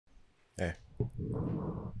Hey.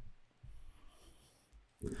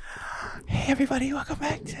 Hey everybody, welcome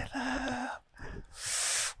back to the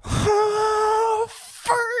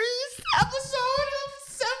first episode of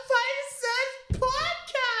Senpai Says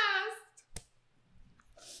Podcast.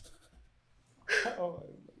 Oh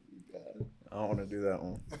my god. I don't want to do that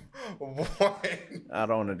one. What? I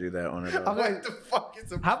don't want to do that one at all. What the fuck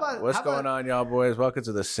is How about What's going on, y'all boys? Welcome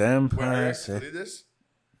to the Senpai Says. do this?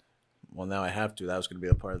 Well, now I have to. That was going to be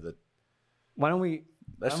a part of the... Why don't we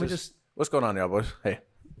just... What's going on, y'all boys? Hey.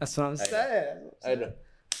 That's what I'm saying. How you doing?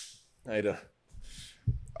 How you doing?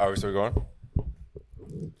 Are we still going?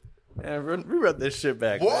 Yeah, rerun this shit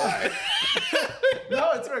back. What?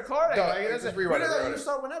 No, it's recording. No, Like, just rerun it, rerun you it. can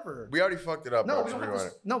start whenever. We already fucked it up. No, bro. we Just don't have rerun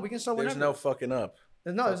to. it. No, we can start whenever. There's no fucking up.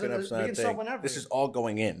 No, Fucking up's we not a can start thing. whenever. This is all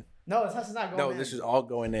going in. No, it's not going No, in. this is all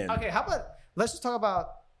going in. Okay, how about let's just talk about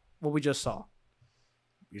what we just saw.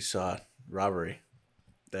 You saw robbery,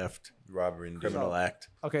 theft, Robbery and criminal act.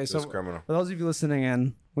 Okay, So so criminal. for those of you listening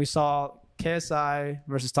in, we saw KSI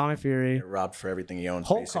versus Tommy Fury. Get robbed for everything he owns.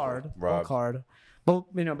 Whole basically. card. Whole Robbed. card.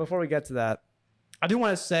 But before we get to that, I do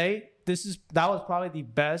want to say that was probably the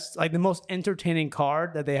best, like the most entertaining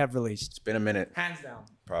card that they have released. It's been a minute. Hands down.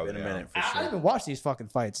 Probably Been a minute for I sure. don't even watch these fucking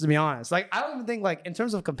fights, to be honest. Like, I don't even think, like, in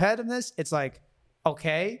terms of competitiveness, it's like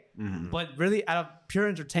okay, but really out of pure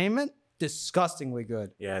entertainment, disgustingly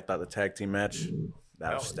good. Yeah, I thought the tag team match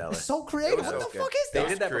that was stellar. It's so creative. It was What the okay. fuck is They that?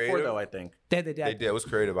 did that before creative. though, I think. They They did. It was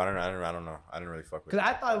creative. I don't know. I didn't really fuck with Because it.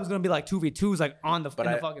 I thought it was gonna be like 2v2s, like on the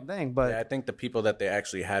I- fucking thing. But Yeah, I think the people that they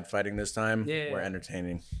actually had fighting this time Yeah. were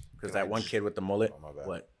entertaining. Because Can I that one just- kid with the mullet. Oh, my bad.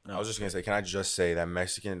 What? I was just gonna say, can I just say that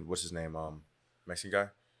Mexican? What's his name? Mexican guy,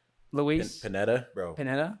 Luis Pineda. bro.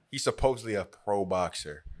 Pineda. He's supposedly a pro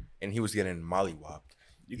boxer, and he was getting mollywopped.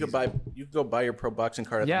 You could go buy your pro boxing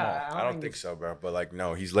card at the mall. Yeah, I don't think so, bro. But like,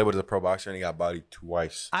 no, he's labeled as a pro boxer, and he got bodied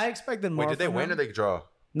twice. I expected more. Wait, did they from win him. or they draw?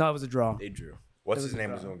 No, it was a draw. They drew. What's his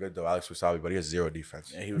name was doing good though? Alex Wasabi, but he has zero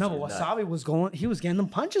defense. Yeah, he was No, but nuts. Wasabi was going. He was getting them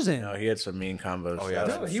punches in. No, he had some mean combos. Oh, yeah, That that's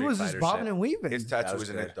Dude, some he Street was just Fighter bobbing shit. and weaving. His That tattoo was is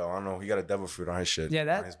in it good. though. I don't know. He got a devil fruit on his shit.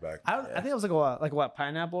 Yeah, on his back. I think it was like what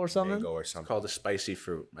pineapple or something. Mango or It's something. called the spicy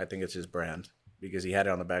fruit. I think it's his brand because he had it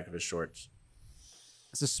on the back of his shorts.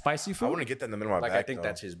 It's a spicy I food. want to get that in the middle of my Like back. I think though.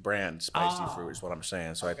 that's his brand, spicy fruit is what I'm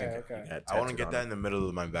saying. So I think okay. he had I want to tattooed get on that it. in the middle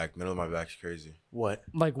of my back. Middle of my back's crazy. What?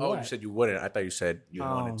 Like Oh, what? you said you wouldn't. I thought you said you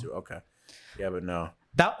wanted Oh. to. Okay. Yeah, but no.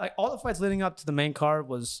 That like all the fights leading up to the main card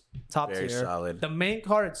was top Very tier. solid. The main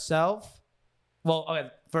card itself. Well, okay,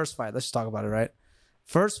 first fight. Let's just talk about it, right?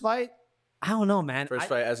 First fight. I don't know, man. First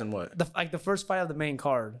fight as in what? the first fight of the main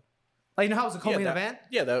card. Like, you know how it was a co-main that, event?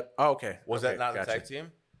 Yeah, that. Oh, okay. Was Okay, that not gotcha. the tag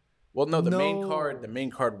team? Well, no, the No.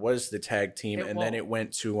 main card was the tag team, It and wa- then it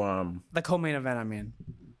went to The co-main event, I mean.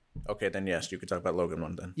 Okay, then yes, you could talk about Logan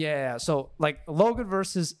one then. Yeah. So like Logan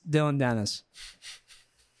versus Dylan Dennis.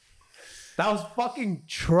 That was fucking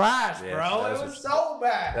trash, Yeah, bro. that It was was so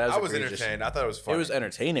bad. That I was egregious. entertained. I thought it was fun. It was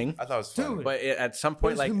entertaining, I thought it was fun. Dude. but at some It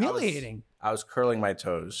point, was like humiliating. I was curling my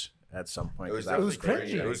toes at some point. It was 'cause I was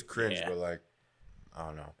definitely cringy. It was cringe, Yeah. but like, I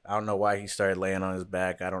don't know. I don't know why he started laying on his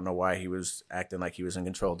back. I don't know why he was acting like he was in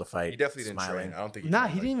control of the fight. He definitely didn't smiling. train. I don't think. Nah,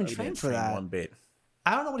 trained he didn't even that. He train didn't for train that. one bit.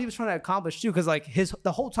 I don't know what he was trying to accomplish too, because like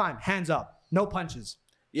the whole time, hands up, no punches.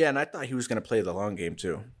 Yeah, and I thought he was gonna play the long game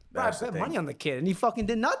too. Bro, I That's the bet thing. money on the kid, and he fucking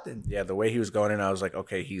did nothing. Yeah, the way he was going in, I was like,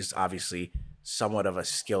 okay, he's obviously somewhat of a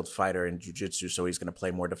skilled fighter in jiu-jitsu, so he's going to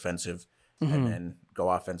play more defensive and then go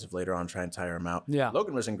offensive later on, try and tire him out. Yeah.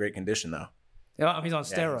 Logan was in great condition, though. Yeah, he's on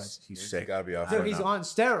Yeah, steroids. He's He's sick. gotta be off. Dude, he's on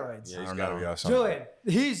steroids. Yeah, he's don't gotta know. be off. something. Julian,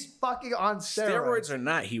 he's fucking on steroids. Steroids or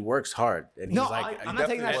not, he works hard. And he's No, like, I'm not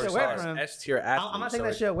taking that shit away from him. S-tier athlete. I'm not taking so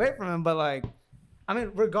that shit away from him, but like, I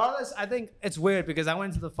mean, regardless, I think it's weird because I went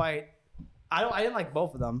into the fight. I didn't like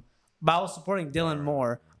both of them, but I was supporting Dylan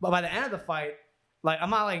more. But by the end of the fight, like, I'm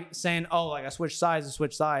not like saying, oh, like I switched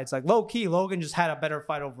sides. Like low key, Logan just had a better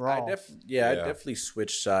fight overall. I Yeah. definitely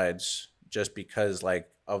switched sides just because like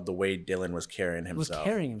of the way Dylan was carrying He was himself.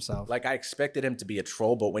 carrying himself. Like I expected him to be a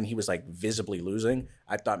troll, but when he was like visibly losing,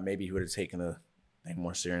 I thought maybe he would have taken the thing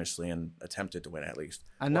more seriously and attempted to win at least.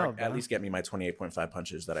 I know, Or bro. at least get me my 28.5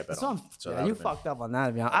 punches that I bet So on. So yeah, that you would've been- fucked up on that.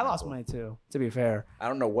 To be honest. I lost money too. To be fair, I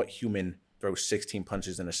don't know what human throws 16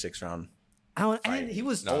 punches in a 6-round. I don't, and he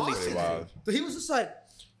was No, it's taunting pretty him. wild. But he was just like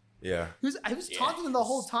Yeah, he was taunting him the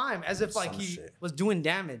whole time as if like Some he shit. was doing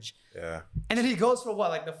damage. yeah, And then he goes for what,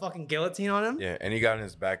 like the fucking guillotine on him? yeah. And he got in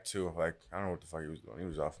his back too. Like, I don't know what the fuck he was doing. He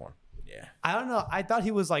was off one. Yeah. I don't know. I thought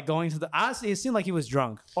he was like going to the. Honestly, it seemed like he was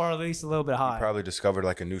drunk or at least a little bit high. Probably discovered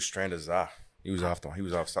like a new strand of Za. He was off. He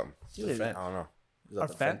was off something. Dude, Fent. I don't know. He's off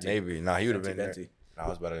Or the Fenty. Fenty. Maybe. Nah, he would have Fenty, been there. Fenty. Nah, I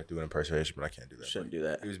was about to do an impersonation, but I can't do that. Shouldn't do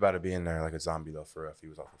that. He was about to be in there like a zombie though. For real, if he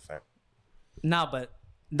was off the Fent. No, but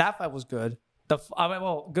that fight was good.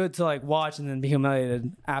 Good to like watch and then be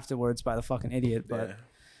humiliated afterwards by the fucking idiot. But Yeah.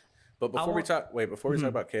 But before we talk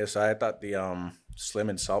about KSI, I thought the Slim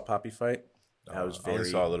and Salt Poppy fight, that was I only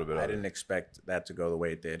saw a little bit of I it. didn't expect that to go the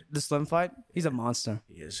way it did. the Slim fight, he's a monster.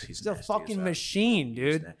 He is. He's He's a nasty fucking as hell. machine,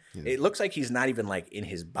 dude. It looks like he's not even like in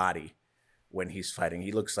his body when he's fighting.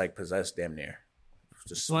 He looks like possessed, damn near.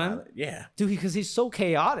 Just Slim? smiling. Yeah, Dude, because he's so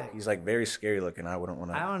chaotic. he's like very scary looking. I wouldn't want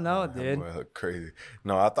to. I don't know, That dude. boy looked crazy.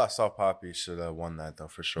 No, I thought Salt Poppy should have won that though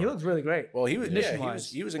for sure. He looks really great. Well, he was. Yeah, Condition-wise.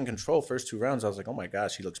 he was in control first 2 rounds. I was like, oh my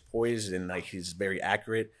gosh, he looks poised and like he's very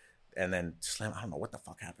accurate. And then Slim, I don't know what the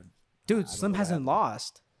fuck happened. Dude, Slim hasn't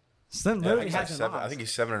lost. Slim Yeah, literally he's like hasn't 7, lost. I think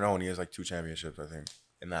he's 7-0 and he has like 2 championships. I think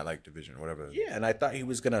in that like division, whatever. Yeah, and I thought he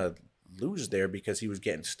was gonna lose there because he was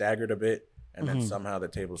getting staggered a bit, and then somehow the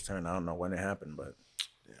tables turned. I don't know when it happened, but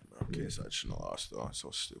Yeah, bro. KSI shouldn't have lost though. It's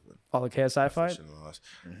so stupid. Oh, the KSI fight? Shouldn't have lost.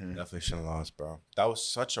 Definitely shouldn't have lost, bro. That was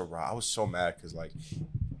such a rout. I was so mad because like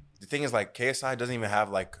the thing is like KSI doesn't even have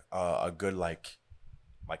like a good like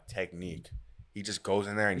technique. He just goes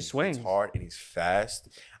in there and he swings swings hard and he's fast.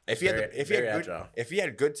 If he very had agile. if he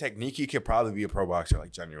had good technique, he could probably be a pro boxer.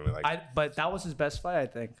 Like genuinely, like But that was his best fight, I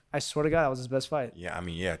think. I swear to God, that was his best fight. yeah. I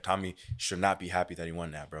mean, yeah. Tommy should not be happy that he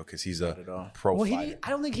won that, bro, because he's at a all. pro Well, fighter. I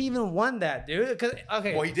don't think he even won that, dude. Okay,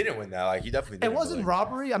 Well, he didn't win that. Like he definitely it didn't. wasn't but, like,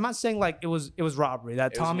 robbery. I'm not saying like it was robbery.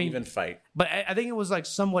 That it was an Tommy, even fight. but I think it was like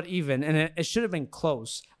somewhat even, and it should have been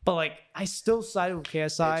close. But like, I still sided with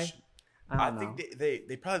KSI. I I don't know. think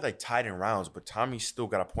they probably like tied in rounds, but Tommy still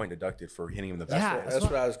got a point deducted for hitting him in the back. Yeah. That's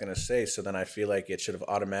what I was gonna say. So then I feel like it should have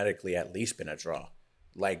automatically at least been a draw,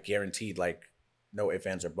 like guaranteed, like no ifs,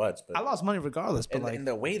 ands, or buts. But I lost money regardless. But and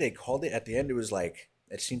the way they called it at the end, it was like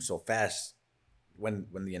it seemed so fast. When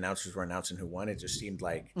the announcers were announcing who won, it just seemed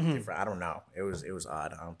like different. I don't know. It was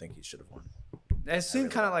odd. I don't think he should have won. it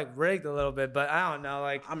seemed kind of like rigged a little bit, but I don't know,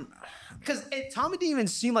 like because Tommy didn't even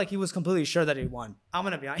seem like he was completely sure that he won. I'm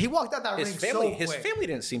gonna be honest. He walked out that ring His so quick. family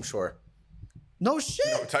didn't seem sure. No shit.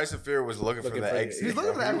 No, Tyson Fury was looking for Looking the for- exit. He's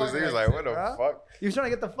looking for that. He was fucking like, exit, what the bro. fuck? He was trying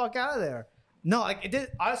to get the fuck out of there. No, like it did.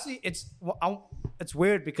 Honestly, it's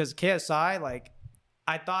weird because KSI, like,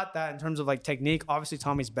 I thought that in terms of like technique, obviously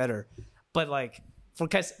Tommy's better, but like for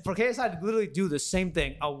KSI to literally do the same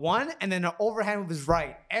thing, a 1 and then an overhand with his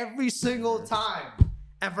right every single time,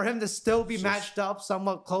 and for him to still be matched up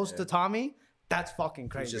somewhat close to Tommy, that's fucking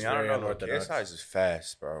crazy. just I don't very know. Though. unorthodox. KSI is just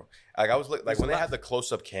fast, bro. Like I was like when they had the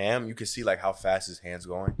close up cam, you could see like how fast his hands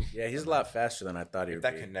going. Yeah, he's a lot faster than I thought he would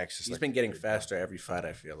that be. connects, it's He's like- been getting faster every fight.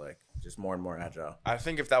 I feel like just more and more agile. I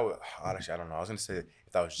think if that was honestly, I don't know. I was gonna say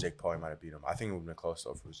if that was Jake Paul, he might have beat him. I think it would have been close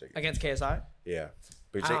though if it was Jake. Against KSI, Yeah,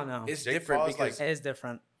 but I Jake, don't know. It's Jake different Paul's because it is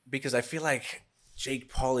different. I feel like Jake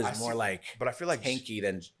Paul is more like but I feel like tanky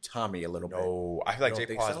than Tommy a little bit. No, I feel like don't Jake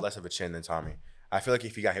think Paul has so? less of a chin than Tommy. I feel like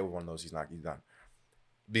if he got hit with one of those, he's done.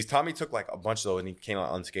 Because Tommy took like a bunch of those and he came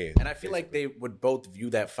out unscathed. And I feel like they would both view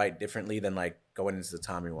that fight differently than like going into the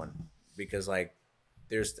Tommy one because like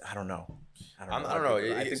there's I don't know. I don't know. I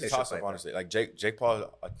think It's they a should toss fight up, that. honestly. Like Jake Paul is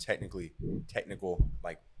a technical,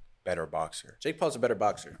 like better boxer. Jake Paul's a better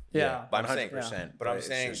boxer. Yeah. But I'm saying, 100%. but I'm it's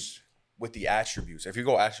saying just- with the attributes, if you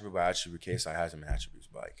go attribute by attribute, KSI has him in attributes,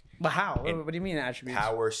 but like But how? What do you mean attributes?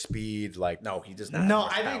 power, speed, like no, he does not. No,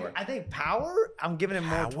 have I power. think power. I'm giving it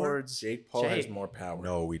more Power? towards Jake Paul has Jake. more power.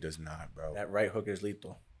 no, he does not, bro. That right hook is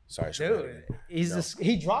lethal. Sorry, Dude,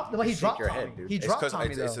 he dropped the way he dropped your Tommy. head, dude. He It's dropped because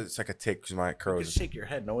Tommy though. it's like a tick because my curls. Just shake your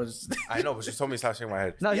head. No one's. I know, but she told me to stop shaking my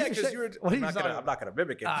head. No, yeah, you can because shake, you were. what are I'm you not gonna. talking I'm not gonna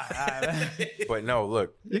mimic it. But no,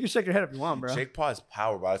 look, You can shake your head if you want, bro. Jake Paul has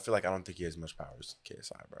power, but I feel like I don't think he has much power as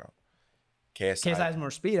KSI, bro. KSI has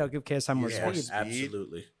more speed. I'll give KSI more Yeah. speed.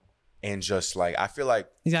 Absolutely. and just like I feel like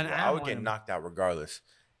He's got an I would animal get in him. knocked out regardless,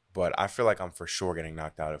 but I feel like I'm for sure getting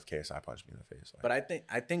knocked out if KSI punched me in the face. Like, But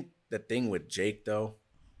I think the thing with Jake though,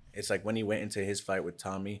 it's like when he went into his fight with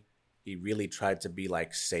Tommy, he really tried to be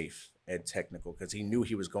like safe and technical because he knew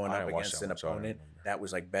he was going I up didn't watch against that an one, so I don't opponent remember. that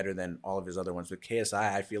was like better than all of his other ones. With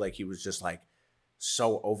KSI, I feel like he was just like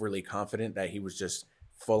so overly confident that he was just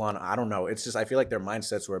full on. I don't know. It's just I feel like their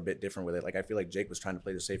mindsets were a bit different with it. Like I feel like Jake was trying to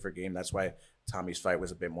play the safer game. That's why Tommy's fight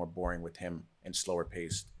was a bit more boring with him and slower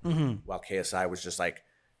paced, while KSI was just like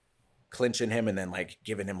clinching him and then like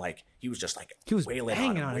giving him like he was just like He was wailing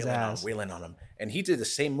banging him, on his wailing ass. wailing on him, and he did the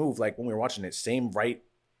same move like when we were watching it, same right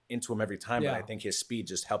into him every time. Yeah. But I think his speed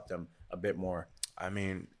just helped him a bit more. I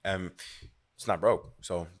mean, it's not broke,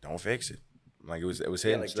 so don't fix it. Like it was Yeah,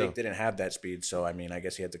 hitting. like still. Jake didn't have that speed, so I mean, I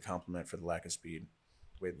guess he had to compliment for the lack of speed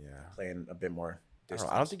with Yeah. playing a bit more I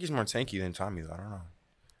distance. don't think he's more tanky than Tommy though. I don't know.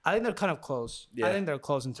 I think they're kind of close. Yeah. I think they're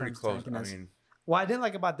close in Pretty terms close. of tankiness. I mean, what I didn't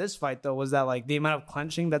like about this fight though was that like the amount of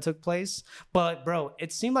clenching that took place. But bro,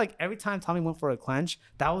 it seemed like every time Tommy went for a clench,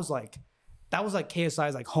 that was like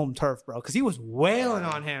KSI's like home turf, bro, because he was wailing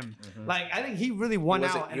on him. Like I think he really won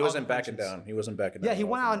out. He wasn't backing down. He wasn't backing down. Yeah, he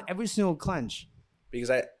won out in every single clench.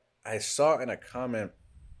 Because I saw in a comment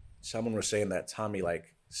someone was saying that Tommy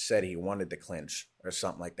like said he wanted to clinch or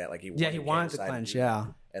something like that. Like he wanted to clinch. Yeah,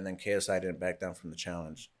 and then KSI didn't back down from the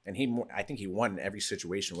challenge, and I think he won in every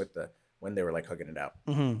situation when they were like hugging it out.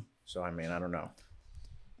 So I mean, I don't know.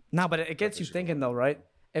 No, but it gets you thinking though, right?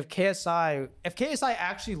 If KSI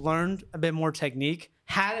actually learned a bit more technique,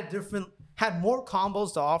 had more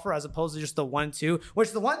combos to offer as opposed to just the 1-2,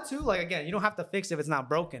 which the 1-2, like again, you don't have to fix it if it's not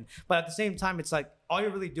broken. But at the same time, it's like all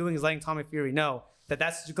you're really doing is letting Tommy Fury know that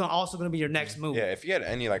that's also going to be your next move. Yeah, if he had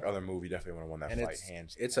any like other move, he definitely would have won that fight.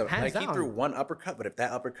 Hands down. He threw one uppercut, but if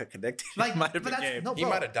that uppercut connected, like, he might have been game. He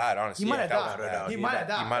might have died, honestly. He might have died. He might have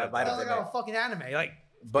died. He might have died. That was like a fucking anime. Like,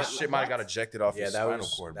 but shit might have got ejected off his spinal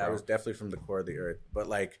cord, bro. That was definitely from the core of the earth. But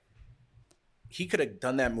like, he could have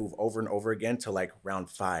done that move over and over again to like round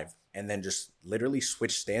 5, and then just literally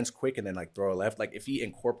switch stance quick and then like throw a left. Like if he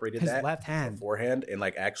incorporated his that left hand beforehand and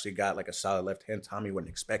like actually got like a solid left hand, Tommy wouldn't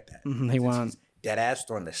expect that. He won. Dead ass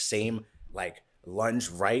throwing the same like lunge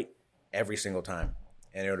right every single time,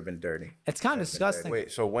 and it would have been dirty. It's kind of disgusting.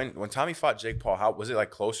 Wait, so when Tommy fought Jake Paul, how was it like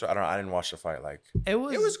closer? I don't know. I didn't watch the fight. Like it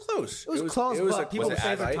was close. It was close, but people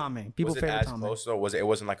favored Tommy. People favored Tommy. Close though? It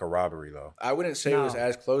wasn't like a robbery though. I wouldn't say it was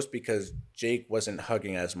as close because Jake wasn't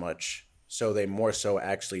hugging as much, so they more so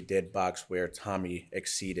actually did box where Tommy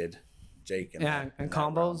exceeded Jake. And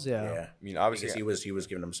combos. Yeah. I mean, obviously he was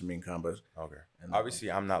giving him some mean combos. Okay. And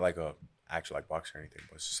obviously, I'm not like a actual like boxer or anything,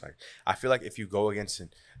 but it's just like I feel like if you go against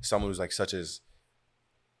someone who's like such as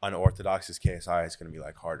unorthodox as KSI, it's gonna be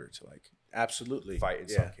like harder to like absolutely fight in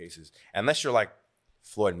some cases, unless you're like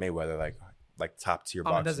Floyd Mayweather, like top tier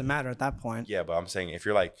boxer. It doesn't matter at that point. Yeah, but I'm saying if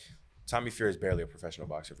you're like Tommy Fury is barely a professional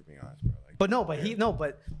boxer, for being honest, bro. Like,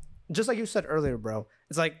 but just like you said earlier, bro,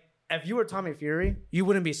 it's like if you were Tommy Fury, you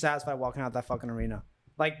wouldn't be satisfied walking out that fucking arena.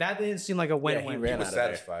 Like that didn't seem like a win-win. He was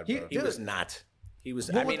satisfied, bro. He was not. He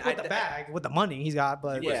was. Well, with the bag, with the money he's got,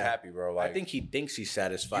 but he was happy, bro. Like I think he thinks he's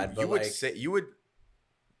satisfied. You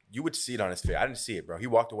would see it on his face. I didn't see it, bro. He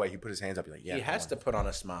walked away. He put his hands up. He's like, yeah. He has to put on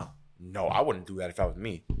a smile. No, I wouldn't do that if I was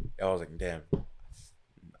me. I was like, damn.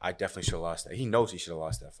 I definitely should have lost that. He knows he should have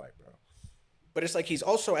lost that fight, bro. But it's like he's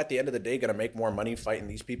also at the end of the day gonna make more money fighting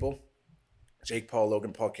these people, Jake Paul,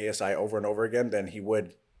 Logan Paul, KSI, over and over again than he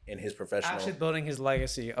would in his professional. Actually building his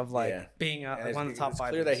legacy of like being one of the top fighters. It's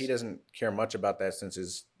clear that he doesn't care much about that since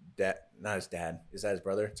his dad, not his dad, is that his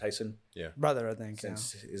brother, Tyson? Yeah. Brother, I think.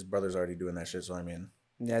 Since his brother's already doing that shit, so I mean.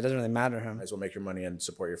 Yeah, it doesn't really matter to him. Might as well make your money and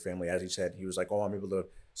support your family. As he said, he was like, oh, I'm able to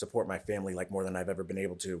support my family like more than I've ever been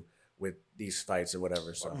able to with these fights or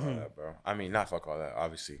whatever. So, fuck all that, bro. I mean, not fuck all that.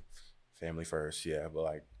 Obviously, family first, yeah. But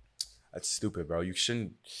like, that's stupid, bro. You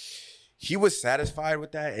shouldn't. He was satisfied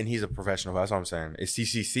with that, and he's a professional. That's what I'm saying. He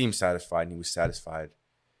seemed satisfied, and he was satisfied.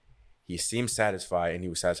 He seemed satisfied, and he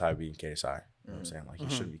was satisfied with being KSI. You know what I'm saying? Like, he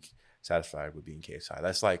shouldn't be satisfied with being KSI.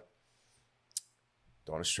 That's like,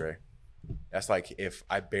 don't astray. That's like if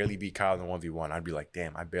I barely beat Kyle in the 1v1, I'd be like,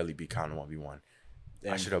 damn, I barely beat Kyle in the 1v1.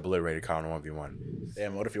 Damn. I should have obliterated Kyle in the 1v1.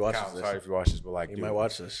 Damn, what if he watches Kyle, this? Sorry if you watch this, but like, he might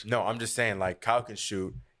watch this. No, I'm just saying, like, Kyle can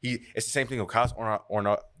shoot. It's the same thing with Kyle's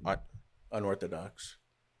unorthodox.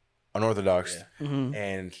 Yeah.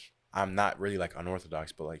 And I'm not really like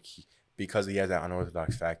unorthodox, but like because he has that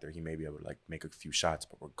unorthodox factor, he may be able to like make a few shots.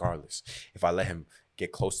 But regardless, if I let him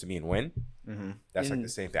get close to me and win, that's like the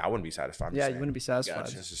same thing. I wouldn't be satisfied. Yeah, you wouldn't be satisfied.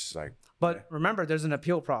 Gotcha. It's just like. But remember, there's an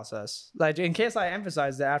appeal process. Like in case I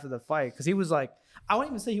emphasized that after the fight, because he was like, I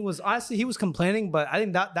wouldn't even say he was. Honestly, he was complaining, but I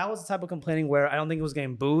think that was the type of complaining where I don't think it was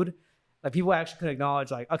getting booed. Like people actually could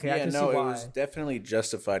acknowledge, like, okay, I can see why. It was definitely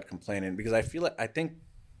justified complaining because I think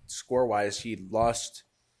score wise he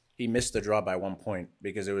missed the draw by 1 point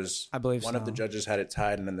because it was I believe one of the judges had it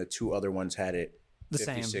tied and then the two other ones had it the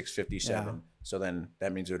 56 same. 57 Yeah. So then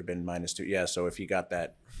that means it would have been -2. Yeah, so if he got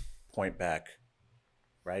that point back,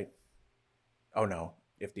 right? Oh no,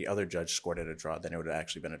 if the other judge scored it a draw, then it would have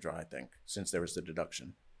actually been a draw, I think, since there was the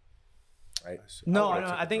deduction, right? No,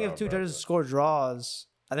 I think if two judges score draws,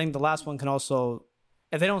 I think the last one can also,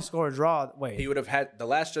 if they don't score a draw, wait. He would have had, the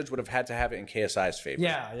last judge would have had to have it in KSI's favor.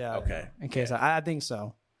 Yeah. Okay. In KSI, I think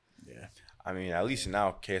so. Yeah. I mean, at least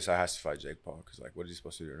now KSI has to fight Jake Paul because, like, what is he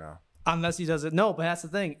supposed to do now? Unless he does it. No, but that's the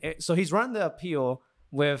thing. So he's running the appeal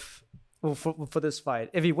for this fight.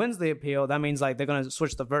 If he wins the appeal, that means like they're gonna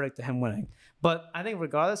switch the verdict to him winning. But I think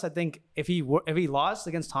regardless, I think if he lost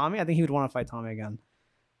against Tommy, I think he would want to fight Tommy again.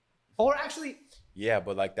 Or actually, Yeah,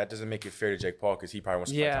 but like that doesn't make it fair to Jake Paul because he probably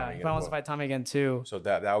wants to fight Tommy Yeah, again. he probably wants to fight Tommy again too. So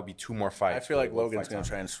that would be 2 more fights. I feel like We'll Logan's fight gonna Tommy.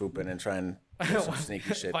 try and swoop in and try and do some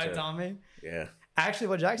sneaky shit. Fight too. Tommy. Yeah. Actually,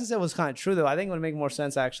 what Jackson said was kind of true though. I think it would make more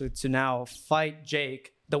sense actually to now fight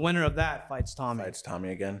Jake. The winner of that fights Tommy. Fights Tommy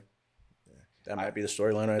again. That might be the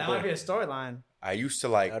storyline right That there. might be a storyline. I used to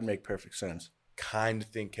like That'd make perfect sense. kind of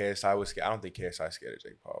think KSI was scared. I don't think KSI is scared of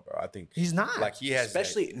Jake Paul, bro. I think He's not. like he has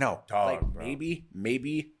Especially no, Dog, like bro.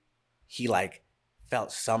 maybe he like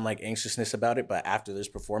felt some like anxiousness about it, but after this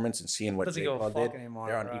performance and seeing what Doesn't Jake give a Paul fuck did, anymore,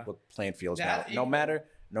 they're on bro. equal playing fields Yeah, now. that's No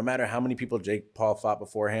equal. matter how many people Jake Paul fought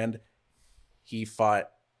beforehand, he fought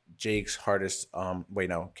Jake's hardest.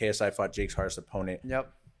 KSI fought Jake's hardest opponent,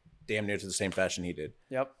 Yep. damn near to the same fashion he did.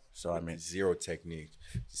 Yep. So I mean, zero technique.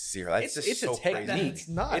 Zero. That's it's just a so technique. crazy. It's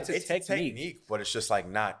not. It's a technique. but it's just like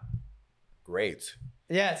not great.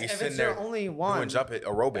 Yes. He's If sitting it's there your only doing one jump at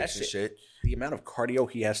aerobics That's and it. shit. The amount of cardio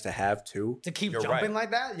he has to have too. to keep You're jumping right.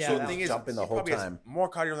 like that. Yeah. So that the thing was- is, jumping the he whole probably has time. more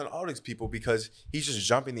cardio than all these people because he's just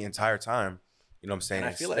jumping the entire time. You know what I'm saying? And I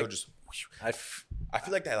And feel still like- just. I I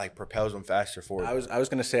feel like that like propels him faster forward. was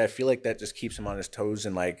gonna say I feel like that just keeps him on his toes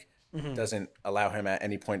and like Mm-hmm. doesn't allow him at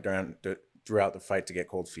any point throughout the fight to get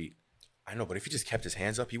cold feet. I know, but if he just kept his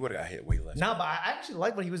hands up, he would have got hit way less. No, but I actually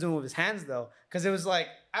like what he was doing with his hands though, because it was like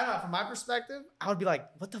I don't know. From my perspective, I would be like,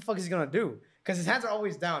 "What the fuck is he gonna do?" Because his hands are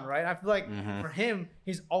always down, right? I feel like for him,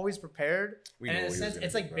 he's always prepared. We and know in a what he was sense, gonna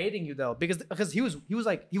it's do, like bro. baiting you though, because he was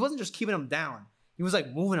like he wasn't just keeping him down. He was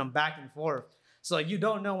like moving him back and forth. So like you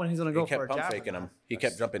don't know when he's gonna go He for kept a pump jab. or faking not. him. He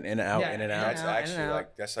kept jumping in and out, Yeah, in and in out. and That's out, actually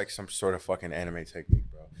that's like some sort of fucking anime technique,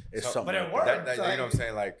 bro. It's So- something. But it like worked. that. you know what I'm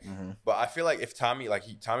saying? Like, but I feel like if Tommy,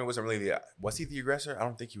 Tommy wasn't really was he the aggressor? I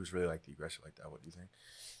don't think he was really like the aggressor like that. What do you think?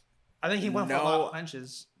 I think he went for a lot No. of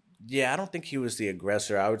punches. Yeah, I don't think he was the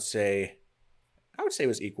aggressor. I would say it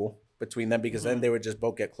was equal between them because then they would just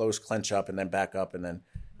both get close, clench up, and then back up, and then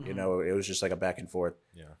it was just like a back and forth.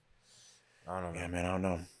 Yeah, I don't know. Yeah, man, I don't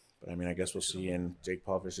know, but I mean, I guess we'll see in Jake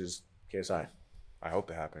Paul versus KSI. I hope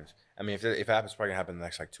it happens. I mean, if it happens, it's probably gonna happen in the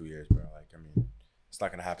next like 2 years, bro. Like, I mean, it's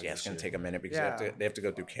not gonna happen. Yeah, it's this gonna year. take a minute because Yeah. they have to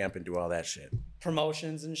go through camp and do all that shit.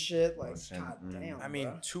 Promotions and shit. Like, Promotion, god damn. I mean,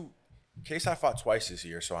 bro. KSI fought twice this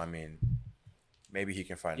year, so I mean, maybe he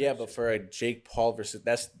can fight. Yeah, next but year. for a Jake Paul versus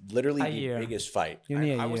that's literally A the year. biggest fight. You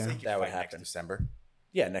need a I would year. think he That that would would next happen. December.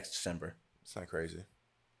 Yeah, next December. It's not crazy.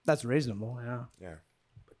 That's reasonable. Yeah. Yeah.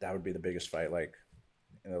 But that would be the biggest fight, like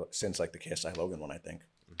since like the KSI Logan one, I think,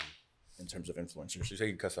 in terms of influencers. So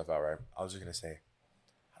you can cut stuff out, right? I was just gonna say,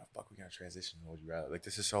 how the fuck we gonna transition? Would you rather? Like,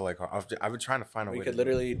 this is so like hard. I've been trying to find a We way. could to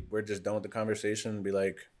literally, we're just done with the conversation and be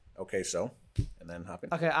like, okay, so, and then hop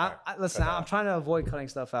in. Okay. Listen, I'm trying to avoid cutting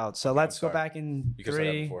stuff out. So let's go sorry. back in You can say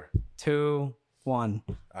that 3, before. 2, 1.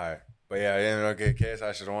 All right. But yeah, okay,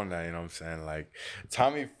 KSI should have won that. You know what I'm saying? Like,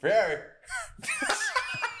 Tommy Fury.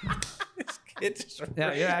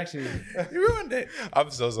 Yeah, you're actually. You ruined it.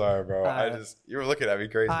 I'm so sorry, bro. Alright. You were looking at me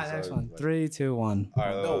crazy. All right, so next I was one. like- 3, 2, 1. All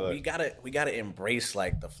right, No, look. we gotta embrace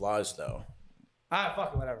like the flaws though. All right,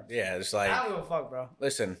 fuck it, whatever. Yeah, it's I like, don't give a fuck, bro.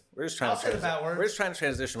 listen, we're just trying I'll to say the bad words. we're just trying to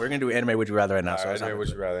transition. We're gonna do anime would you rather right now. All So right, let's anyway, hop would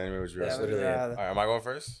into you it. rather? Anyway, would you rather? Yeah, literally it. All right, am I going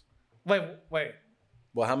first? Wait.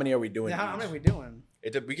 Well, how many are we doing? How each? many are we doing?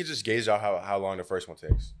 We could just gauge out how long the first one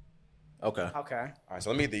takes. Okay. Okay. All right,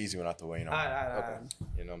 so let me get the easy one out the way. You know, All right.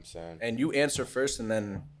 you know what I'm saying? And you answer first, and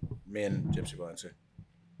then me and Gypsy will answer.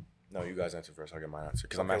 No, you guys answer first. I'll get mine answer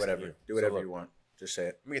because I'm Okay, asking whatever. you. Do So whatever look, you want. Just say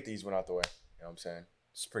it. Let me get the easy one out the way. You know what I'm saying?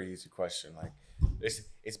 It's a pretty easy question. Like,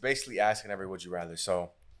 it's basically asking every would you rather.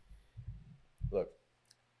 So, look,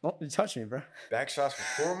 Oh, you touched me, bro. back shots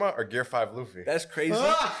for Kuruma or Gear 5 Luffy? That's crazy.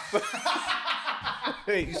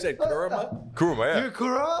 Wait, you said Kurama? Kuruma, yeah. You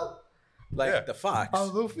Kuro? Like Yeah. the fox? Oh,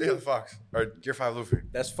 Luffy. Yeah, the Fox. Or Gear 5 Luffy.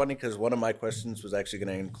 That's funny because one of my questions was actually going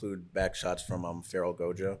to include back shots from Feral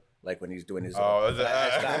Gojo, like when he's doing his. Oh, is it?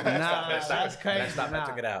 Nah, that's crazy. I Nah.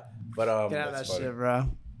 took it out. But Get out of That's that funny. shit, bro.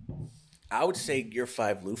 I would say Gear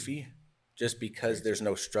 5 Luffy, just because there's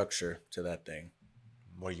no structure to that thing.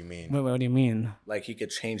 What do you mean? Wait, what do you mean? Like he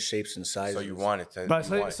could change shapes and sizes. So you want it to. But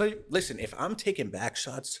you want it. so you, Listen, if I'm taking back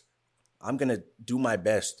shots, I'm gonna do my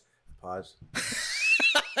best. Pause.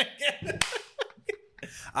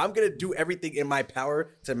 I'm gonna do everything in my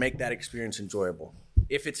power to make that experience enjoyable.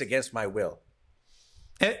 If it's against my will.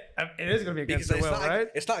 it is gonna be against Because the will, right?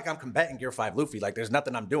 it's not like I'm combating Gear 5 Luffy. Like there's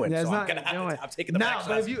nothing I'm doing. Yeah, it's so I'm not gonna have doing- to, I'm taking the Nah, back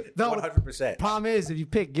but shots if you- no, 100%. Problem is, if you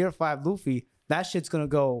pick Gear 5 Luffy, that shit's gonna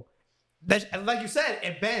go. And like you said,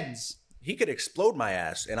 it bends. He could explode my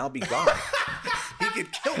ass and I'll be gone. He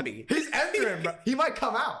could kill me. He's entering, bro. He might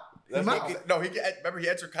come out. That's He what might. he- no, remember he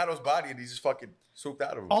entered Kaido's body and he's just fucking swooped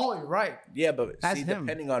out of him. Oh, you're right. Yeah, but That's see, him.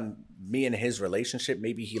 depending on me and his relationship,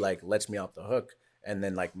 maybe he like lets me off the hook and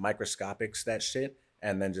then like microscopics that shit,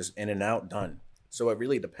 and then just in and out, done. So it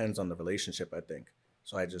really depends on the relationship, I think.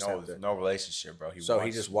 So I just have to. No relationship, bro. He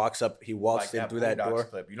just walks up. He walks in through that door.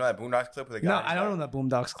 Clip. You know that Boondocks clip with the guy? No, I don't know that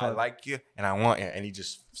Boondocks I clip. like you and I want you, and he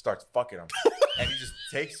just starts fucking him, and he just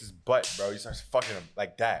takes his butt, bro. He starts fucking him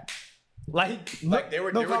like that. Like They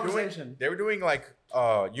were doing like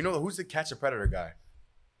you know who's the Catch a Predator guy?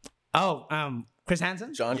 Oh, Chris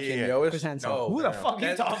Hansen? John Yeah. Quinones? Chris Hansen. No, Who the fuck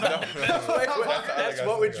you talking about? That's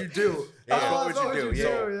what would you do? That's Oh, what would you do?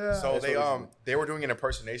 Yeah. So That's they were doing an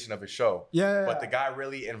impersonation of his show. Yeah. But the guy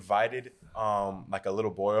really invited like a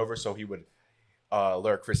little boy over so he would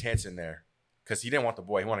lure Chris Hansen there. Because he didn't want the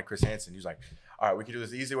boy, he wanted Chris Hansen. He was like, all right, we can do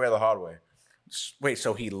this the easy way or the hard way. Wait,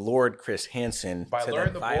 so he lured Chris Hansen By to luring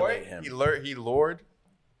then the violate boy, him. he lured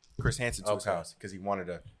Chris Hansen to his Okay. house because he wanted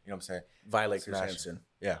to, you know what I'm saying? Violate Chris Smash him. Hansen.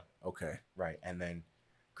 Yeah, Okay. right. And then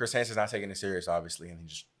Chris Hansen's not taking it serious, obviously, and he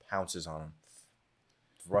just pounces on him,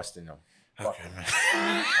 thrusting him. Okay.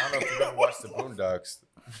 I don't know if you've ever watched the Boondocks.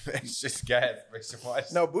 It's just gas.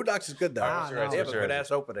 No, Boondocks is good though. Ah, no. They have a good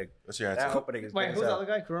ass opening. What's your That answer? opening is Wait, good who's as the hell. other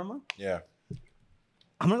guy? Kurama? Yeah.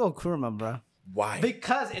 I'm gonna go Kurama, bro. Why?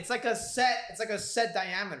 Because it's like a set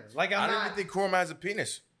diameter. Like I don't even think Kurama has a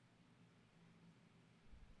penis.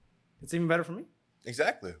 It's even better for me.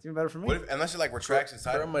 Exactly. It's even better for me. What if, unless it like retracts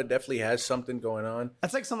inside. Kurama definitely has something going on.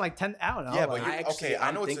 That's like some like 10. I don't know. Yeah, but like, you-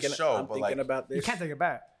 I know it's a show, I'm but, thinking like, about this. you can't take it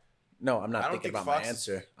back. No, I'm I not don't thinking think about Fox my is-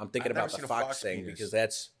 answer. I'm thinking I've never about the seen a Fox Fox thing penis. because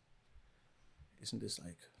that's. Isn't this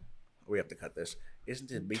like? We have to cut this. Isn't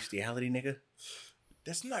this bestiality, nigga?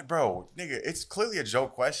 That's not, bro, nigga. It's clearly a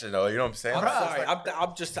joke question, though. You know what I'm saying? I'm Like, sorry.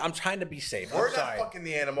 it's like, I'm trying to be safe. we're I'm sorry. not fucking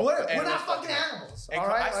the animal. We're animals not fucking us. animals. And All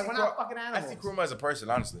right, I like, see we're Kurama- not fucking animals. I see Kurama as a person,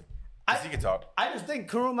 honestly. 'Cause he can talk. I just think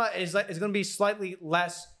Kurama is gonna be slightly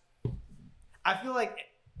less. I feel like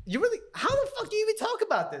you really. How the fuck do you even talk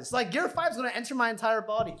about this? Like Gear 5 is gonna enter my entire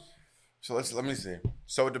body. So let me see.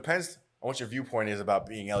 So it depends on what your viewpoint is about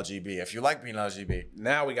being LGB. If you like being LGB,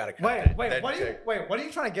 Now we gotta cut. Wait, that. what That- are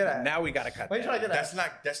you trying to get at? Now we gotta cut. What are you trying to get at?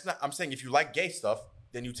 that's not. I'm saying if you like gay stuff,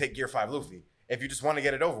 then you take Gear 5 Luffy. If you just want to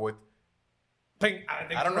get it over with, I think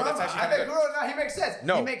I don't know, that's Kurama- actually I think good. Kurama, he makes sense.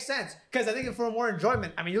 No. He makes sense because I think for more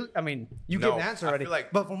enjoyment. I mean, you No, gave the answer I already. feel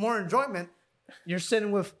like- But for more enjoyment, you're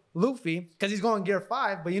sitting with Luffy because he's going Gear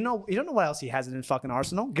 5. But you don't know what else he has in his fucking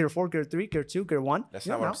arsenal. Gear 4, Gear 3, Gear 2, Gear 1. that's You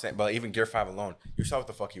not don't what know. I'm saying. But even Gear 5 alone, you saw what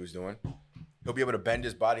the fuck he was doing. He'll be able to bend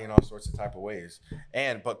his body in all sorts of type of ways.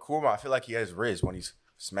 But Kurama, I feel like he has Riz when he's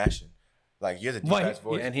smashing. Like he has a deep What, ass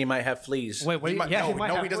voice. And he might have fleas. Wait, what? He He might, yeah, no, he might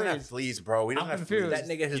no, have he doesn't have fleas. fleas, bro. He doesn't I'm have confused. fleas. That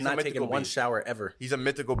nigga has He's a not mythical taken one being. shower ever. He's a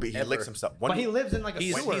mythical being. He Ever. licks himself. But he lives in like a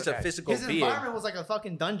He's sewer. a physical His being. environment was like a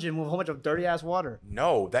fucking dungeon with a whole bunch of dirty ass water.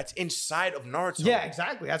 No, that's inside of Naruto. Yeah,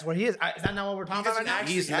 exactly. That's where he is. Is that not what we're talking about right doesn't now?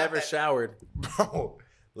 actually He's have never that- showered. Bro,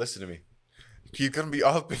 listen to me. He's gonna be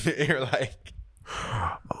all up in your ear like,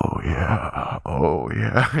 oh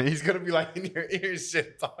yeah. He's gonna be like in your ear,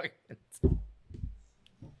 shit talking.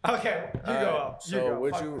 Okay, you go up. So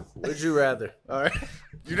would you rather? All right.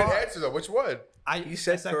 You didn't answer though. Which one? You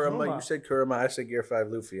said Kurama. You said Kurama. I said Gear 5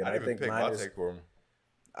 Luffy, and I, didn't think pick. mine I'll is. take Kurama.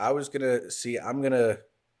 I was gonna see. I'm gonna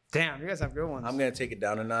Damn, you guys have good ones. take it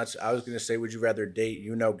down a notch. I was gonna say, would you rather date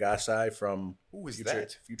Gasai from Who is Future,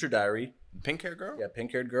 that? Future Diary? Pink hair girl? Yeah,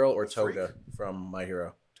 pink-haired girl, or Freak. Toga from My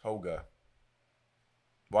Hero? Toga.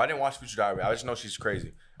 Well, I didn't watch Future Diary. I just know she's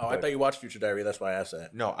crazy. Oh, I But- thought you watched Future Diary. That's why I asked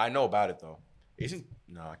that. No, I know about it though. Isn't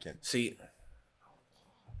no, I can't. See,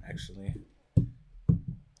 actually,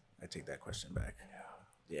 I take that question back.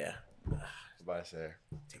 Yeah. I was about to say.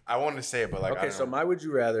 I wanted to say it, but like, I Okay, don't so know. my would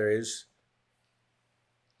you rather is.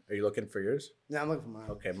 Are you looking for yours? Yeah, I'm looking for mine.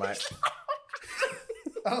 Okay, my.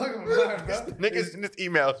 I'm looking for mine, bro. niggas in his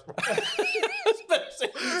emails. Bro.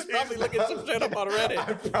 He's probably looking some shit up on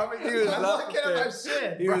Reddit. Probably He was I'm not looking at my prepared.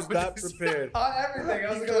 shit. He was not prepared. On everything. I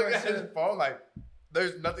was He's looking looking at at my his shit. phone like,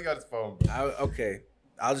 there's nothing on his phone, bro. Okay,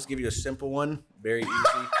 I'll just give you a simple one, very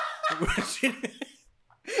easy.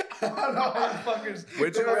 I don't know how you fuckers.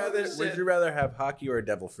 Would you remember rather? this Would shit. you rather have hockey or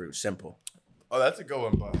devil fruit? Simple. Oh, that's a good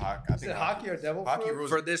one, but I Is think it hockey or devil Hockey fruit? rules.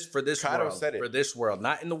 For this Kaido world, said it. for this world,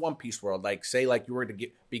 not in the One Piece world. Like, say, like you were to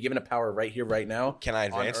be given a power right here, right now. Can I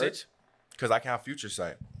on advance Earth. it? Because I can have future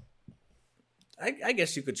sight. I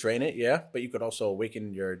guess you could train it, yeah, but you could also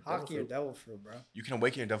awaken your devil Hockey or fruit. devil fruit, bro? You can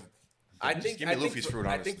awaken your devil. I Just think. give me I think Luffy's for, fruit.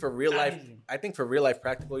 I Honestly. think for real life. Easy. I think for real life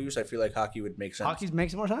practical use, I feel like hockey would make sense. Hockey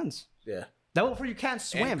makes more sense. Yeah. Devil fruit, you can't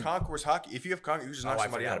swim. And Concourse hockey. If you have Concourse, you just knock Oh, I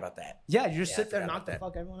somebody forgot out. about that. Yeah, you just Yeah, I sit there, forgot knock the about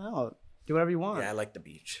fuck everyone out. Do whatever you want. Yeah, I like the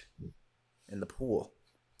beach, and the pool.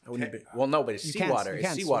 I wouldn't Okay. be, well, no, but it's You can't- seawater. you It's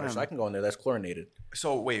can't seawater, swim. so I can go in there. That's chlorinated.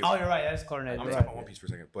 So wait, Oh, you're right. That's chlorinated. I'm You're gonna talk right. about One Piece for a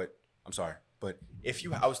second, but I'm sorry. But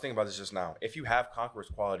I was thinking about this just now. If you have Conqueror's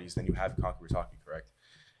qualities, then you have Conqueror's hockey, correct?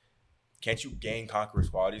 Can't you gain Conqueror's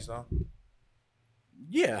qualities though?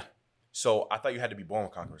 Yeah. So I thought you had to be born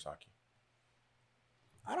with Conqueror's hockey.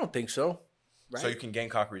 I don't think so. Right? So you can gain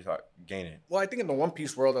gain it. Well, I think in the One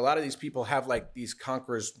Piece world, a lot of these people have like these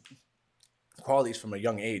conquerors qualities from a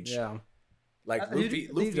young age. Yeah. Like Luffy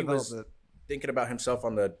was thinking about himself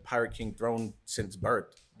on the Pirate King throne since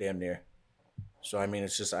birth, damn near. So I mean,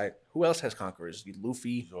 it's just who else has conquerors?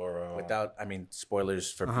 Luffy, Zoro. Without, I mean,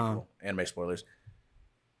 spoilers for people, anime spoilers.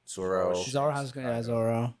 Zoro. Zoro has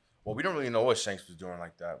Zoro. Well, we don't really know what Shanks was doing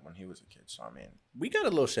like that when he was a kid. So I mean, we got a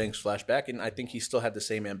little Shanks flashback, and I think he still had the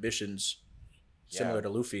same ambitions, similar to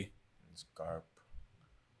Luffy. It's Garp.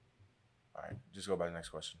 All right, just go by the next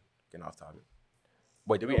question. Getting off topic.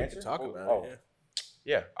 Wait, did we answer? Talk about it.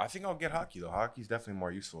 Yeah, I think I'll get hockey though. Hockey's definitely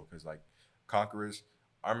more useful because like conquerors,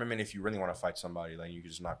 armament. If you really want to fight somebody, like you can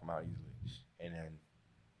just knock them out easily,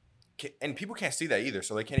 and people can't see that either,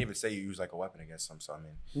 so they can't even say you use like a weapon against them. So I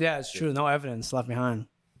mean, yeah, it's true. No evidence left behind.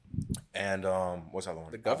 And what's that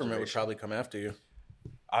one? The government would probably come after you.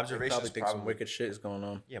 Observation probably think some wicked shit is going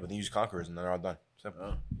on. Yeah, but then you use conquerors and then they're all done. Simple.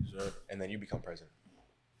 Oh, sure. And then you become president.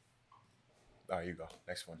 All right, you go.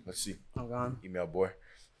 Next one. Let's see. I'm gone. Email boy.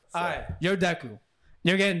 All right, you're Deku.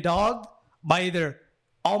 You're getting dogged by either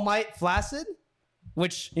All Might Flaccid,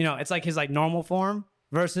 which, you know, it's like his like normal form,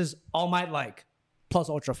 versus All Might like plus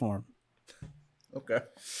Ultra form. Okay.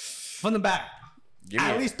 From the back.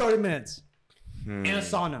 At least 30 minutes. In a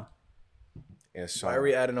sauna. Yeah, so why are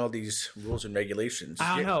we adding all these rules and regulations?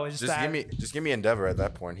 I don't know. It's just give me Endeavor at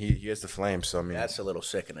that point. He has the flame, so I mean that's a little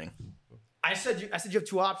sickening. I said you have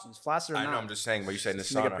two options, Flaccid or not. I know, I'm just saying, but you said in the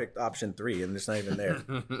Nigga sauna. picked option 3, and it's not even there.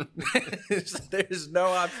 There's no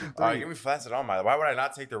option 3. All right, give me Flaccid on my. Why would I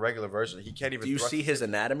not take the regular version? He can't even. Do you see his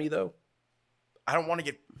anatomy though? I don't want to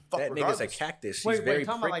get fucked. That regardless. nigga's a cactus. Wait, He's very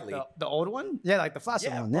talking prickly. about like the old one? Yeah, like the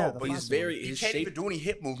Flaccid one. Yeah, but he's very. He His can't shape, even do any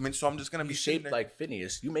hip movements, so I'm just gonna be he's shaped there. like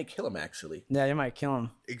Phineas. You may kill him actually. Yeah, you might kill him.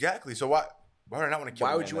 Exactly. So why would I not want to kill?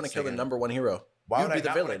 Why would you want to kill the number one hero? Why You'd would be I the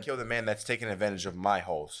not villain. want to kill the man that's taking advantage of my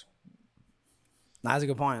holes? That's a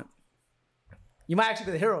good point. You might actually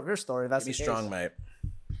be the hero of your story. If that's Maybe the case. strong might.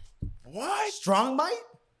 What? Strong might?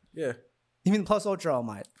 Yeah. You mean plus Ultra All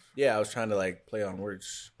Might? Yeah, I was trying to like play on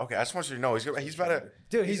words. Okay, I just want you to know he's about to.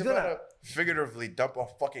 Dude, he's about gonna to figuratively dump a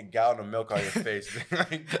fucking gallon of milk on your face.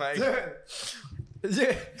 like,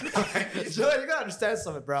 Dude, you gotta understand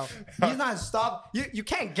something, bro. He's not stop. You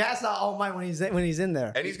can't gas out All Might when he's in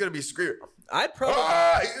there. and he's gonna be screaming. I'd probably,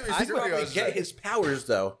 He's gonna be I'd screaming probably on get shit. his powers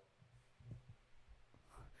though.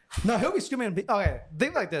 No, he'll be screaming. Okay,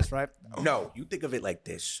 think like this, right? No, you think of it like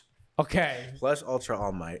this. Okay. Plus Ultra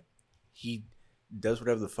All Might, he does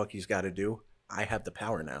whatever the fuck he's got to do. I have the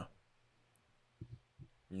power now.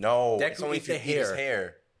 No, Deku it's only eats if you the eat his hair.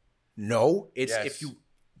 hair. No, it's Yes. if you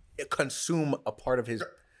consume a part of his.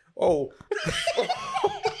 Oh,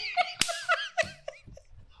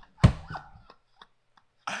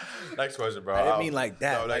 Next question, bro. I didn't mean like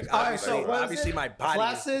that. No, like next- All right, obviously, so what is obviously it? my body.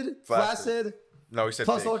 Flaccid. No, he said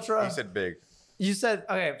Plus big. Ultra. He said big. You said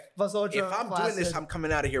okay. Plus Ultra. If I'm Flaccid. doing this, I'm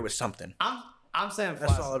coming out of here with something. I'm saying That's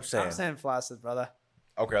Flaccid. all I'm saying. I'm saying Flaccid, brother.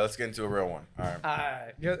 Okay, let's get into a real one. All right. All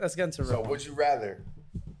right, let's get into So, real. would you rather?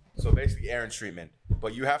 So basically, Aaron's treatment,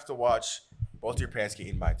 but you have to watch both your parents get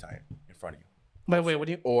eaten by a titan in front of you. Wait, what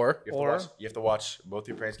do you? Or You have to watch both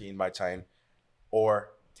your parents get eaten by a titan, or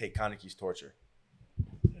take Kaneki's torture.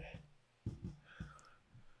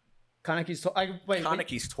 Kaneki's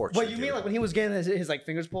Kaneki's torture. Wait, you mean dude. like when he was getting his like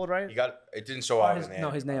fingers pulled, right? It didn't show out his- in the no,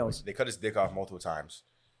 end. his nails. They cut his dick off multiple times.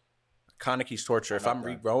 Kaneki's torture? If not I'm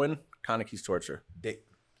done. regrowing, Kaneki's torture.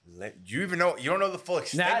 You even know? You don't know the full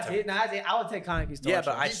extent. of it. I would take Kaneki's torture. Yeah,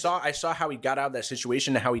 but I saw how he got out of that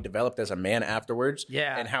situation and how he developed as a man afterwards.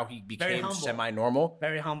 Yeah. and how he became humble. semi-normal.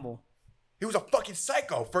 Very humble. He was a fucking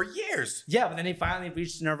psycho for years. Yeah, but then he finally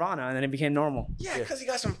reached nirvana and then he became normal. Yeah, because he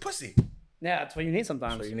got some pussy. Yeah, that's what you need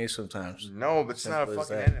sometimes. So you need sometimes. No, but it's not a Simple as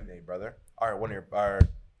fucking that. anime, brother. All right, one of your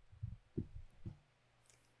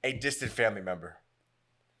a distant family member.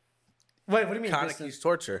 Wait, what do you mean? Kaneki's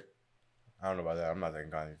torture. I don't know about that. I'm not taking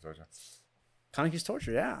Kaneki's torture. Kaneki's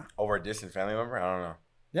torture, yeah. Over a distant family member? I don't know.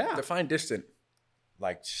 Yeah. Define distant.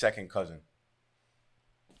 Like second cousin.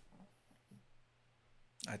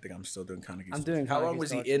 I think I'm still doing Kaneki's. I'm doing How long Kaneki's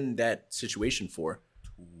was he torture. in that situation for?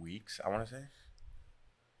 2 weeks, I want to say.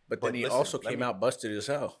 But But then he listen, also let came me- out busted as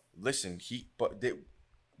hell. Listen,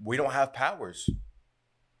 we don't have powers.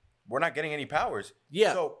 We're not getting any powers.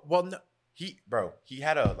 Yeah. So well, no, he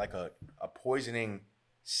had a poisoning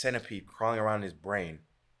centipede crawling around his brain,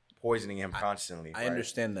 poisoning him constantly. I right?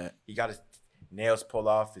 understand that. He got his nails pulled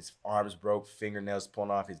off, his arms broke, fingernails pulled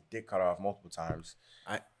off, his dick cut off multiple times.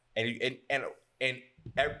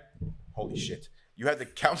 Holy shit. You have to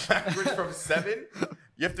count backwards from 7.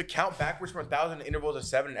 You have to count backwards from 1,000 in intervals of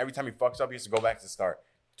 7, and every time he fucks up, he has to go back to the start.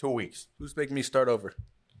 2 weeks. Who's making me start over?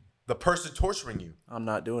 The person torturing you. I'm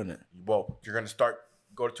not doing it. Well, you're going to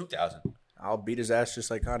go to 2,000. I'll beat his ass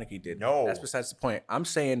just like Kaneki did. No. That's besides the point. I'm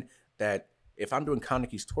saying that if I'm doing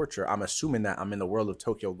Kaneki's torture, I'm assuming that I'm in the world of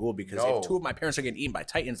Tokyo Ghoul because if 2 of my parents are getting eaten by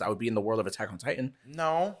Titans, I would be in the world of Attack on Titan.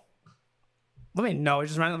 No. I mean, no, it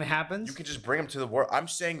just randomly happens. You can just bring them to the world. I'm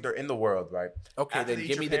saying they're in the world, right? Okay, After then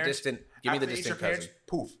give me the distant cousin. cousin.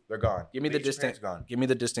 Poof, they're gone. Give me the distant gone. Give me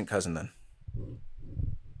the distant cousin then.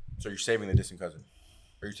 So you're saving the distant cousin.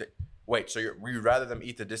 Or you wait, so you'd rather them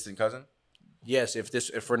eat the distant cousin? Yes,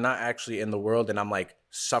 if we're not actually in the world and I'm like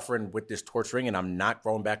suffering with this torturing and I'm not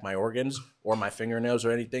growing back my organs or my fingernails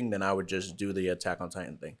or anything, then I would just do the Attack on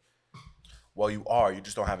Titan thing. Well, you are. You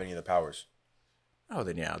just don't have any of the powers. Oh,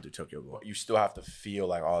 then yeah, I'll do Tokyo Ghoul. You still have to feel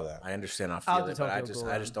like all that. I understand. I'll I'll feel do it, but I Tokyo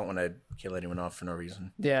just Ghoul, don't want to kill anyone off for no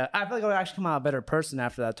reason. Yeah, I feel like I would actually come out a better person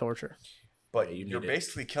after that torture. But you you're need it.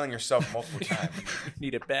 basically killing yourself multiple times.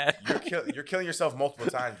 Need it bad. You're killing yourself multiple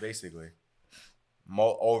times, basically.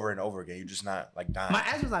 Over and over again. You're just not like dying. My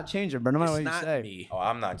answer's not changing, bro. No matter It's what you not say. me. Oh,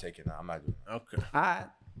 I'm not taking that. I'm not doing that. Okay. All right,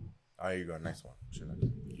 Oh, here you go. Next one.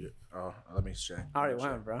 Let me check. I already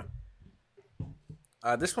went, bro.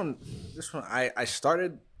 This one, I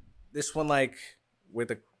started this one like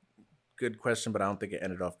with a good question, but I don't think it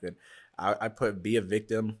ended off good. I put be a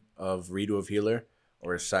victim of Redo of Healer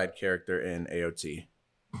or a side character in AOT.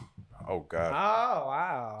 Oh God. Oh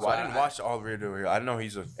wow. Well, I didn't watch all the video here. I know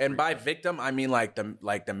he's a. And by victim, I mean like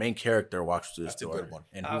the main character walks through this That's a door. good one.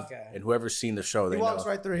 And, Okay. and whoever's seen the show, He they walks know.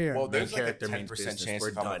 right through here. Well, there's like a character means 10% business. chance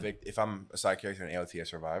We're done. if I'm a side character in AOT, I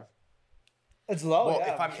survive. It's low. Well,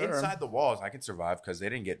 yeah, if I'm for sure. inside the walls, I can survive because they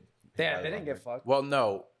didn't get. Yeah, they didn't get fucked. Well,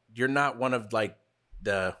 no, you're not one of like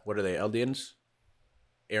the what are they? Eldians?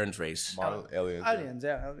 Aaron's race. Model aliens. Aliens,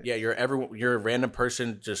 yeah. Aliens. Yeah, you're a random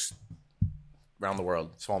person just around the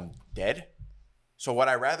world. So I'm dead. So would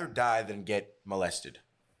I rather die than get molested?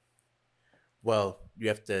 Well, you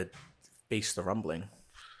have to face the rumbling.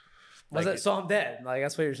 Was Like it? So I'm dead. Like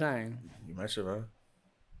that's what you're saying. You might survive.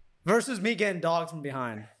 Versus me getting dogged from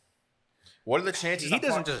behind. What are the chances? He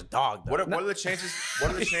doesn't just dog. Though. What are the chances?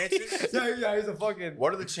 What are the chances? yeah, he's a fucking.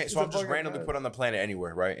 What are the chances? So He's a I'm just fucking randomly nerd. put on the planet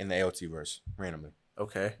anywhere, right? In the AOT verse, randomly.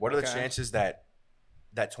 Okay. What are the Okay. chances that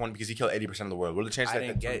 20 because he killed 80% of the world? What are the chances I that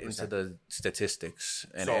didn't that get 20%? into the statistics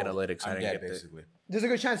and So, analytics. I I'm didn't dead, get basically. There's a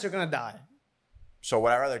good chance you're gonna die. So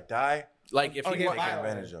would I rather die? Like if Okay, he fine.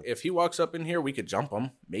 Advantage of. if he walks up in here, we could jump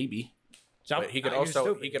him, maybe. Jump. But he could You're also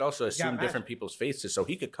stupid. assume imagine. different people's faces. So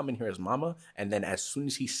he could come in here as Mama, and then as soon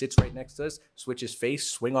as he sits right next to us, switch his face,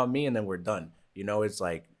 swing on me, and then we're done. You know, it's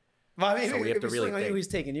like, Well, I mean, So we if have to he's really swinging on you, think. he's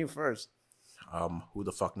taking you first. who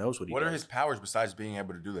the fuck knows what he What does? are his powers besides being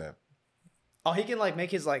able to do that? Oh, he can like make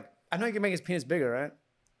his like. I know he can make his penis bigger, right?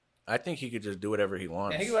 I think he could just do whatever he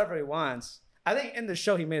wants. Yeah, he can do whatever he wants. I think in the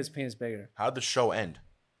show he made his penis bigger. How'd the show end?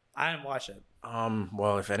 I didn't watch it.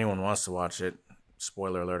 Well, if anyone wants to watch it,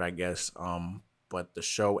 spoiler alert, I guess. But the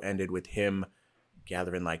show ended with him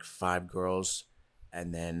gathering like 5 girls,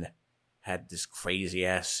 and then had this crazy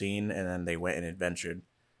ass scene, and then they went and adventured.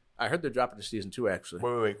 I heard they're dropping to season 2 actually.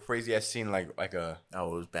 Wait. Crazy ass scene like a.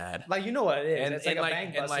 Oh, it was bad. Like you know what it is. And- It's like and a like- bang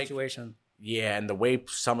and bus like- situation. Yeah, and the way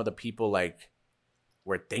some of the people like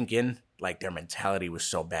were thinking, like their mentality was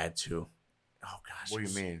so bad too. Oh gosh. What do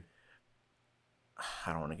you mean?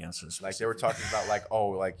 I don't want to get into this. Like they were talking about like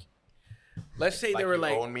Let's say like they were you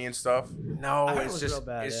like, own me and stuff. no, I heard it it's was just real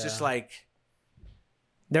bad, it's just yeah. like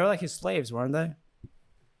They were like his slaves, weren't they?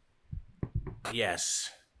 yes,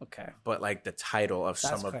 Okay. but like the title of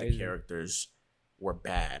That's some of the crazy. characters were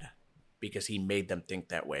bad because he made them think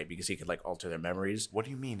that way because he could like alter their memories. What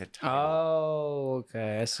do you mean the title? Oh,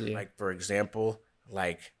 okay. I see. Like for example,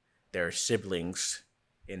 like there are siblings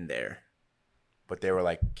in there. But they were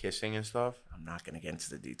like kissing and stuff. I'm not gonna get into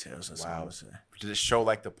the details. That's all I'm Wow. gonna say. Did it show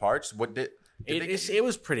like the parts? What did It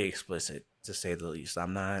was pretty explicit to say the least.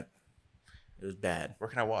 I'm not. It was bad. Where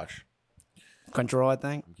can I watch? Control, I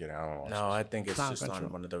think. I'm kidding. I don't know. No, I think it's Not just Crunchyroll.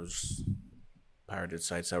 on one of those pirated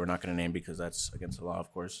sites that we're not going to name because that's against the law,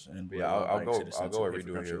 of course. And But yeah, we're I'll like go. citizens I'll go and and pay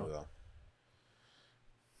redo for it here Crunchyroll.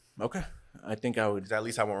 though. Okay, I think I would. Because at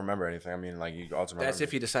least I won't remember anything. I mean, like you also remember. That's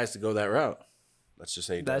if he decides to go that route. Let's just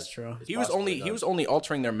say he That's does. true. It's He was possible only does. he was only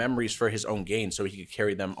altering their memories for his own gain, so he could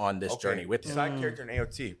carry them on this journey with him. Side character in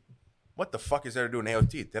AOT. What the fuck is there to do in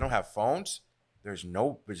AOT? They don't have phones. There's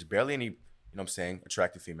barely any. You know what I'm saying?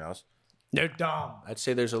 Attractive females. They're dumb. I'd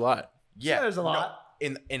say there's a lot. Yeah, there's a lot.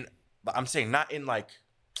 In I'm saying not in like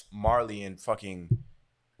Marley and fucking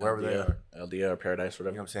wherever they are. LDA or Paradise, You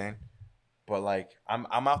whatever. know what I'm saying? But like I'm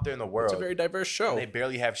out there in the world. It's a very diverse show. and they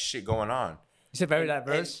barely have shit going on. You said very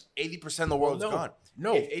diverse. 80% of the world's no. gone.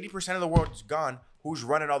 No. If 80% of the world's gone, who's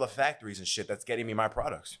running all the factories and shit that's getting me my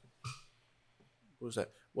products? What was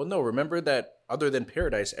that? Well, no. Remember that other than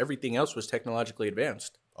Paradise, everything else was technologically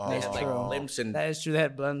advanced. They had like true. blimps and That is true. They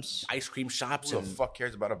had blimps. ice cream shops. Who the And fuck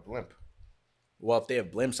cares about a blimp? well, if they have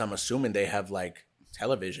blimps, I'm assuming they have like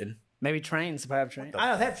television. Maybe trains. If I have trains.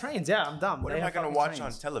 I know they have trains. Yeah, I'm dumb. What They am I have gonna fucking watch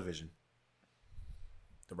trains. on television?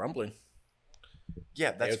 The rumbling.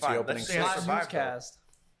 Yeah, that's AOT fine. opening Let's say I Live survive, though. newscast.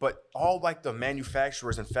 But all like the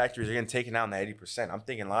manufacturers and factories are getting taken out in that 80%. I'm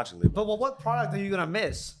thinking logically. But what product are you gonna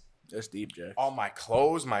miss? That's deep, Jack. All my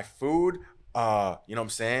clothes, my food, you know what I'm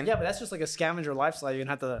saying? Yeah, but that's just like a scavenger lifestyle you're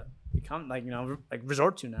gonna have to become like like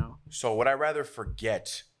resort to now. So would I rather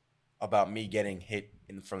forget about me getting hit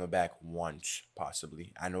from the back once,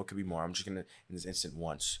 possibly? I know it could be more. I'm just gonna in this instant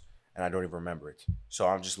once, and I don't even remember it. So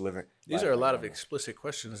I'm just living. These life are a like lot of normal. explicit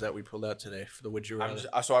questions that we pulled out today for the Would You Rather.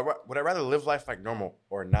 Would I rather live life like normal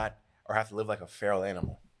or not, or have to live like a feral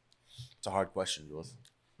animal? It's a hard question, Jules.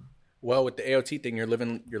 Well, with the AOT thing, you're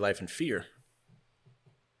living your life in fear.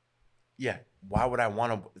 Yeah. Why would I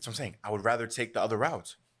want to? That's what I'm saying. I would rather take the other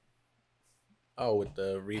route. Oh, with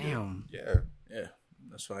the redo. Damn. Yeah. Yeah,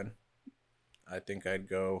 that's fine. I think I'd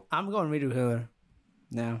go. I'm going redo Hitler.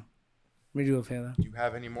 Now. Redo of Hitler. Do you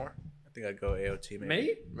have any more? I think I'd go AOT. Maybe.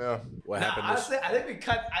 Me? Yeah. What Nah, happened? honestly, I think we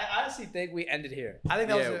cut. I honestly think we ended here. I think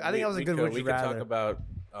that was a good We would you could talk rather. about.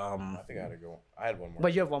 I think I had to go. I had one more.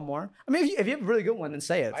 But you have one more. I mean, if you have a really good one, then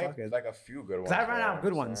say it. I have Fuck it. like a few good ones. 'Cause I ran out of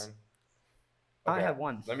good man. ones. I Okay. have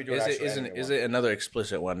one. Let me do Is an it actual isn't anime is one. it another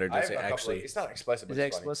explicit one or I does have it a couple actually? it's not explicit, but Is it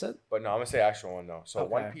it's funny. explicit? But no, I'm gonna say actual one though. So Okay.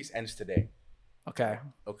 One Piece ends today. Okay.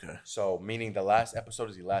 Okay. So meaning the last episode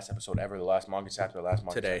is the last episode ever, the last manga chapter, the last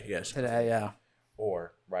manga Today, chapter. yes. Today, yeah.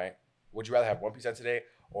 Or right? Would you rather have One Piece end today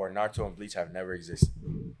or Naruto and Bleach have never existed?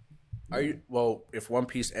 Are you well? If One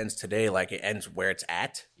Piece ends today, like it ends where it's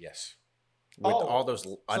at Yes. with Oh, all those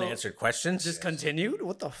unanswered questions, Discontinued?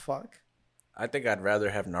 What the fuck? I think I'd rather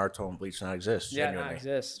have Naruto and Bleach not exist. Yeah, Genuinely. not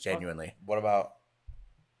exist. Genuinely. What about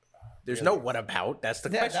There's no what about. That's the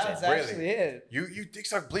Yeah, question. that's Really? actually it. you dick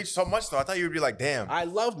suck Bleach so much though? I thought you would be like, damn. I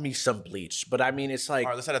love me some Bleach, but I mean, it's like All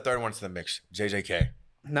right, let's add a third one to the mix. JJK.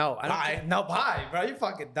 No, I don't. Bye. No, bye, bro. You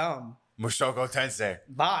fucking dumb. Mushoku Tensei.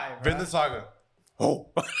 Bye, bro. Vinland Saga.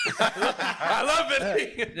 oh, I love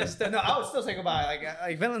it. No, I would still say goodbye.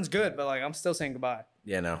 Like Vinland's good, but like I'm still saying goodbye.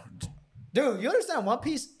 Yeah, no. Dude, you understand One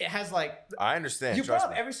Piece? It has like I understand. you brought trust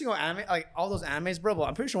up me. every single anime, like all those animes, bro. But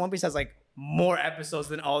I'm pretty sure One Piece has like more episodes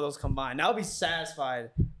than all those combined. I'll be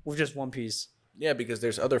satisfied with just One Piece. Yeah, because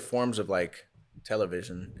there's other forms of like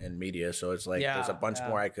television and media, so it's like Yeah, there's a bunch yeah.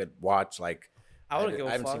 more I could watch. Like I would go.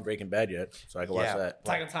 I haven't seen Breaking Bad yet, so I could watch Yeah. that.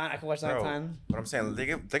 Attack on Titan. I can watch Attack on Bro, Titan. What I'm saying,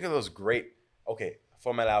 think of those great. Okay,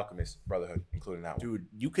 Full Metal Alchemist, Brotherhood, including that one. Dude,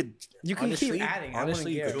 you can Keep adding. I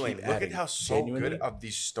Honestly, you wouldn't could care. keep Julian, look adding. at how so Genuinely. good of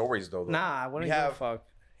these stories though. Nah, I wouldn't We give a have- fuck.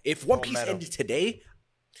 If One Full Piece Metal. ended today,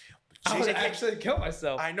 I would JJK actually kill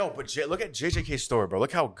myself. I know, but look at JJK's story, bro.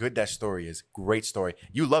 Look how good that story is. Great story.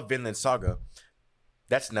 You love Vinland Saga.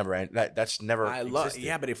 That's never that's never. I love. existed.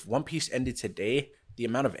 Yeah, but if One Piece ended today, the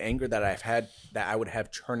amount of anger that I've had that I would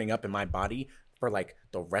have churning up in my body for like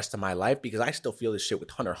the rest of my life, because I still feel this shit with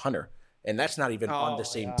Hunter x Hunter, and that's not even on Oh, the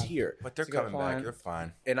same yeah. tier. But they're That's a good coming back. point. They're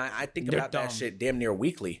fine. And I think They're about that dumb. shit damn near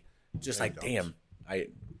weekly. Just They're like, dumb. damn,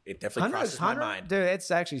 it definitely crosses my mind. Dude,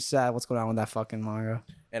 it's actually sad what's going on with that fucking manga.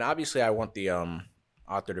 And obviously, I want the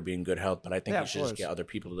author to be in good health, but I think Yeah, he of should just course. get other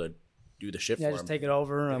people to do the shit Yeah, for just him. take it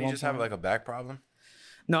over. Did at he one just have point. like a back problem?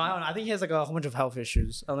 No, I don't know. I think he has like a whole bunch of health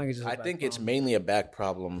issues. I don't think it's just. I think it's mainly a back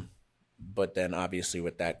problem, but then obviously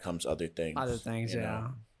with that comes other things. other things. you Yeah,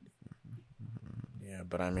 know? Yeah,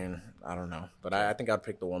 but I mean, I don't know. But I think I'd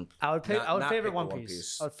pick the one. I would pick. Not- I would not favorite pick the One One Piece.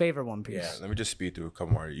 Piece. I would favor One Piece. Yeah. Let me just speed through a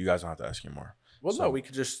couple more. You guys don't have to ask any more. Well, So- no, we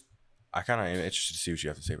could just. I kind of am interested to see what you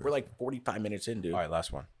have to say. We're like 45 minutes in, dude. All right,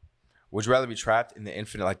 last one. Would you rather be trapped in the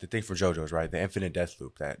infinite, like the thing for JoJo's, right? The infinite death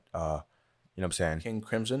loop that, you know what I'm saying? King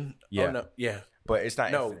Crimson. Yeah. Oh, no. Yeah. But it's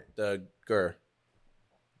not No, infinite. the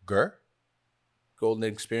Gur? Golden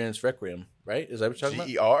Experience Requiem, right? Is that what you're talking about?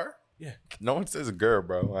 G-E-R? Yeah. No one says Gur,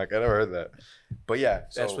 bro. Like, I never heard that. But yeah.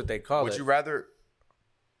 That's so what they call Would it. you rather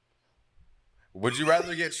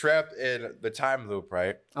get trapped in the time loop,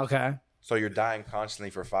 right? Okay. So you're dying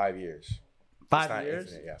constantly for 5 years. It's 5 not years.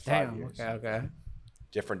 infinite, yeah, 5 Damn. years. Okay.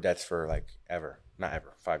 Different deaths for like ever. Not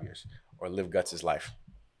ever. 5 years. Or live Guts' life.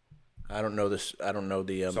 I don't know this. I don't know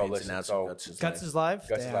the So ins listen, and outs so of Guts' Guts' life. life.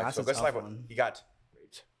 Guts' Damn, life. that's So a Guts' tough life, one. he got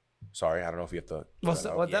raped. Sorry, I don't know if you have to. Well,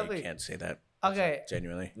 so, well Yeah, definitely. you can't say that. Okay.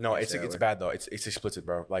 Genuinely. No, Can't it's say that it's word. bad though. It's explicit,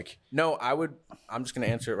 bro. Like No, I'm just gonna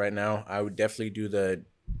answer it right now. I would definitely do the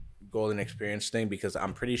golden experience thing because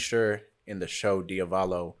I'm pretty sure in the show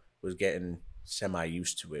Diavolo was getting semi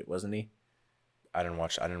used to it, wasn't he? I didn't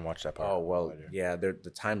watch that part. Oh well, yeah. The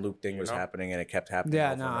time loop thing You was know? happening, and it kept happening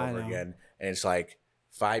Yeah, over no, and I over know. again. And it's like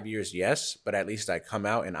 5 years, yes, but at least I come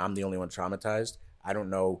out and I'm the only one traumatized. I don't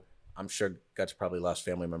know. I'm sure Guts probably lost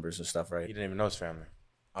family members and stuff, He right? didn't even know his family.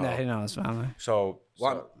 Yeah, he knows his family. So,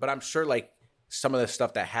 But I'm sure like some of the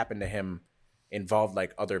stuff that happened to him involved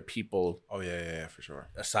like other people oh yeah, for sure.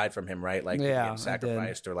 aside from him, right? Like Yeah, getting it did.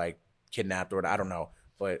 sacrificed or like kidnapped or I don't know.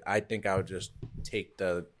 But I think I would just take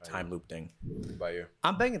the time loop thing. What about you?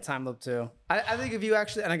 I'm banging time loop too. I think if you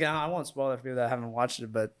actually, and again, I won't spoil it for people that haven't watched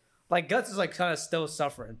it, but like Guts is like kind of still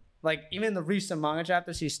suffering. Like even in the recent manga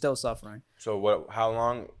chapters, he's still suffering. So what? How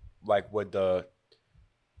long? Like would the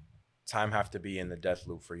time have to be in the death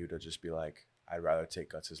loop for you to just be like, I'd rather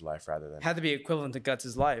take Guts' life rather than Had to be equivalent to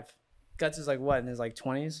Guts' life. Guts is like what in his like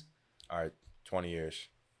 20s. all right, 20 years.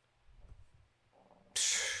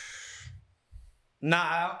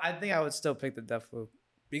 Nah, I think I would still pick the death loop.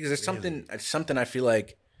 Because it's something I feel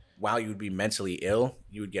like while you would be mentally ill,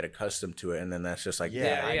 you would get accustomed to it, and then that's just like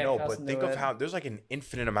Yeah, I yeah, know, but accustomed think to of it. how there's like an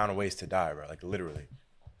infinite amount of ways to die, bro. Like literally.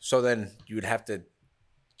 So then you would have to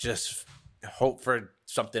just hope for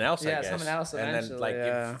something else. Yeah, I guess. something else and then eventually, like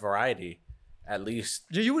yeah. give variety. At least,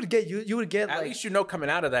 You would get at like, least you know coming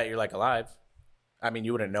out of that you're like alive. I mean,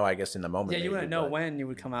 you wouldn't know, I guess, in the moment. yeah, you maybe, wouldn't know but when you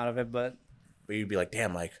would come out of it, but you'd be like,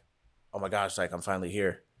 damn, like, oh my gosh, like I'm finally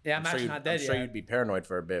here. yeah, I'm actually you'd- not dead I'm sure yet. you'd be paranoid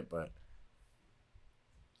for a bit, but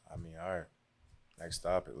I mean, all right. Next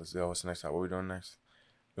stop. Let's go. What's the next stop? What are we doing next?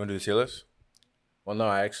 You want to do the tier list? well, no,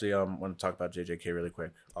 I actually want to talk about JJK really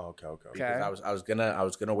quick. Oh, okay. Because I was going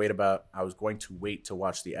to wait to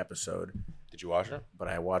watch the episode, Did you watch it? but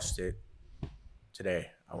I watched it today.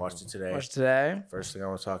 Watch today. First thing I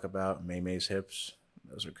want to talk about, May May's hips.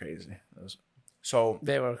 Those are crazy. So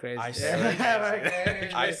They were crazy. I see. They were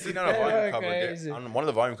crazy. I seen on a They volume were cover. crazy. On one of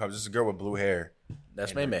the volume covers, this is a girl with blue hair.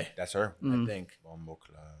 That's May May, That's her. Mm. I think. Bombo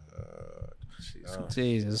Cloud.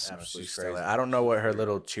 Jesus. Absolutely She's stellar. crazy. I don't know what her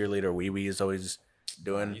little cheerleader wee wee is always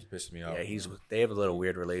doing. He's pissed me off. Yeah, they have a little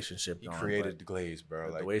weird relationship. He going, created but the glaze, bro.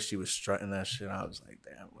 the Like way she was strutting that shit, I was like,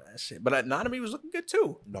 damn, that shit. But Nanami was looking good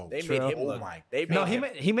too. No, they true. made him Oh look. my They made No, him,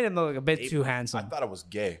 he made him look a bit They- too I handsome. thought it was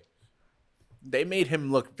gay. they made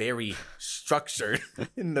him look very structured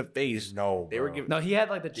in the face. No, They were bro. giving. No, he had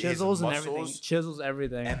like the His chisels and everything. muscles. Chisels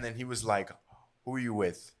everything. And then he was like, "Who are you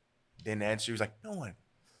with?" Didn't answer. He was like, "No one."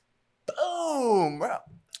 Boom, bro.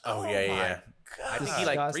 Oh, yeah, my yeah. I think he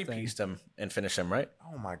like Disgusting. three-pieced him and finished him, right?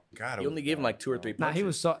 Oh my god. He only gave him like 2 or 3 punches. Nah, he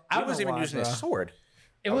was so. I He don't wasn't know even why, using his bro. sword.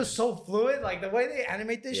 It was so fluid, like the way they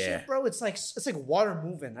animate this Yeah. shit, bro. It's like water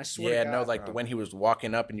moving. I swear. Yeah, to no, God. like when he was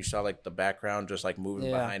walking up and you saw like the background just like moving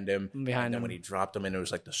Yeah, behind him. behind and then him. when he dropped him and it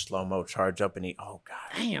was like the slow-mo charge up and he, oh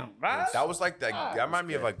God. Damn, bro. That was like that. That reminded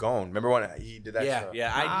me of like Gone. Remember when he did that? Yeah, stuff?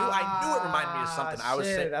 yeah. I knew it reminded me of something. I was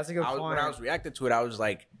shit, saying, that's a good when point. I was reacting to it, I was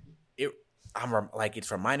like, like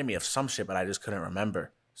it's reminding me of some shit, but I just couldn't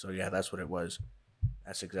remember. So yeah, that's what it was.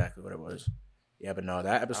 That's exactly what it was. Yeah, but no, that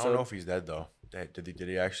I don't episode. know if he's dead though. Did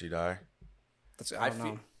he actually die? I I don't feel,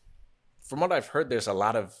 know. from what I've heard, there's a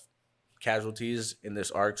lot of casualties in this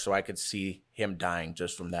arc, so I could see him dying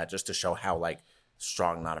just from that, just to show how like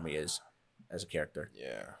strong Nanami is as a character.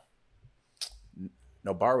 Yeah.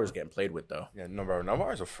 Nobara was getting played with though. Yeah, no, bro.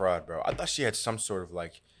 Nomara's a fraud, bro. I thought she had some sort of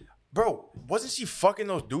like, bro. Wasn't she fucking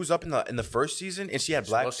those dudes up in the first season? And she had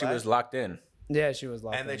black. Well, she flag? was locked in. Yeah, she was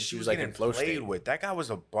locked. And then in. she was like getting in flow played state. with. That guy was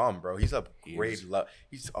a bum, bro. He's a great love.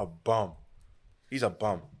 He's a bum. He's a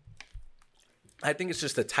bum. I think it's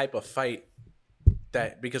just the type of fight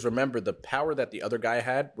that, because remember the power that the other guy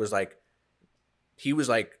had was like, he was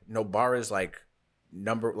like Nobara's like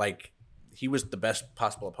he was the best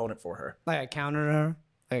possible opponent for her. like a counter.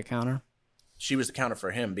 She was the counter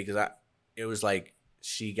for him because it was like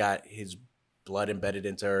she got his blood embedded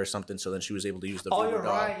into her or something, so then she was able to use the Oh, voodoo you're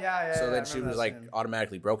doll. right. Yeah. So I then she remember was that like scene.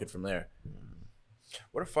 automatically broken from there.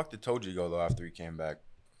 Where the fuck did Toji go though after he came back?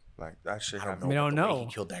 Like that shit happened. We don't The way know.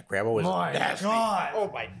 he killed that grandma was My nasty. God.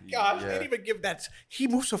 Oh my gosh! Yeah. They didn't even give that. He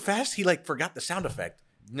moved so fast. He like forgot the sound effect.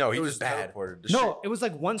 No, he It was just bad. teleported. The No, it was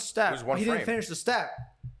like one step. It was one he frame. didn't finish the step.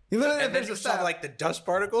 He literally And didn't then finish you the saw step. like the dust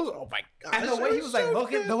particles. Oh my god! and the way he was like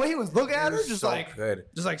looking, the way he was looking at her, just so like, good.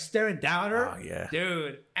 just like staring down at her. Oh yeah,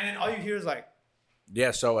 Dude. And then all you hear is like,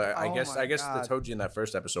 yeah. So I Oh guess my the God. Toji in that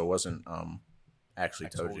first episode wasn't actually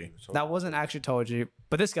Toji. that wasn't actually Toji,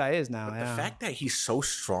 but this guy is now. The Yeah. fact that he's so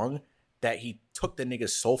strong that he took the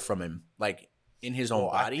nigga's soul from him, like in his own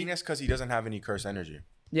I body. think that's because he doesn't have any curse energy.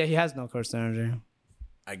 Yeah, he has no cursed energy.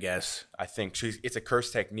 I guess. I think it's a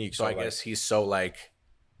curse technique. So I guess he's so like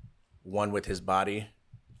one with his body.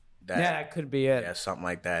 That, Yeah, that could be it. Yeah, something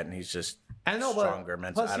like that, and he's just I know, stronger but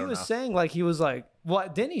mentally. plus I he don't was know. saying like he was like,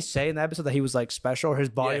 what didn't he say in the episode that he was like special? Or his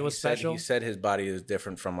body Yeah, was special He said his body is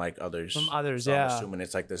different from like others. from others. So Yeah, I'm assuming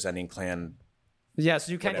it's like the Zending clan. yeah.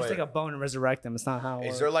 So you can't just Whatever. take a bone and resurrect him. It's not how. It Is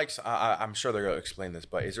works. there like I'm sure they're gonna explain this,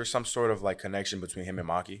 but is there some sort of like connection between him and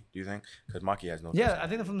Maki? Do you think? Because Maki has no. Yeah, curse I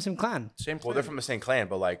think they're from the same clan. Same. Well, they're from the same clan,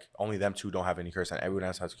 but like only them two don't have any curse, and everyone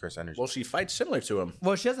else has curse energy. Well, she fights similar to him.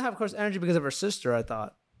 Well, she doesn't have cursed energy because of her sister. I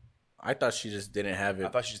thought. I thought she just didn't have I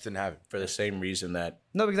it thought she just didn't have it. for the same reason that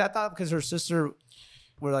No, because I thought because her sister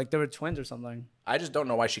were like they were twins or something. I just don't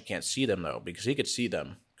know why she can't see them though, because he could see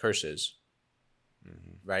them curses,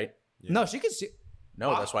 right? Yeah. No, she could see.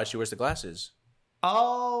 No, that's why she wears the glasses.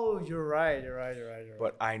 Oh, you're right. You're right.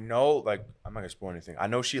 But I know, like, I'm not gonna spoil anything. I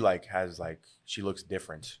know she like has like she looks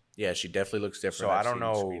different. Yeah, she definitely looks different. So I've I don't seen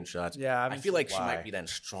know. screenshots. Yeah, I I haven't feel like seen she why. might be then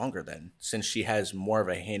stronger then, since she has more of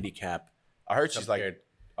a handicap. I heard she's like compared-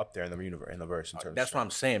 up there in the universe, in the verse. In terms That's of what I'm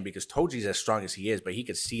saying, because Toji's as strong as he is, but he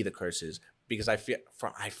could see the curses. Because I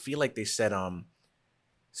feel like they said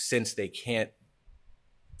since they can't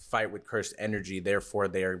fight with cursed energy, therefore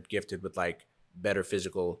they are gifted with like better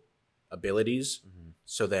physical abilities.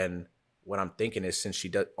 So then what I'm thinking is, since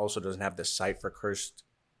she also doesn't have the sight for cursed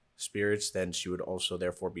spirits, then she would also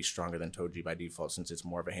therefore be stronger than Toji by default, since it's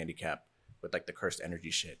more of a handicap with like the cursed energy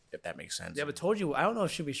shit, if that makes sense. Yeah, but Toji, I don't know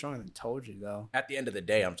if she'd be stronger than Toji though. At the end of the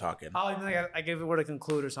day, I'm talking. Oh, you think I gave it word to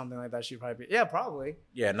conclude or something like that? She'd probably be. Yeah, probably.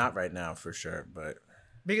 Yeah, not right now for sure, but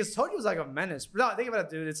Because Toji was like a menace. No, think about it,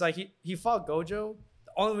 dude. It's like he fought Gojo.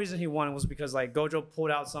 The only reason he won was because like Gojo pulled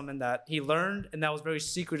out something that he learned and that was very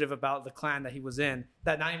secretive about the clan that he was in,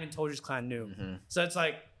 that not even Toji's clan knew. So it's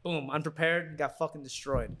like, boom, unprepared, got fucking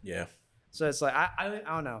destroyed. yeah. So it's like I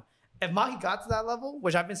don't know. If Maki got to that level,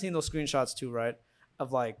 which I've been seeing those screenshots too, right?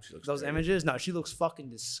 Of like those great. images. No, she looks fucking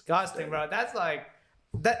disgusting, bro. That's like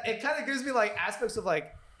that. It kind of gives me like aspects of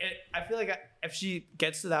like. I feel like if she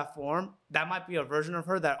gets to that form, that might be a version of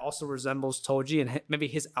her that also resembles Toji and maybe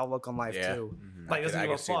his outlook on life Yeah. too. Like doesn't I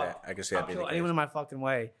give a can see fuck. that. I can see I'll that being kill the case. anyone in my fucking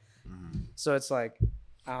way. So it's like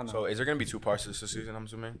I don't know. So is there gonna be 2 parts to this season? I'm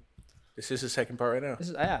assuming. This is the second part right now. This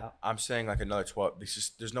is yeah. I'm saying like another 12.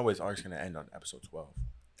 There's no way this arc's gonna end on episode 12.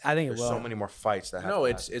 I think it There's will. so many more fights that have.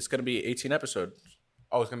 No, to it's gonna be 18 episodes.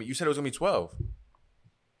 Oh, it's gonna be. You said it was gonna be 12.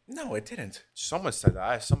 No, it didn't. Someone said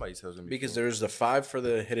that. Somebody said it was gonna be Because 12. there's the 5 for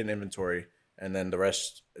the hidden inventory, and then the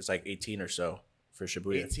rest is like 18 or so for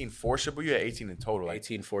Shibuya. 18 for Shibuya, 18 in total. Like,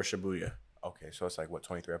 18 for Shibuya. okay, so it's like what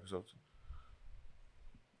 23 episodes.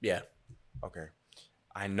 Yeah. Okay,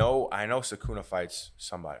 I know Sukuna fights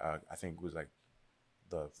somebody. I think it was like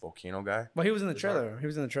the volcano guy. Well, he was in the trailer. He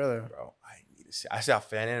was in the trailer. Bro, I need to see. I saw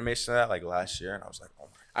fan animation of that like last year, and I was like, oh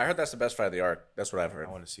my, I heard that's the best fight of the arc. That's what I've heard.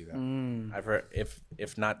 I want to see that. I've heard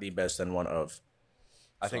if not the best, then one of.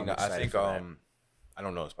 I So think I'm I excited think for that. I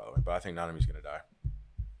don't know this by the way, but I think Nanami's gonna die.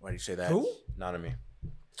 Why do you say that? Who? Nanami.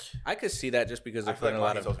 I could see that just because I they're feel like putting a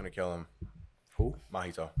lot Mahito's of. gonna kill him. Who?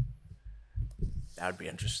 Mahito. That would be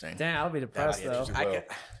interesting. Damn, I'll be depressed be though. interesting. I will.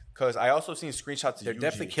 Because I also seen screenshots of They're Yuji.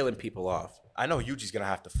 definitely killing people off. I know Yuji's gonna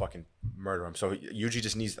have to fucking murder him. So Yuji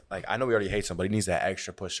just needs like I know he already hates him, but he needs that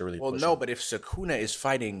extra push to really. Well, push no, him. but if Sukuna is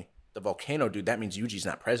fighting the volcano dude, that means Yuji's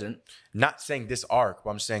not present. Not saying this arc, but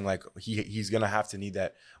I'm saying like he's gonna have to need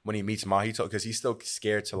that when he meets Mahito because he's still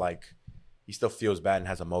scared to like he still feels bad and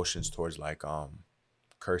has emotions towards like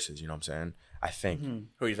curses. You know what I'm saying? I think.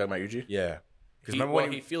 Who are you talking about, Yuji? Yeah. Because He, remember well,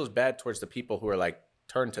 when he feels bad towards the people who are like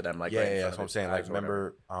turned to them, like right in yeah, front that's of what I'm his saying. Like eyes or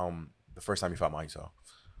whatever. remember the first time he fought Mahito.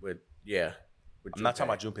 with yeah. With I'm not talking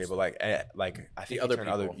Junpei. about Junpei, but like I think the he other turned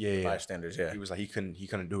people, yeah. bystanders. Yeah, He was like he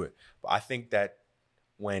couldn't do it. But I think that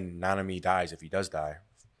when Nanami dies, if he does die,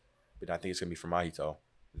 but I think it's gonna be for Mahito,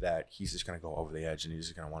 that he's just gonna go over the edge and he's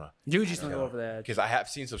just gonna wanna. Yuji's gonna go over that. Because I have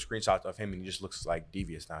seen some screenshots of him and he just looks like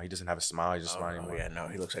devious now. He doesn't have a smile. He's just smiling Oh anymore. yeah, no,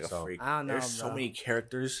 he looks like a So, freak. I don't know, There's so bro. many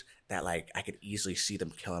characters that like I could easily see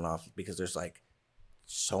them killing off because there's like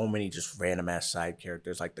so many just random ass side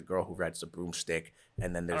characters, like the girl who rides the broomstick,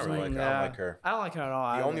 and then I there's don't really like like her. I don't like her. I don't like her at all.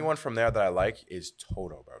 The either. only one from there that I like is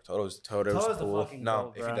Toto, bro. Toto's Toto's Toto's the cool. fucking no.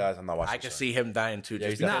 goat, If bro. he dies, I'm not watching. I the could show. see him dying too, Yeah, just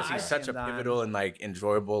he's because definitely- he's I such see a him dying. pivotal and like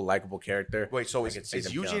enjoyable, likable character. Wait, so I is could see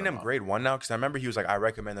them Yuji killing and them him off. grade 1 now? Because I remember he was like, I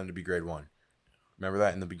recommend them to be grade 1. Remember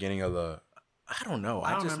that in the beginning of the. I don't know. I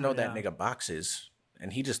I don't just know remember that now. nigga boxes,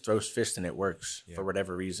 and he just throws fists and it works for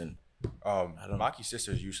whatever reason. don't- Maki's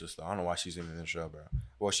sister is useless though. I don't know why she's even in the show, bro.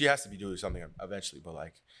 Well, she has to be doing something eventually, but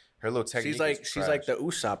like her little technique. She's like the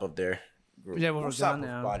Usopp of their group. Yeah, when we're What's done up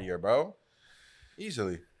now. with body here, bro?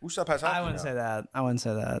 Easily. Usopp has Haki I wouldn't now. say that. I wouldn't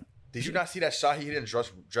say that. Did you not see that shot he hit in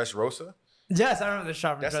Dress Rosa? Yes, I remember the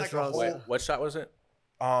shot from That's Dress like a Rose. whole- What shot was it?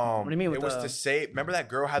 What do you mean with It was the- to say. Remember that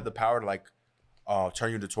girl had the power to like turn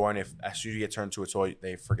you into a toy, and if as soon as you get turned to a toy,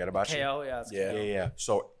 they forget about you. KO, yeah. It's Yeah. KO. Yeah.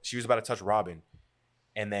 So she was about to touch Robin,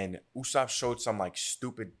 and then Usopp showed some like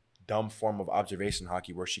stupid, dumb form of observation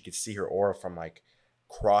hockey where she could see her aura from like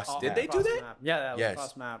cross. Oh, Did they do cross that? map. Yeah, that was Yes.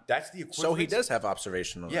 cross map. That's the equivalent. So he does have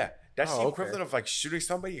observational. Yeah, that's the Oh, okay. equivalent of like shooting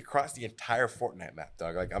somebody across the entire Fortnite map,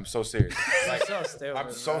 dog. Like I'm so serious. Like So stupid.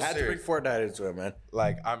 I'm so man. I had to bring serious. Fortnite into it, man.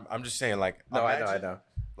 Like I'm just saying. Like No, I imagine- know.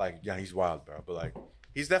 Like yeah, he's wild, bro. But like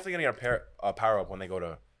he's definitely gonna get a power up when they go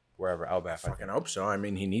to wherever Elbaf. I Fucking think. hope so. I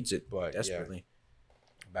mean, he needs it But, yeah. desperately.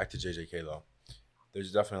 Back to JJK though.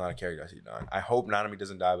 There's definitely a lot of characters he's dying. I hope Nanami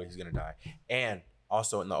doesn't die, but he's gonna die. And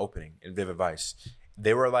also in the opening in Vivid Vice,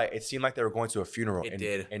 they were like it seemed like they were going to a funeral. It and,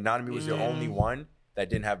 did. And Nanami was the only one that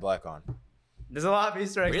didn't have black on. There's a lot of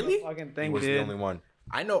Easter eggs. Really? In the fucking He thing, was dude. the only one.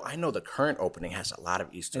 I know. The current opening has a lot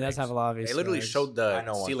of Easter It eggs. does have a lot of They Easter literally eggs. showed I the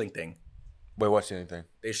know one. ceiling thing. Wait, what's the anything?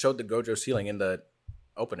 They showed the Gojo ceiling in the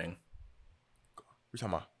opening We're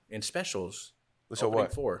talking about. in specials. They showed Opening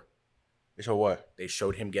what? 4. They showed what? They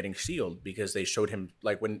showed him getting sealed because they showed him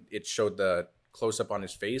like when it showed the close up on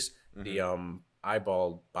his face, the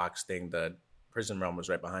eyeball box thing. The prison realm was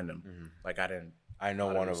right behind him. Like I didn't. I know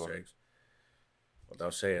lot one of Easter them. eggs. Well,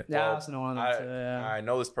 don't say it. Yeah, I Well, also know one of them too. Yeah. I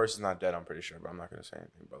know this person's not dead. I'm pretty sure, but I'm not gonna say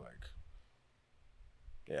anything. But like,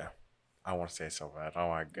 yeah, I want to say it so bad. Oh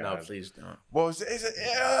my god. No, please don't. Well, is it?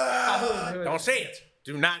 Yeah. Don't say it.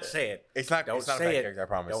 Do not say it. It's not. Don't it's not say a bad it. character. I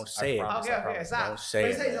promise. Don't say it. I promise, Okay, I okay, promise. it's not. Don't say but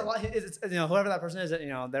it, it's man. a lot. It's, whoever that person is,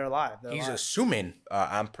 they're alive. They're He's alive. assuming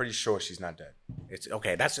I'm pretty sure she's not dead. it's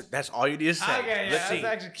okay. That's all you need to say. Okay, yeah, Let's see. let's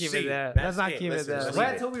actually keep See. it there. That's Let's not it. keep it Listen, there. just Wait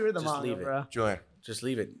leave until it. we read the Just manga, leave it. bro. Julian, Just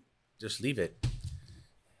leave it. Just leave it.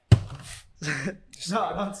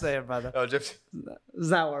 No, don't say it, brother. oh, Gypsy. It's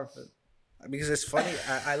not worth it. Because it's funny.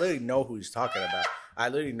 I literally know who he's talking about. I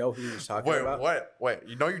literally know who he's talking Wait, about. what? Wait,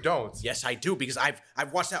 you know you don't. Yes, I do because I've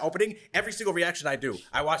watched that opening. Every single reaction I do,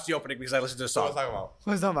 I watch the opening because I listen to the So song. what I'm talking about?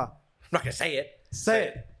 Who's talking about? I'm not gonna say it. Say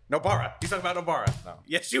it. Nobara. He's talking about Nobara. No.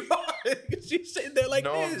 Yes, you are. She's sitting there like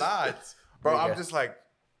No, this. I'm not, bro. Nigga. I'm just like,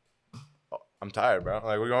 oh, I'm tired, bro.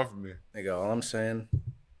 Like, what you want from me? Nigga, all I'm saying,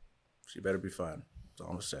 she better be fine. That's all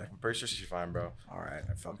I'm gonna say. I'm pretty sure she's fine, bro. All right,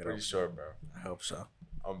 I I'm fucking pretty hope. sure, bro. I hope so.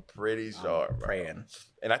 I'm pretty sure, bro. Praying.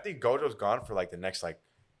 And I think Gojo's gone for like the next like.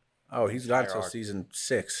 Oh, he's gone until Hierarchy. season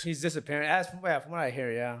 6. He's disappearing. As from what I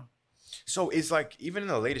hear, yeah. So is like even in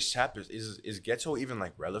the latest chapters, is Geto even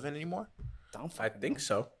like relevant anymore? Don't I fucking think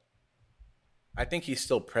so. I think he's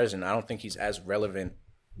still present. I don't think he's as relevant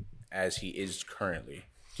as he is currently.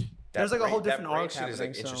 There's like a whole that different brain arc shit is like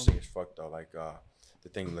happening, so- interesting as fuck though. Like the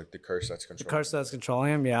thing like the curse that's The controlling. curse that's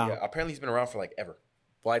controlling him, yeah. Yeah, apparently he's been around for like ever.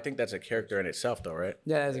 Well, I think that's a character in itself, though, right?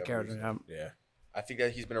 Yeah, as a Yeah, character, yeah. Yeah. I think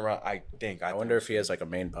that he's been around. I wonder if he has like a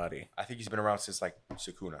main body. I think he's been around since like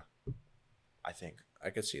Sukuna. I think. I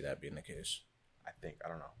could see that being the case. I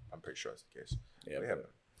don't know. I'm pretty sure it's the case. Yeah. But yeah,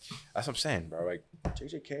 But that's what I'm saying, bro. Like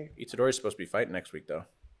JJK. Itadori's supposed to be fighting next week, though.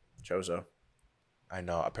 Chozo. I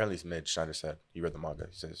know. Apparently, it's mid. Schneider said he read the manga.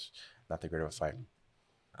 He says not that great of a fight.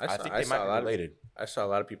 I think they might be related. I saw a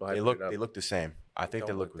lot of people. They hyping look. it up. They look the same. I think they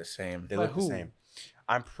Don't look the same. They But look the who? same.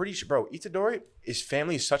 I'm pretty sure, bro. Itadori, his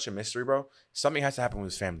family is such a mystery, bro. Something has to happen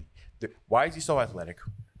with his family. Why is he so athletic?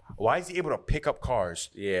 Why is he able to pick up cars?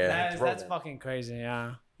 Yeah. That's fucking crazy,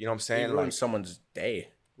 yeah. You know what I'm He saying? ruined Like, someone's day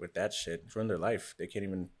with that shit. Ruined their life. They can't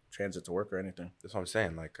even transit to work or anything. that's what I'm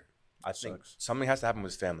saying. Like, I think Sucks. something has to happen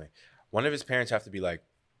with his family. One of his parents have to be like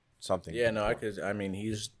something. Yeah, no, I mean,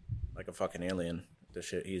 he's like a fucking alien. The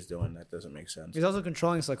shit he's doing, that doesn't make sense. He's also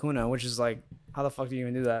controlling Sakuna, which is like, how the fuck do you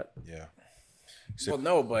even do that? Yeah. Well,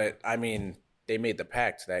 no, but I mean, they made the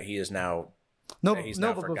pact that he is now. No, Yeah, he's no,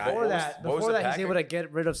 not but forgotten. before What was- that, what was the he's packet? able to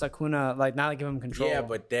get rid of Sakuna, like not give him control. Yeah,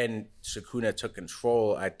 but then Sukuna took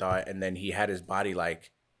control, I thought, and then he had his body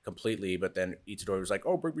like completely. But then Itadori was like,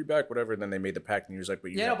 "Oh, bring me back, whatever." And then they made the pact, and he was like,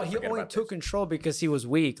 "But you yeah, have but to he forget only about took this." control because he was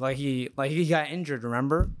weak. Like he got injured.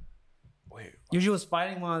 Remember? Wait. Usually was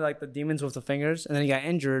fighting one of like the demons with the fingers, and then he got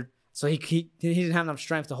injured, so he didn't have enough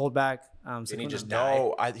strength to hold back. Didn't he Sakuna. just die?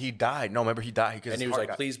 No, he died. No, remember he died because And he was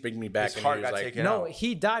like, "Please bring me back." his And heart he was got like, taken No, out.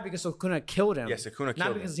 he died because Sakuna killed him. Yeah, Sakuna Not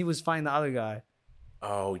killed because him. he was fighting the other guy.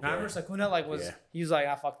 "Oh yeah." Remember Sakuna like was Yeah. he was like,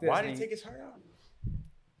 "Ah, fuck this." Why and did he take his heart out?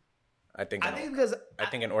 I think because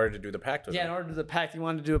in order to do the pact with yeah, him. in order to do the pact, he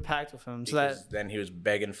wanted to do a pact with him, so Because that then he was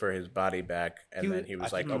begging for his body back, and He then was- he I was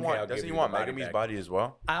think like, he "Okay, want- I'll doesn't give he you want the body Megumi's back." body as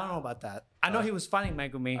well? I don't know about that. I know he was fighting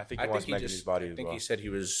Megumi. I think I he wants think he Megumi's just, body I as think well. he said he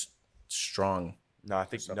was strong No, I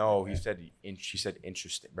think Something no. like He that. said she said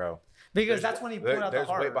interesting, bro. Because that's when he pulled out the There's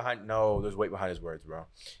heart. weight behind. No, there's weight behind his words, bro.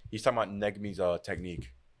 He's talking about Negmi's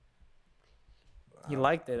technique. He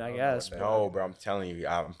liked it, I don't know guess. what that- No, bro. I'm telling you,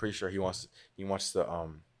 I'm pretty sure he wants to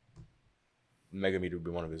Megami to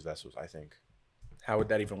be one of his vessels. I think. How would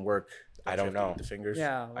that even work? I Don't you don't have to know. eat the fingers.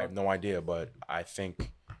 Yeah. I have no idea, but I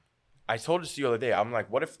think I told this to you the other day. I'm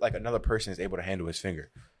like, what if like another person is able to handle his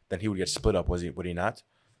finger? Then he would get split up. Would he not?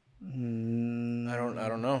 I don't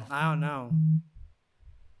know. I don't know.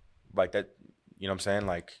 Like that, you know what I'm saying?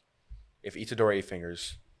 Like if Itadori ate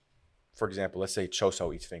fingers, for example, let's say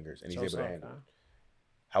Choso eats fingers and he's able to handle it.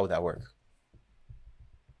 How would that work?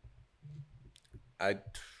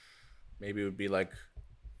 Maybe it would be like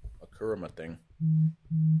a Kurama thing.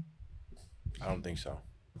 I don't think so.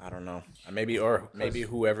 I don't know. Maybe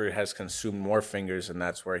whoever has consumed more fingers, and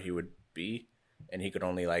that's where he would be, and he could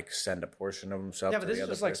only like send a portion of himself. Yeah, to but this the is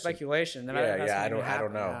other just like person. speculation. Yeah.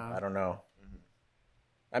 I don't know.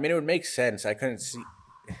 I mean, it would make sense. I couldn't see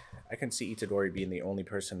Itadori being the only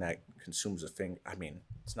person that consumes a finger. I mean,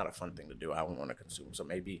 it's not a fun thing to do. I wouldn't want to consume. So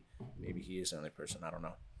maybe he is the only person. I don't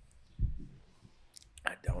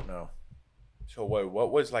know. So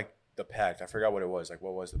what was like the pact? I forgot what it was. Like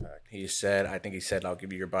what was the pact? I think he said, I'll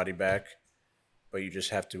give you your body back, but you just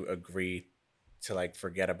have to agree to like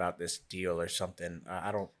forget about this deal or something.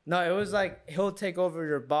 I don't. No, it was like he'll take over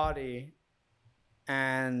your body,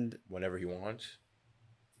 and Whenever he wants.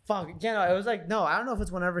 fuck. Yeah, no, it was like no. I don't know if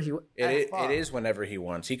it's whenever he. It is whenever he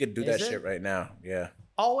wants. He could do that Is it? shit right now. Yeah.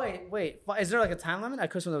 Oh wait. Is there like a time limit? I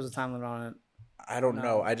could have sworn there was a time limit on it. I don't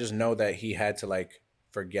know. I just know that he had to like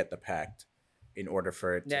forget the pact in order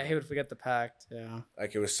for it. Yeah, he would forget the pact. Yeah.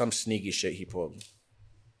 Like it was some sneaky shit he pulled.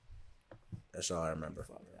 That's all I remember.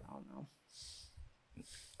 I don't know.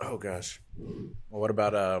 Oh gosh. Well, what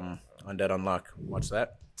about Undead Unlock? Watch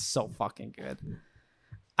that. It's so fucking good.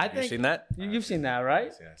 You seen that? You've seen that,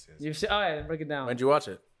 right? Yes. You've seen. Oh yeah, break it down. When'd you watch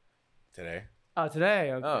it? Today. Oh,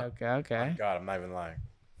 today. Okay, Oh. okay. God, I'm not even lying.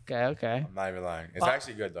 Okay. I'm not even lying. It's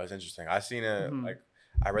actually good though. It's interesting. I seen it like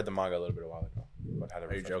I read the manga a little bit a while ago. But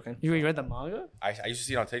Are you joking? You read the manga? I used to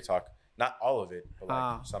see it on TikTok. Not all of it, but like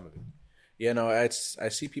Ah. some of it. Yeah, no. I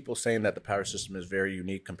see people saying that the power system is very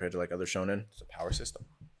unique compared to like other shonen. It's a power system.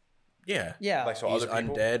 Yeah. Yeah. Like so He's other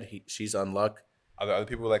people, undead. She's unluck. other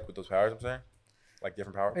people like with those powers, I'm saying? Like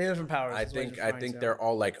different powers? Yeah, different powers. I is what he's think referring to. they're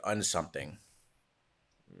all like unsomething.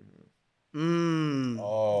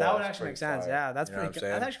 Oh, that would that's actually make pretty sense. fire. Yeah, that's You know pretty.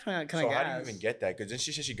 what I'm That's saying? actually kind So of how do you even get that? Because didn't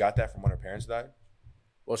she say she got that from when her parents died?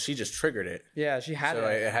 Well, she just triggered it. Yeah, she had So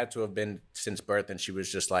it, it had to have been since birth, and she was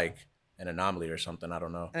just like an anomaly or something. I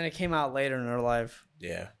don't know. and it came out later in her life.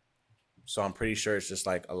 Yeah. So I'm pretty sure it's just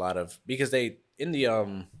like a lot of because they in the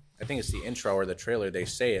I think it's the intro or the trailer they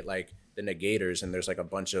say it like the negators and there's like a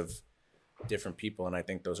bunch of different people and I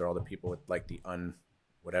think those are all the people with like the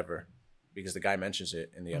whatever because the guy mentions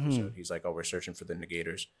it in the episode. He's like, oh, we're searching for the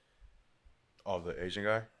negators. Oh, the Asian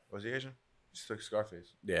guy? Was he Asian? Just like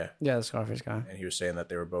Scarface. Yeah. Yeah, the Scarface guy. And he was saying that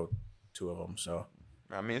they were both two of them. So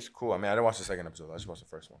I mean, it's cool. I mean, I didn't watch the second episode. I just watched the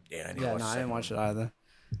first one. yeah. And Yeah, no, I didn't watch it either.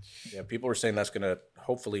 Yeah. People were saying that's gonna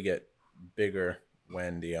hopefully get bigger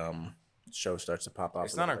when the show starts to pop off.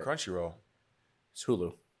 It's a not on little bit. Crunchyroll. It's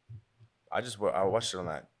Hulu. I watched it on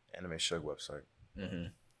that Anime Shug website. Mm-hmm.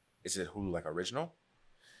 Is it Hulu like original?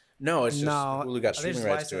 No, it's just No, Hulu got they just streaming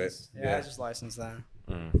rights to it. licensed. Yeah, it's just licensed there.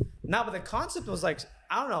 Mm. No, but the concept was like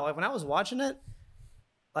I don't know. Like when I was watching it,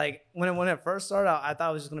 like when it first started out, I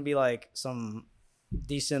thought it was just gonna be like some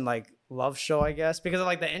decent like love show, I guess, because of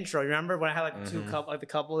like the intro. You remember when I had like the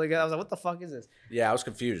couple together? I was like, what the fuck is this? Yeah, I was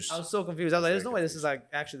confused. I was so confused. I was like, there's no way this is like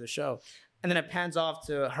actually the show. And then it pans off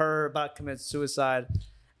to her about to commit suicide.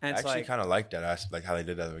 And I it's actually like, kind of like that, like how they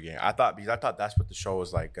did that at the beginning. I thought that's what the show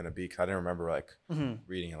was like gonna be because I didn't remember like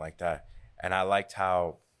reading it like that. And I liked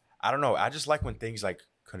how I don't know. I just like when things like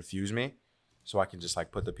confuse me, so I can just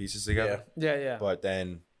like put the pieces together. yeah. But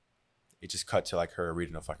then it just cut to like her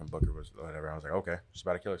reading a fucking book or whatever. I was like, okay, she's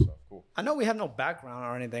about to kill herself. Cool. I know we have no background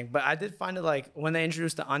or anything, but I did find it like when they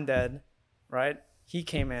introduced the undead, right? He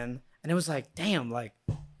came in and it was like, damn, like,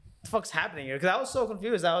 what the fuck's happening here? Because I was so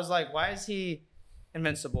confused. I was like, why is he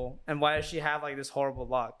invincible? And why does she have like this horrible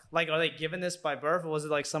luck? Like, are they given this by birth or was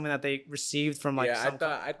it like something that they received from like Yeah, I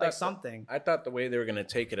thought like something? I thought the way they were gonna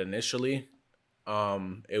take it initially,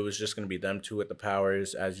 it was just gonna be them two with the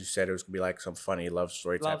powers. As you said, it was gonna be like some funny love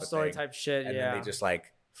story type of thing. Shit, And yeah. then they just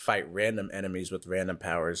like fight random enemies with random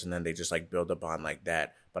powers, and then they just like build a bond like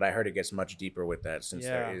that. But I heard it gets much deeper with that since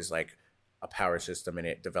there Yeah. is like a power system and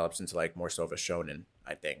it develops into like more so of a shonen,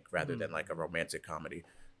 I think, rather than like a romantic comedy.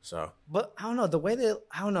 So, But I don't know the way they.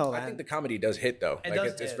 I don't know. I Man. think the comedy does hit though. It Like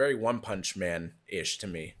does it's hit. very One Punch Man ish to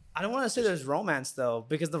me. I don't want to say there's romance though,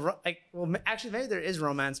 because actually maybe there is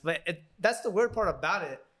romance, but that's the weird part about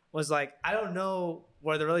it was like I don't know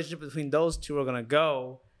where the relationship between those two are gonna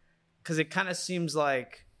go, because it kind of seems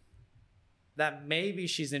like that maybe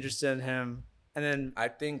she's interested in him, and then I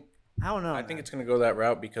think I don't know. I think it's gonna go that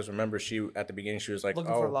route because remember she at the beginning she was like,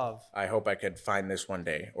 Looking "Oh, for love." I hope I could find this one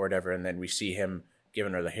day or whatever," and then we see him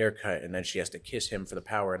giving her the haircut, and then she has to kiss him for the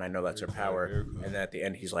power, and I know that's her power, and then at the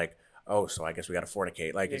end he's like, "Oh, so I guess we got to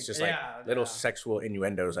fornicate." Like it's just like little sexual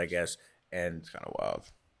innuendos, I guess, and It's kind of wild.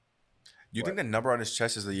 You think the number on his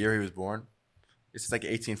chest is the year he was born? It's like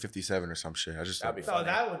 1857 or some shit. I just That'd be Oh, funny.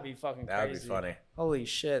 that would be fucking That would crazy. be funny. Holy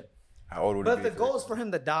shit! How old would But he if be? the goal is for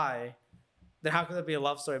him to die, then how could there be a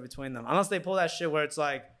love story between them? Unless they pull that shit where it's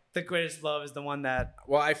like the greatest love is the one that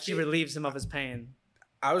Well, she relieves him of his pain.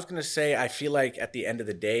 I was gonna say I feel like at the end of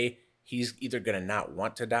the day he's either gonna not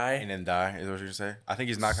want to die and then die. Is what you're gonna say? I think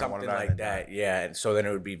he's not gonna want something to die. like and then that. die. Yeah, and so then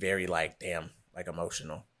it would be very like damn, like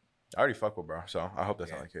emotional. I already fuck with bro, so I hope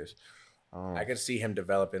that's not the case. I could see him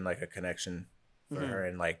developing like a connection for her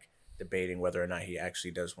and like debating whether or not he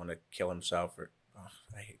actually does want to kill himself or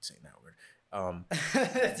I hate saying that word.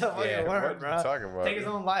 It's a fucking Yeah, word, what are you bro. talking about, Take his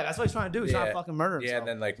bro? own life. That's what he's trying to do. He's trying to fucking murder Yeah, himself. and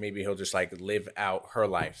then like maybe he'll just like live out her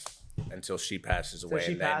life until she passes away.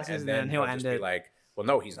 she and then, passes, and then he'll end just it. be like, well,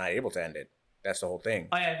 no, he's not able to end it. That's the whole thing.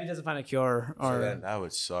 Oh yeah, if he doesn't find a cure, or then- That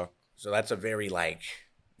would suck. So that's a very like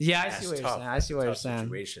yeah, I that's see what you're tough. saying. I see what you're Tough saying.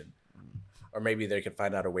 situation. Or maybe they could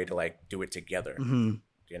find out a way to like do it together. Mm-hmm.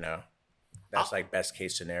 You know, that's like best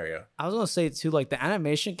case scenario. I was gonna say too, like the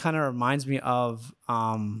animation kind of reminds me of,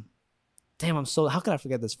 damn, how can I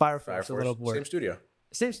forget this? Fire Fire Force, a little Force, word. same studio.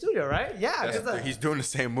 Same studio, right? Yeah, because He's doing the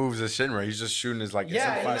same moves as Shinra. He's just shooting his like.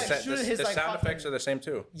 Yeah, it's he's in like fire. shooting his, the like, sound fucking- effects are the same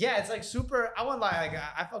too. yeah, it's like super. I wouldn't lie, like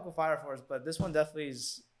I fuck with Fire Force, but this one definitely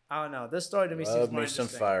is. I don't know. This story to me seems Love more me some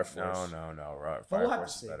interesting. Fire Force. No, right. But Fire we'll have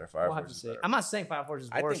Force to is see. better. Fire We'll have Force to is see. better. I'm not saying Fire Force is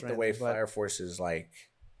I worse. think or the way anything, but Fire Force is like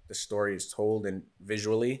the story is told and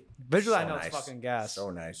visually, visually, I so know nice. it's fucking gas. So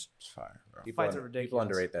nice. It's fire, bro. People, Fights are people ridiculous.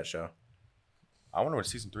 underrate that show. I wonder what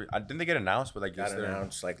season 3. Didn't they get announced? But like, Got yes, they're-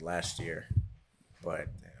 announced like last year, but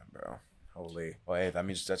Damn, bro. holy, Well, hey, that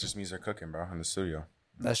just means they're cooking, bro, in the studio.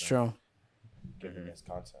 That's true. Giving us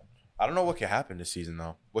content. I don't know what could happen this season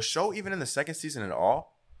though. Was Show even in the second season at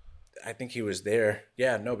all? I think he was there.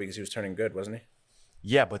 Yeah, no, because he was turning good, wasn't he?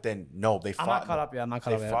 Yeah, but then no, they fought. I'm not caught up yet. I'm not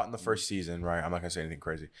caught up They yet. fought in the first season, right? I'm not gonna say anything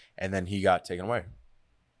crazy. And then he got taken away.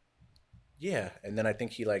 Yeah, and then I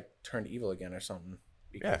think he like turned evil again or something.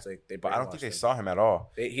 Yeah, Because they but I don't think brainwashed they him. saw him at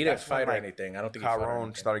all. He didn't That's when, fight or like, anything. I don't think he fought or Chiron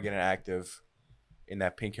anything. started getting active, and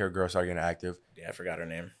that pink hair girl started getting active. Yeah, I forgot her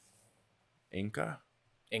name. Inca?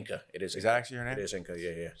 Inca. It is. Is Inca. that actually her name? It is Inca.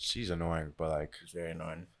 Yeah, yeah. She's annoying, but like She's very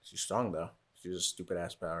annoying. She's strong though. She's a stupid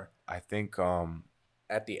ass power. I think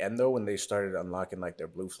At the end though, when they started unlocking like their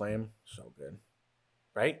blue flame, so good.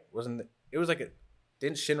 Right? Wasn't it was like a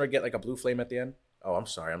didn't Shinra get like a blue flame at the end? Oh, I'm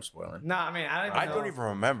sorry, I'm spoiling. No, I mean I don't even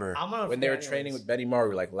remember. I'm gonna When they were forget training anyways. with Betty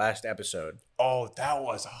Maru, like last episode. Oh, that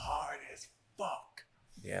was hard as fuck.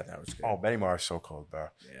 Yeah, that was good. Oh, Benny Mar is so cold, bro.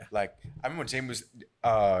 Yeah. Like I remember when James was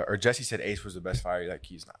or Jesse said Ace was the best fighter. Like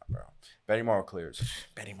he's not, bro. Benny Mar clears.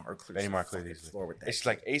 Betty Maru clears Benny Mar the clears fucking easily. floor with that. It's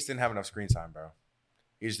like Ace didn't have enough screen time, bro.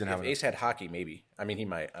 He just didn't have if enough. Ace had hockey, maybe. I mean, he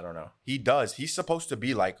might. I don't know. He does. He's supposed to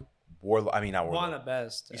be like Warlord. I mean, not one Warlord. of the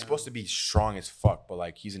best. He's supposed to be strong as fuck, but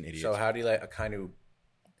like he's an idiot. So how do you let Akainu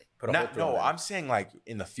put a hole through him No, then? I'm saying like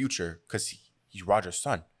in the future because he's Roger's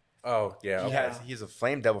son. Oh yeah. He Okay. has a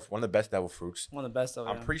flame devil, one of the best devil fruits. one of the best of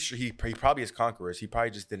I'm them. pretty sure he probably has conquerors. He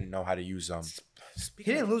probably just didn't know how to use He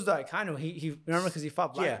didn't lose the Ikainu. He remember because he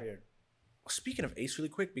fought Yeah. Blackbeard. Speaking of Ace, really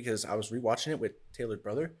quick, because I was rewatching it with Taylor's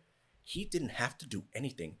brother, he didn't have to do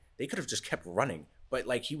anything. They could have just kept running, but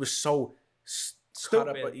like he was so caught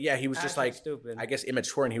up. Stupid. But yeah, he was just Actually like stupid. I guess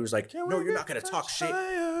immature, and he was like, "No, you're not gonna talk shit."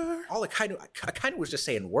 All I kind of was just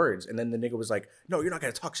saying words, and then the nigga was like, "No, you're not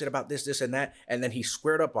gonna talk shit about this, this, and that." And then he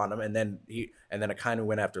squared up on him, and then I kind of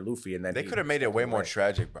went after Luffy, and then They he could have made it way more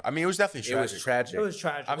tragic, bro. I mean, it was definitely It tragic. was tragic. It was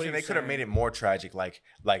tragic. I'm saying they could have made it more tragic, like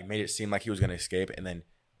made it seem like he was gonna escape, and then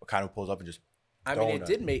kind of pulls up and just. I mean, donut.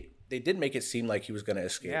 they did make it seem like he was gonna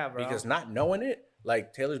escape. Yeah, bro. Because not knowing it,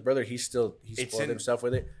 like Taylor's brother, he spoiled himself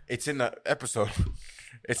with it. It's in the episode.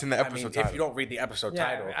 It's in the I episode mean, title. if you don't read the episode Yeah,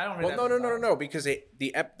 title, I don't read well, the episode no, because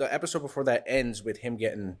the episode before that ends with him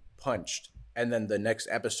getting punched, and then the next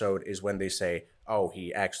episode is when they say, "Oh,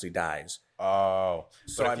 he actually dies." Oh,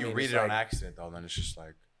 So, but I if you mean, read it's it on like- accident though, then it's just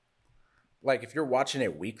like Like if you're watching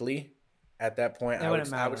it weekly, at that point, It I wouldn't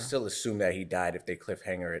would matter. still assume that he died if they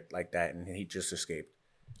cliffhanger it like that and he just escaped.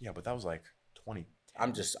 yeah, but that was like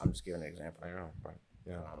I'm just giving an example. I know, but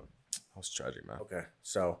yeah, that was tragic, man. Okay,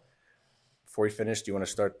 so before we finish, do you want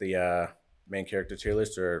to start the main character tier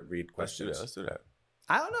list or read questions? Let's do that.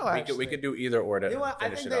 I don't know. We could do either or to You know what? I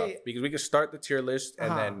finish think it off because we could start the tier list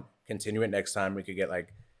and then continue it next time. We could get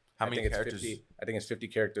like How many characters? I think it's 50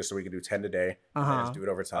 characters, so we could do 10 today and then just do it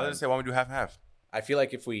over I was time. gonna say, why don't we do half and half? I feel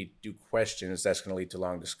like if we do questions, that's going to lead to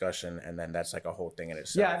long discussion, and then that's like a whole thing in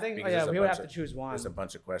itself. Yeah, I think because there's a we would bunch have to choose one. There's a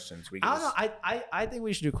bunch of questions. We I don't know. I think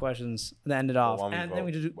we should do questions and end it off, why don't we and then vote?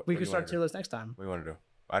 we could What we do could you start wanna tier do? list next time. What do you want to do?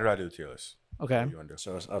 Why do I do the tier list? Okay. What do you want to do?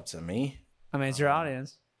 So it's up to me. I mean, it's your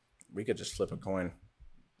audience. We could just flip a coin,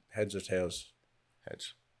 heads or tails.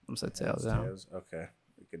 Heads. I'm saying tails. Yeah. Tails. Okay,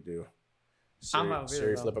 we could do. I'm Siri, over here,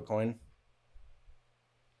 Siri though. flip a coin.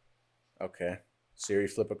 Okay, Siri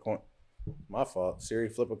flip a coin. My fault. Siri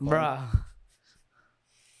flip a coin. Bruh.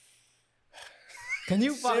 Can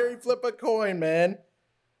you Siri flip a coin, man.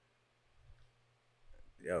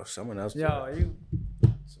 Yo, someone else. Yo, you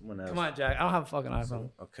Someone else. come on, Jack. I don't have a fucking iPhone.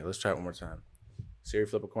 Okay, let's try it one more time. Siri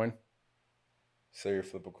flip a coin. Siri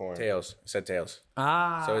flip a coin. Tails. I said tails.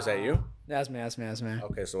 Ah. So is that you? That's me. That's me. That's me.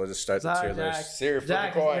 Okay, so we'll just start the Sorry, tier Jack. list. Siri flip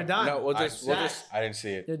Jack, a coin. you're done. No, we'll just. I didn't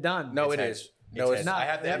see it. You're done. No, It's it heads. is. No, it's It's not. heads.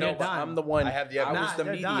 I have the No, evidence. but I'm the one. I have the I evidence. was the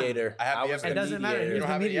Nah, you're done. mediator. I have the was evidence. It doesn't matter. mediator. He was don't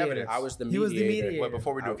the have any mediator. evidence. I was the He was the mediator. mediator. Wait,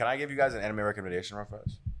 before we do, can I give you guys an anime recommendation real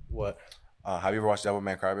fast? What? Have you ever watched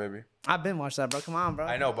Devilman Crybaby? I've been watching that, bro. Come on, bro.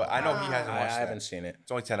 I know, but I know he hasn't I watched that. haven't seen it.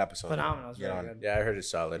 It's only 10 episodes. Phenomenal. It's Get really on good. it. Yeah, I heard it's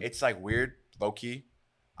solid. It's like weird, low key.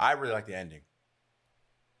 I really like the ending.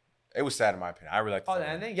 It was sad in my opinion. I really like the Oh, the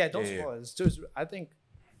ending. ending? Yeah, don't spoil it. Dude, I think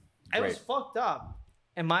it was Great. fucked up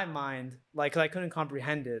in my mind. Like, 'cause I couldn't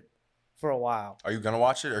comprehend it for a while. Are you gonna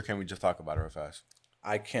watch it, or can we just talk about it real fast?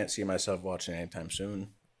 I can't see myself watching it anytime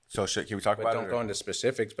soon. So shit, can we talk But about don't it? go into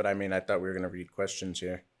specifics. But I mean, I thought we were gonna read questions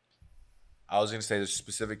here. I was gonna say there's a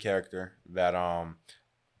specific character that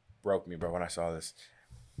broke me, bro, when I saw this.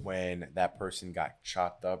 When that person got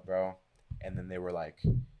chopped up, bro, and then they were like,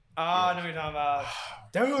 Oh, I know what you're talking about.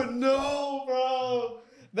 Dude, no, bro.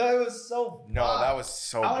 That was so. no, fucked. that was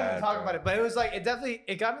so I won't bad. even talk bro. about it, but it was like it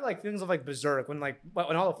got me like feelings of like Berserk when all the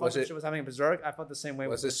Was fucking it- shit was happening in Berserk. I felt the same way.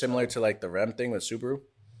 Was with it similar to like the Rem thing with Subaru?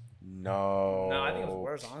 No. No, I think it was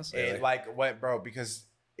worse, honestly. It, like what, bro? Because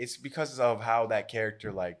it's because of how that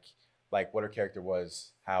character, like what her character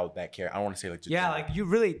was, how that character. I don't want to say like. Yeah, like you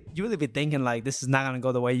really be thinking like this is not gonna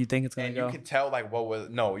go the way you think it's gonna and go. you could tell like what was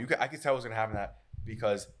no. You could I could tell what was gonna happen that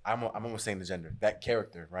because I'm almost saying the gender. That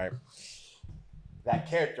character, right? That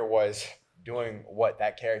character was doing what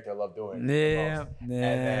that character loved doing. the Yeah, most. yeah.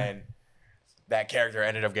 And then that character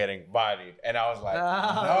ended up getting bodied, and I was like,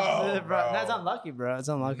 Oh, no, shit, bro. That's unlucky, bro. It's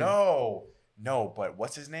unlucky. No, but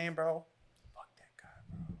what's his name, bro? Fuck that guy,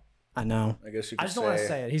 bro. I know. I guess you could I just don't want to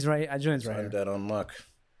say it. He's right. Julian's right. here. Undead on luck.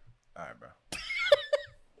 All right, bro.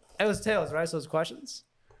 It was tails, right? So it's questions.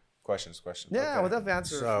 Questions. Yeah, Okay. we'll definitely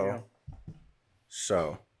answer. it for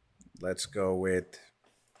So, let's go with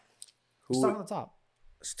you. Start from the top.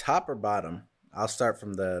 top or bottom. I'll start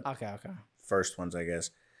from the Okay. first ones, I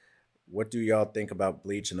guess. What do y'all think about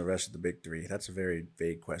Bleach and the rest of the big three? That's a very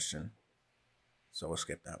vague question. So we'll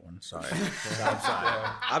skip that one. Sorry.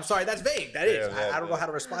 I'm sorry. That's vague. That is. Yeah, I don't know how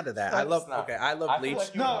to respond to that. I love Bleach. I feel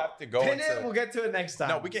like you have to go Pin into. it. We'll get to it next time.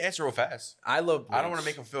 No, we can answer real fast. I love Bleach. I don't want to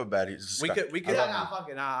make him feel bad. We could Yeah, fuck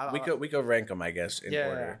it. Nah, we could rank them, I guess, in Yeah,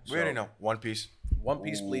 order. We already know. One Piece. One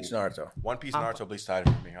Piece, Bleach, Naruto. One Piece, Naruto, Bleach tied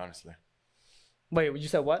for me, honestly. Wait, you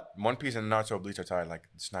said what? One Piece and Naruto, Bleach are tied. Like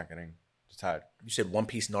it's not getting tied. You said One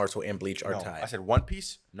Piece, Naruto, and Bleach are No, tied. I said One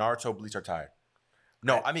Piece, Naruto, Bleach are tied.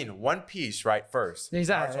 No, I mean One Piece, right? First.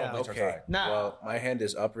 Exactly, Naruto, yeah. Bleach are Okay. tied. Nah. Well, my hand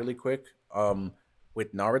is up really quick.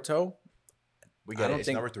 With Naruto, We I get don't it. It's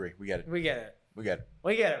think- number 3. We get it. We get it. We get it.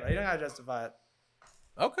 We get it. Bro. You don't gotta justify it.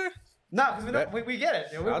 okay. No, because we get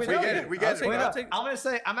it. Dude. We I'll know take get it. it. We get I'll it. take We it. know. I'll take it. I'm gonna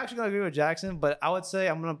say I'm actually gonna agree with Jackson, but I would say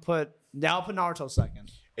I'll put Naruto second.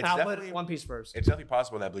 It's And I'll put definitely- One Piece first. It's definitely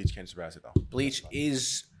possible that Bleach can surpass it though. Bleach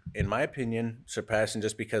is, in my opinion, surpassing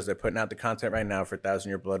just because they're putting out the content right now for 1,000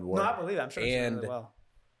 Year Blood War. No, I believe it. I'm sure it's doing And really well.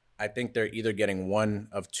 I think they're either getting one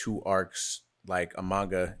of two arcs, like a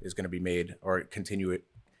manga is going to be made, or continue it.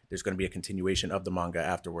 There's going to be a continuation of the manga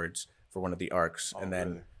afterwards for one of the arcs, and then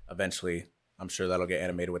really? eventually, I'm sure that'll get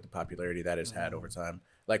animated with the popularity that it's had over time.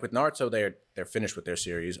 Like with Naruto, they're finished with their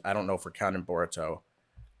series. I don't know if we're counting Boruto.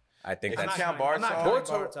 I think If you that's count I'm not counting Boruto,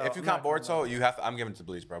 Boruto. if you I'm count not counting Boruto, you have to. I'm giving it to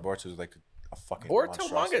Bleach, bro. Boruto is like a fucking Boruto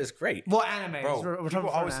monstrosity. manga is great. Well, anime. Bro, We're people talking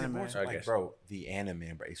about always say anime. Boruto. I Like, guess. bro, the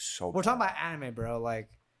anime, bro, is so. We're talking about anime, bro. Like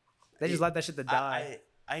they just let that shit to die.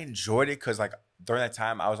 I enjoyed it because like during that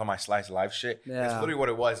time, I was on my Slice Life shit. Yeah. It's literally what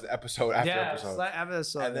it was, the episode after Yeah, episode.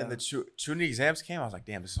 episode. And then the tuning exams came. I was like,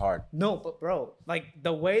 damn, this is hard. No, but bro, like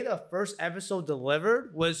the way the first episode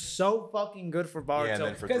delivered was so fucking good for Boruto. Yeah, and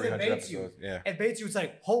then for because 300 it baits you. episodes, yeah. It baits you. It's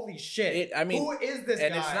like, holy shit. Who is this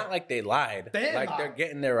and guy? it's not like they lied. They like lied. they're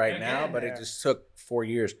getting there right They're now, getting but there. it just took 4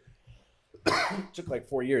 years. Took like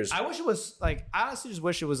 4 years. I wish it was like. I honestly just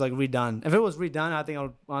wish it was like redone. If it was redone, I think I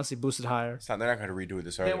would honestly boost it higher. They're not going to redo it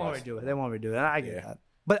this early. They won't redo it. They won't redo it. I get Yeah. that.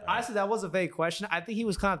 But honestly, that was a vague question. I think he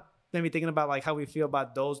was kind of maybe thinking about like how we feel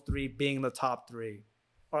about those three being the top three,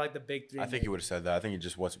 or like the big three. I think he would have said that. I think it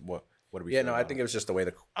just was what do we? Yeah, feel no, I about think it? it was just the way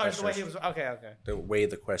the Oh, it's the way question, he was. Okay. the way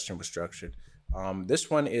the question was structured. This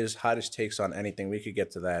one is hottest takes on anything. We could get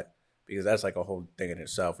to that because that's like a whole thing in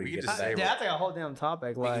itself. We We could could get to just that. say Yeah, that's like a whole damn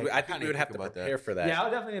topic. Like, I think we would have to think about prepare that. for that. yeah, I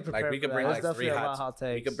would definitely prepare. Like we could for bring that. like That's three definitely a lot hot. of hot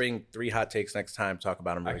takes. We could bring 3 hot takes next time. Talk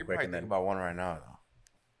about them I really could quick, probably and think then about one right now, though.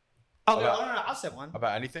 Oh, About- no, I'll say one.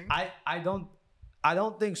 About anything? I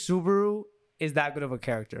don't think Subaru is that good of a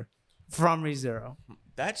character from ReZero.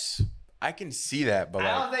 I can see that, but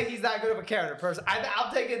I like, don't think he's that good of a character person.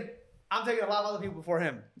 I'm taking a lot of other people before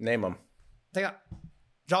him. name them. Take out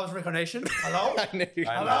Jarvis Reincarnation. Hello. I knew you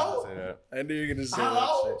I were know Hello? how to say that. I knew you were gonna say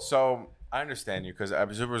Hello? that shit. So I understand you because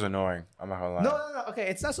Zuber's annoying. I'm not gonna lie. No. Okay,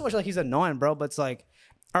 it's not so much like he's annoying, bro, but it's like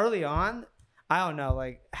early on, I don't know,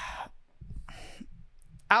 like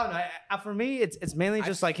I don't know. For me, it's mainly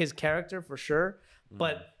just like his character for sure.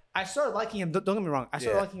 But I started liking him. Don't get me wrong. I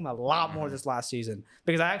started Yeah. liking him a lot more this last season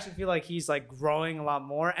because I actually feel like he's like growing a lot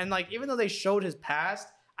more. And like even though they showed his past,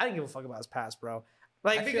 I didn't give a fuck about his past, bro.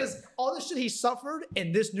 Like because all the shit he suffered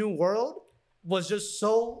in this new world was just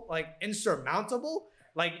so like insurmountable.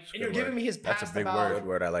 Like and you're giving me his past. That's a big about, word. Good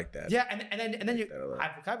word. I like that. Yeah, and then you that a lot. I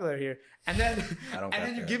have vocabulary here, and then I don't and got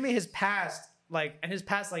then you that. give me his past, like and his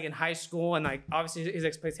past, like in high school, and like obviously his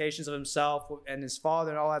expectations of himself and his father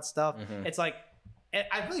and all that stuff. Mm-hmm. It's like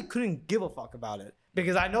I really couldn't give a fuck about it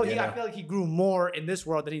because I know Yeah. I feel like he grew more in this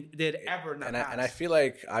world than he did ever in the past. And I feel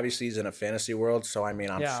like obviously he's in a fantasy world, so I mean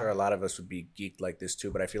I'm Yeah. sure a lot of us would be geeked like this too.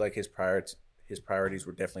 But I feel like his priorities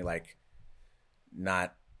were definitely like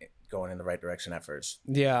not going in the right direction at first.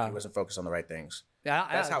 yeah, He wasn't focused on the right things. yeah,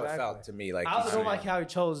 That's how it exactly. felt to me. Like I also he's- don't like how he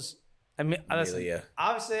chose. I mean, listen, Amelia.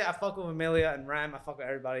 obviously, I fuck with Amelia and Ram. I fuck with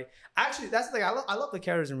everybody. Actually, that's the thing. I love the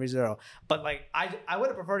characters in ReZero, but like, I would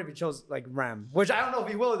have preferred if he chose like Ram, which I don't know if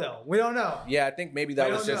he will though. We don't know. Yeah, I think maybe that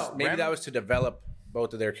I was don't just know. maybe Rem- that was to develop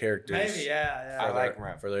both of their characters. Maybe, yeah. I Further, like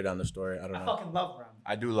Rem. further down the story. I don't I know. fucking love Ram.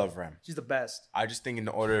 I do love Rem. She's the best. I just think in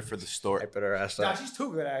order for the story, I put her ass Nah, up. she's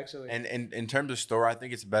too good actually. and in terms of story, I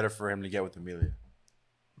think it's better for him to get with Amelia,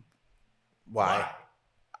 Why?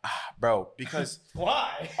 bro, because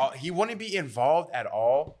Why? he wouldn't be involved at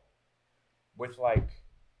all with like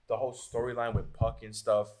the whole storyline with Puck and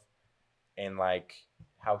stuff, and like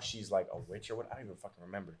how she's like a witch or what. I don't even fucking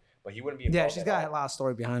remember. But he wouldn't be involved. Yeah, she's at got a all. lot of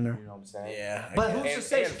story behind her. You know what I'm saying? Yeah. I But guess. who's to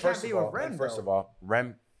say she can't first be of with all, Rem? first though? of all,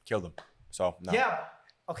 Rem killed him. So no. Yeah.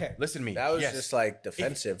 Okay. Listen to me. that was Yes. just like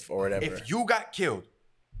defensive or whatever. If you got killed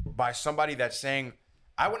by somebody that's saying,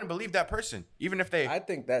 I wouldn't believe that person, even if they. I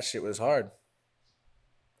think that shit was hard.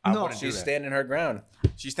 I No. wouldn't do She's that. standing her ground.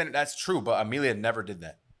 She's standing. That's true, but Amelia never did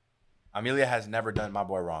that. Amelia has never done my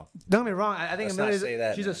boy wrong. Don't get me wrong. I think Let's not Amelia's say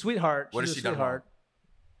that, she's man. a sweetheart. What she's has a she done sweetheart.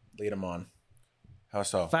 Lead him on. How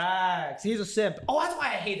so? Facts. He's a simp. Oh, that's why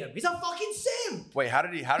I hate him. He's a fucking simp. Wait, how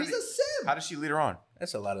did He's a simp. How did she lead her on?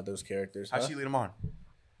 That's a lot of those characters. How Huh? did she lead him on?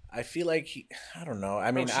 I feel like I don't know.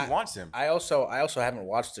 I mean, she wants him. I also haven't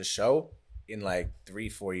watched the show in like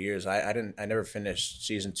 3-4 years. I never finished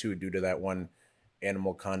season 2 due to that one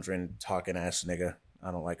Animal Conjuring talking ass nigga.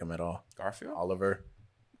 I don't like him at all. Garfield? Oliver.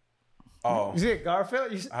 Oh. You see it,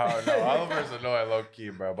 Garfield? Oh no, Oliver's annoying low key,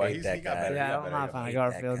 bro. But Hate he that got guy. better. Yeah, he got I'm better, not he got fine.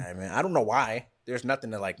 better. Garfield. That guy, man. I don't know why. There's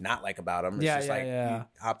nothing to like not like about him. It's Yeah, just yeah, like yeah.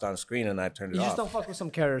 he hopped on screen and I turned it You off. just don't fuck with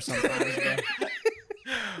some characters sometimes. Bro.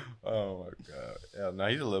 Oh my god. Yeah, no,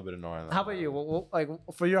 he's a little bit annoying. Though. How about you? Like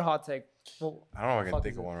for your hot take? Well, I don't know if I fuck can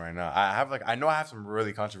think is of it? one right now. I know I have some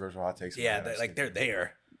really controversial hot takes. Yeah, they're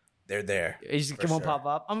there. They're there. You just For won't sure. pop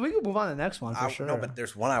up. I mean, we can move on to the next one for sure. No, but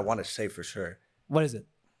there's one I want to say for sure. What is it?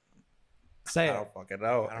 Say I it. don't fucking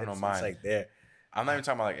know. I don't know It's mine. like there. I'm not even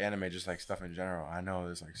talking about like anime, just like stuff in general. I know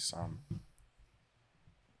there's like some.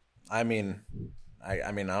 I mean, I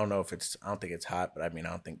don't know if it's. I don't think it's hot, but I mean, I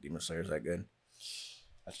don't think Demon Slayer is that good.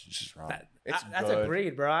 That's just wrong. That's good.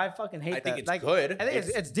 agreed, bro. I fucking hate that. I think it's Like, good. I think it's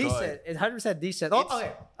It's decent. good. It's 100% decent. Oh,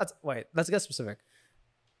 okay. Let's get specific.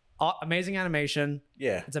 Amazing animation.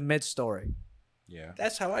 Yeah, It's a mid story. Yeah.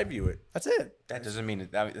 that's how I view it. That's it. That doesn't mean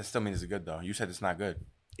that still means it's good though. You said it's not good.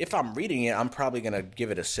 If I'm reading it, I'm probably gonna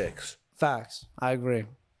give it a 6. Facts. I agree.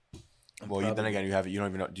 Well, then again, you don't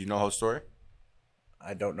even know. Do you know the whole story?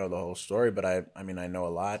 I don't know the whole story, but I mean, I know a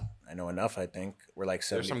lot. I know enough. I think we're like 70%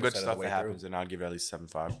 There's some good of the stuff way that through. happens, and I'll give it at least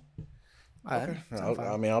 7.5. Okay.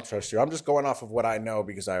 I mean, I'll trust you. I'm just going off of what I know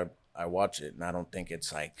because I watch it, and I don't think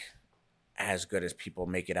it's like as good as people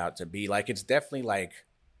make it out to be. Like, it's definitely like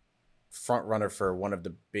front runner for one of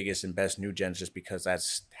the biggest and best new gens, just because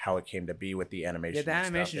that's how it came to be with the animation. Yeah, the and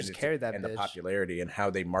animation stuff, just carried that and bitch. the popularity and how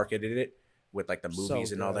they marketed it with like the movies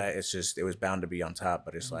So and all good. that. It's just it was bound to be on top,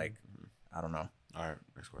 but it's like I don't know. All right,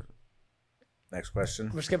 next question. Next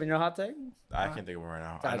question. We're skipping your hot take. I can't think of one right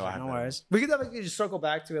now. I know I have no that. worries. We could definitely just circle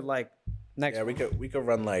back to it like next. Yeah, one. we could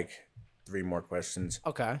run like 3 more questions.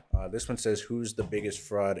 Okay. This one says, "Who's the biggest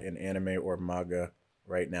fraud in anime or manga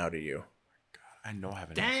right now to you?" I know I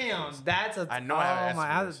have an answer Damn, for this. that's a. I know I have an answer I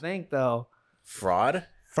for have to this. think though. Fraud?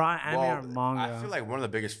 Fraud anime Well, or manga? I feel like one of the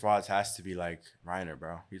biggest frauds has to be like Reiner,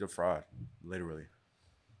 bro. He's a fraud, literally.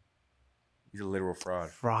 He's a literal fraud.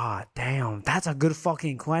 Fraud. Damn, that's a good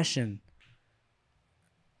fucking question.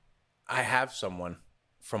 I have someone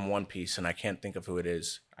from One Piece, and I can't think of who it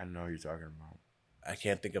is. I know who you're talking about. I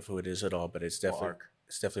can't think of who it is at all, but it's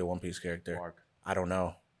definitely a One Piece character. Mark. I don't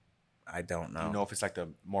know. I don't know. Do you know if it's like the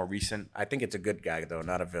more recent? I think it's a good guy though,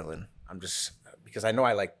 not a villain. I'm just because I know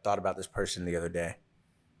I like thought about this person the other day,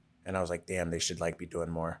 and I was like, damn, they should like be doing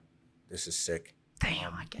more. This is sick.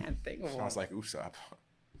 Damn, I can't think of one. Sounds like Usopp.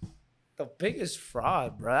 The biggest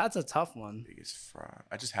fraud, bro. That's a tough one. Biggest fraud.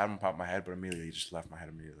 I just had him pop my head, but immediately he just left my head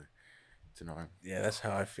immediately. It's annoying. Yeah, that's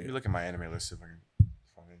how I Let feel. me look at my anime list if I can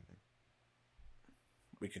find anything.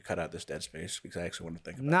 We could cut out this dead space because I actually want to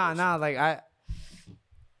think about this. Nah. Like I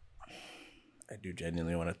do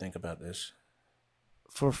genuinely want to think about this.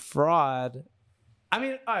 for fraud. I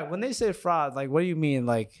mean, all right. When they say fraud, like, what do you mean?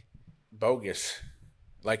 Like, Bogus.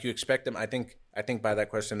 Like you expect them. I think by that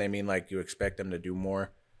question they mean like you expect them to do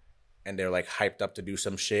more, and they're like hyped up to do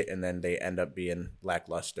some shit, and then they end up being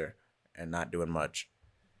lackluster and not doing much.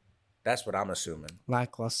 That's what I'm assuming.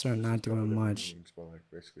 lackluster and not doing much. Like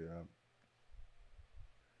basically that.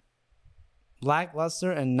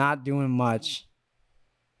 Lackluster and not doing much.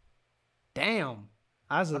 Damn.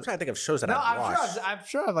 I'm trying to think of shows that No, I've watched. I'm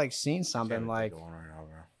sure I've like seen something like. Going right now,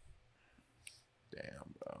 bro.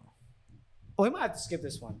 Damn, bro. We might have to skip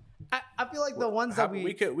this one. I feel like the ones that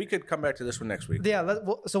we could come back to this one next week. Yeah,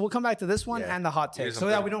 so we'll come back to this one Yeah. and the hot take, Here's so some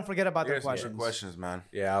that good- we don't forget about the Here's some good questions. questions, man.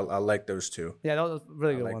 Yeah, I'll like those two. Yeah, those are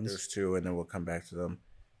really I good like ones. those two, and then we'll come back to them.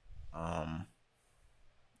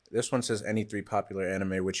 This one says any 3 popular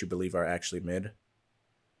anime which you believe are actually mid.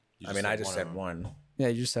 I just said one. Yeah,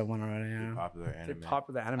 you just said one already. Yeah, Popular anime.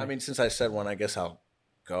 popular anime. I mean, since I said one, I guess I'll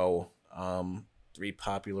go. 3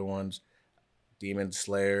 popular ones: Demon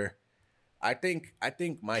Slayer. I think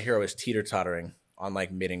My Hero is teeter-tottering on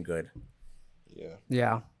like mid and good.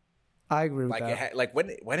 yeah, I agree with Like that. like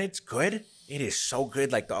when it's good, it is so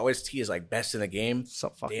good. Like the OST is like best in the game, So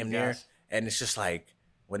fucking damn near. gas. And it's just like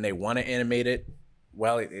when they want to animate it,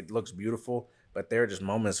 well, it looks beautiful. But there are just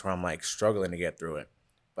moments where I'm like struggling to get through it.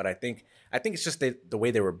 But I think it's just the way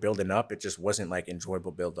they were building up. It just wasn't like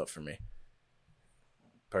enjoyable build up for me,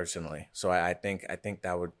 personally. So I think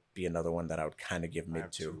that would be another one that I would kind of give I mid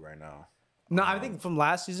have to. 2 right now. No, I think from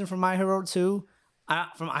last season from My Hero 2,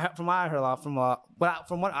 from what I heard a lot from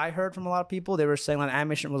what I heard from a lot of people, they were saying like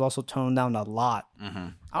animation was also toned down a lot. Mm-hmm.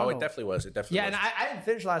 I Oh, don't it know. definitely was. It definitely Yeah, was. and I didn't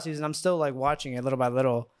finish last season. I'm still like watching it little by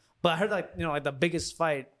little. But I heard like like the biggest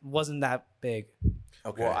fight wasn't that big.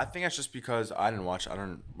 Okay. Well, I think that's just because I don't watch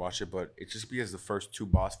it, but it's just because the first 2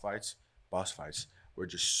 boss fights were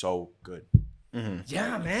just so good.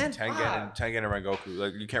 Yeah, man. Tengen and Rengoku,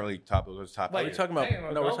 like you can't really top those top. Wait, Are we talking about? Hang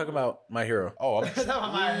on, No, we're go. talking about My Hero. Oh,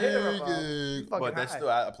 I'm My Hero, bro. but Fucking that high. still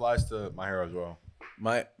applies to My Hero as well.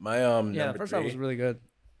 My Yeah, the number first 3, round was really good.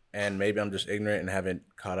 and maybe I'm just ignorant and haven't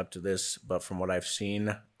caught up to this, but from what I've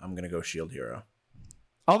seen, I'm gonna go Shield Hero.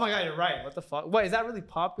 Oh my god, you're right. What the fuck? Wait, is that really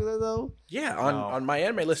popular though? Yeah, on my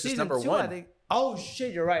anime list, it's Season number 2, 1. I think. Oh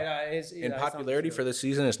shit, you're right. In popularity for this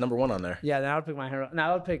season, it's number 1 on there. Yeah, then I would pick My Hero. No,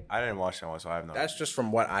 I would pick. I didn't watch that one, so I have no. That's just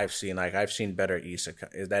from what I've seen. Like I've seen better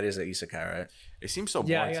isekai. That is an isekai, right? It seems so.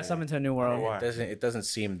 Yeah, boring I to got me. something to a new world. Why? It doesn't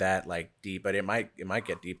seem that like deep, but it might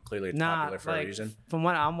get deep. Clearly, it's Nah, popular for like a reason. from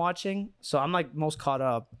what I'm watching, so I'm like most caught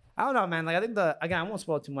up. I don't know, man. Like I think I won't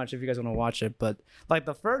spoil too much if you guys want to watch it, but like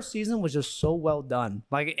the first season was just so well done.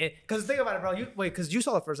 Like it, because think about it, bro. Because you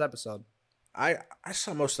saw the first episode, I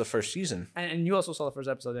saw most of the first season. and you also saw the first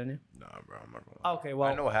episode, didn't you? Nah, bro. I'm not gonna lie. Okay, well,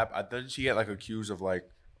 I know what happened. Didn't she get like accused of like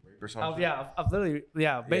rape or something? of literally,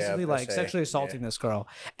 basically per like se, sexually assaulting this girl,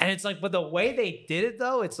 and it's like, but the way they did it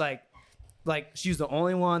though, it's like she's the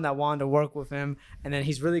only one that wanted to work with him, and then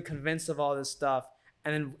he's really convinced of all this stuff,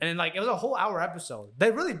 and then like it was a whole hour episode.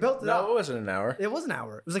 They really built it up. No, it wasn't an hour. It was an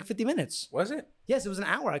hour. It was like 50 minutes. Was it? Yes, it was an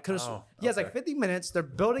hour. I could have. Oh, Yeah, it's okay. like 50 minutes. They're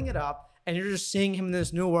building it up, and you're just seeing him in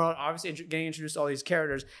this new world. Obviously, getting introduced to all these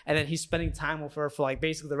characters, and then he's spending time with her for like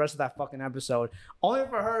basically the rest of that fucking episode, only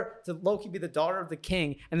for her to low-key be the daughter of the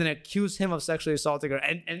king, and then accuse him of sexually assaulting her,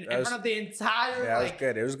 and in front of the entire Yeah, it was like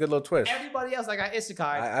good. It was a good little twist. everybody else. Like Isekai,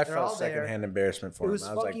 I they're all felt there. secondhand embarrassment for It him. was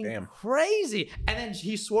I was like, fucking damn. crazy. And then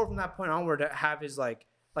he swore from that point onward to have his like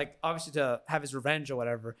obviously to have his revenge or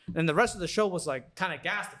whatever. And the rest of the show was like kind of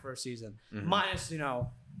gassed the first season, minus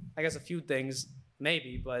I guess a few things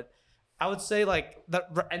maybe, but I would say like the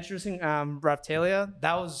introducing Raptalia,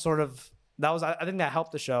 that was I think that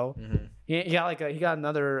helped the show. He got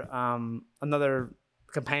another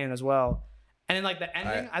companion as well. And then like the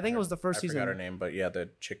ending, I think it was the first season. I forgot her name, but yeah, the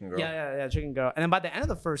chicken girl. Yeah, chicken girl. And then by the end of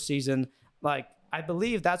the first season, like I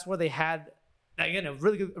believe that's where they had again a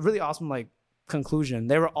really awesome like conclusion.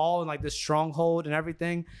 They were all in like this stronghold and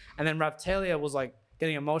everything, and then Raptalia was like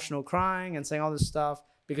getting emotional, crying and saying all this stuff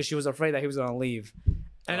because she was afraid that he was gonna leave.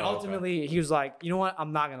 And ultimately, he was like, you know what?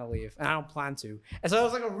 I'm not going to leave. And I don't plan to. And so it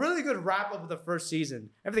was like a really good wrap up of the first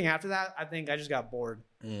season. Everything after that, I think I just got bored.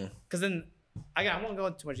 Because then, again, I won't go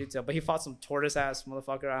into too much detail, but he fought some tortoise ass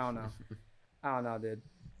motherfucker. I don't know, dude.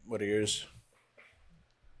 What are yours?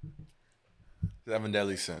 7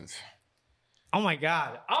 Deadly Sins. Oh my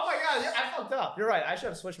God. I fucked up. You're right. I should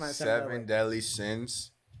have switched my 7 Deadly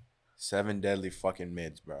Sins. 7 deadly fucking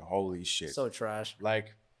mids, bro. Holy shit. So trash.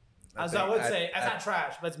 Like, As I would say, it's not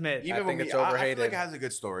trash, but it's mid. even think with it's me, I overhated. feel like it has a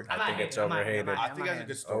good story. I think it's overhated. I think it has a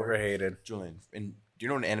good story. Overhated. Julian, and do you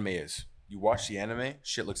know what an anime is? You watch the anime,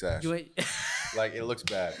 shit looks ass. It Like, it looks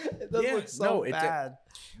bad. does Yeah, look so no, it bad.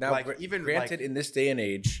 Now, Like, even, granted, like, in this day and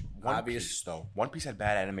age, One Piece, though. One Piece had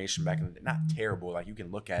bad animation back in the day. Not terrible. Like, you can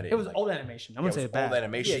look at it. It was like, old animation. I'm yeah, going to say it was bad. old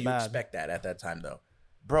animation. Yeah, you bad. expect that at that time, though.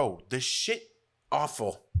 Bro, the shit.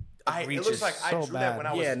 Awful. It Reaches looks like I so drew that when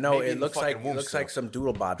I was yeah, no, maybe it in looks fucking like womb still. some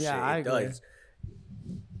doodle bob Yeah, shit. I It agree. does.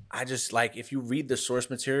 I just like if you read the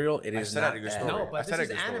source material, it is said not I had a good bad. story. No, I but said this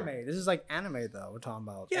is a good story. anime. This is like anime, though, we're talking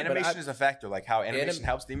about. Yeah, but Animation is a factor. Like how animation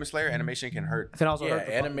helps Demon Slayer, animation can hurt. It can also Yeah, hurt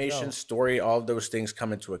the fucking animation, show. story, all of those things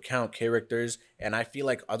come into account. Characters, and I feel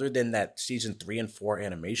like other than that season 3 and 4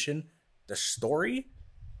 animation, the story,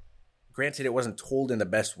 granted, it wasn't told in the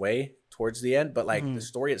best way towards the end, but like the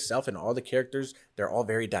story itself and all the characters, they're all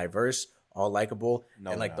very diverse, all likable,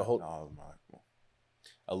 and like the whole. No,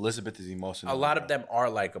 Elizabeth is emotional. A lot of them are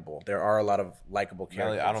likable. There are a lot of likable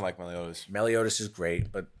characters. I don't like Meliodas. Meliodas is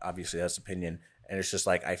great, but obviously that's opinion. And it's just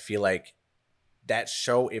like I feel like that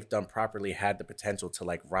show, if done properly, had the potential to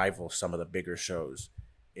like rival some of the bigger shows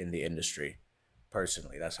in the industry.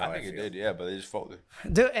 Personally, that's how I think feel. it did, yeah, but they just folded.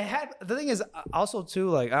 Dude, it had the thing is also too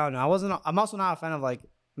like I don't know. I'm also not a fan of like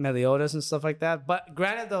Meliodas and stuff like that. But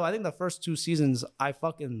granted, though, I think the first 2 seasons I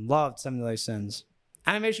fucking loved Seven Deadly Sins.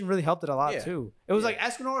 Animation really helped it a lot too. It was like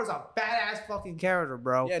Escanor is a badass fucking character,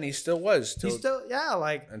 bro. Yeah, and he still was. He's still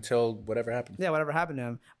like until whatever happened. Yeah, whatever happened to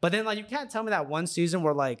him. But then like you can't tell me that one season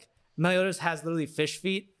where like Meliodas has literally fish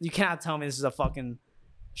feet. You cannot tell me this is a fucking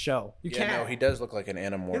show. You can't. No, he does look like an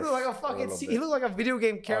animorph. He looked like a fucking. He looked like a video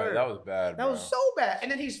game character. That was bad. That was so bad. And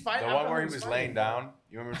then he's fighting. The one where he was laying down.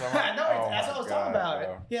 You remember talking about? I know. That's what I was talking about.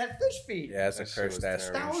 Bro. He had fish feet. Yeah, it's a That shit cursed was ass.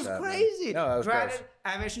 terrible. That was screenshot, man. crazy. No, that was Granted, gross.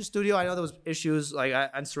 animation studio. I know there was issues like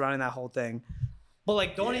and surrounding that whole thing. But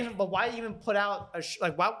like, don't even. But why even put out a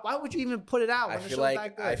like? Why would you even put it out? When I the feel show's like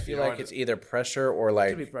that good? I feel You know like it's either pressure or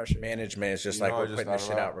like be pressure. management. It's just You like know what we're I just putting this thought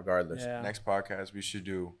shit about? out regardless. Yeah. Next podcast, we should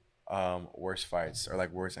do worst fights or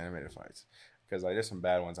like worst animated fights because like there's some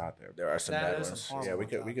bad ones out there. There are some That bad is some ones. horrible Yeah, we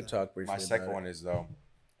ones out could there. talk briefly. My second about one is though,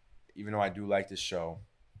 even though I do like this show,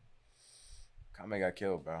 Kame got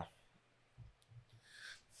killed, bro.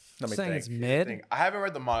 Let me saying think. it's mid. I haven't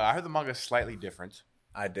read the manga. I heard the manga is slightly different,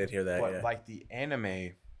 I did hear that. but Yeah, like the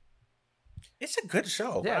anime. it's a good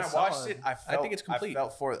show. Yeah, When I it's watched solid. it, I think it's complete. I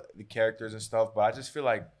felt for the characters and stuff, but I just feel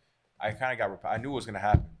like I kind of got. I knew it was gonna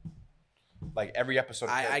happen. Like every episode.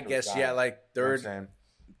 Of I character was guess dying. yeah, like You know what I'm saying?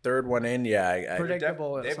 third one in. Yeah, I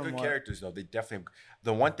Predictable. They have good somewhat. characters though. They definitely.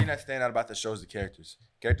 The one thing that stand out about the show is the characters.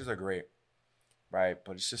 Characters are great, right?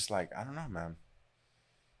 But it's just like I don't know, man.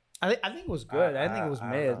 I think it was good. I think it was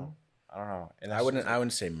mid. I don't know. And I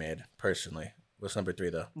wouldn't say mid personally. What's number 3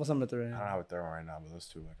 though? What's number 3? I don't have a third one right now, but those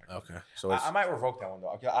two. Like, Okay, so it's I might revoke that one though.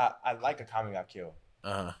 Okay, I like a Kami got killed,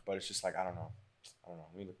 uh-huh. but it's just like I don't know.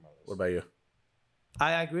 Let me look at my list. What about you?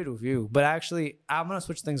 I agreed with you, but actually, I'm gonna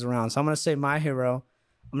switch things around. So I'm gonna say my hero.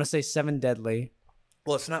 I'm gonna say Seven Deadly.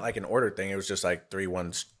 Well, it's not like an order thing. It was just like 3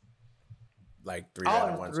 1 like 3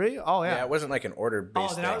 random Oh, ones. 3? Oh, yeah. Yeah, it wasn't like an order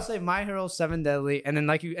based. Oh, then I would say My Hero, 7 Deadly, and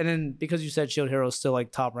then because you said Shield Hero is still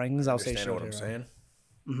like top rankings, I'll say Understand Shield what Hero. I'm saying?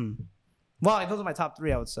 Mm-hmm. Well, like, those are my top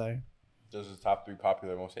 3, I would say. Those are the top 3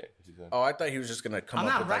 popular most hit. Oh, I thought he was just gonna come I'm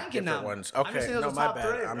up not with like ranking different them. ones. I'm just Okay, saying those no, are my top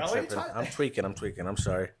bad. 3, I'm bro. What are you tripping. I'm tweaking. I'm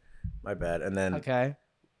sorry. My bad. And then Okay.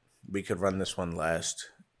 we could run this one last.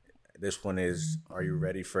 This one is: Are you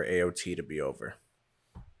ready for AOT to be over?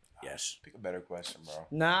 Yes. Pick a better question, bro.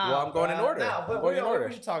 Nah. Well, I'm going in order. Nah, but I'm going in order.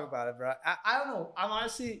 we should talk about it, bro. I don't know. I'm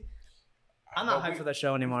honestly, I'm not But hyped for the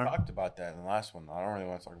show anymore. We talked about that in the last one. I don't really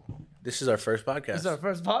want to talk about it. This is our first podcast. This is our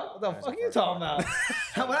first pod. What the That's fuck our are you first talking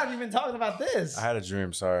about? What have you been talking about this? I had a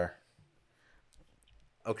dream. Sorry.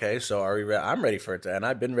 Okay, so are we ready? I'm ready for it to end.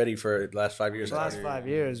 I've been ready for the last 5 years. The last 5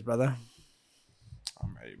 years, brother.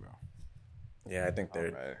 I'm ready, bro. Yeah, I think I'm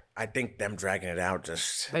they're. ready. I think them dragging it out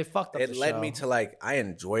just. They fucked up. It the led show. me to like. I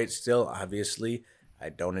enjoy it still. Obviously, I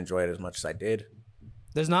don't enjoy it as much as I did.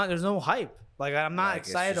 There's no hype. Like, I'm not Like, it's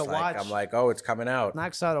excited to just like, watch. I'm like, oh, it's coming out. I'm not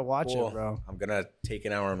excited to watch Cool. it, bro. I'm gonna take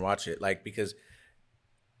an hour and watch it, like, because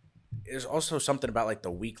there's also something about like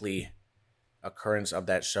the weekly occurrence of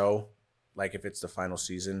that show. Like if it's the final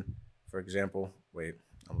season, for example. Wait,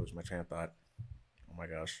 I'm losing my train of thought. Oh my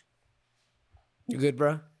gosh. You good,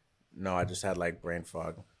 bro? No, I just had like brain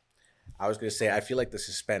fog. I was gonna say I feel like the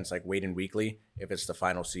suspense, like waiting weekly, if it's the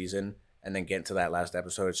final season, and then getting to that last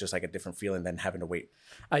episode, it's just like a different feeling than having to wait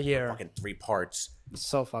A year. fucking 3 parts It's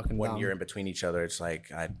so fucking 1 dumb. year in between each other. It's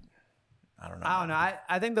like I don't know. I don't know.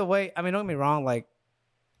 I think the way, I mean, don't get me wrong. Like,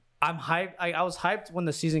 I'm hyped. I was hyped when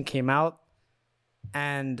the season came out,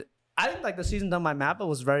 and I think like the season done by Mappa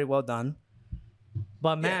was very well done.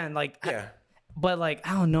 But man, like, Yeah. but like,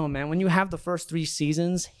 I don't know, man. When you have the first 3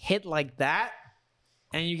 seasons hit like that,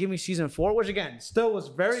 and you give me season 4, which again still was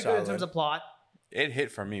very good in Solid. terms of plot. It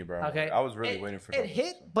hit for me, bro. Okay, I was really waiting for it. something.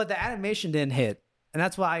 Hit, but the animation didn't hit, and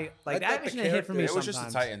that's why the thought the animation didn't hit for me. It was just the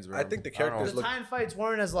sometimes. Titans, bro. I think the don't know. characters The look- Titan fights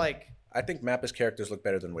weren't as like I think Mappa's characters look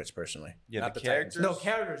better than Wit's personally. Yeah, Not the Titans. characters- no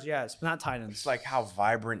characters, yes, but not Titans. It's like how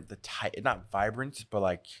vibrant the Titan, not vibrant, but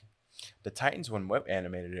like the Titans when Web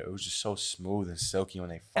animated it, it was just so smooth and silky when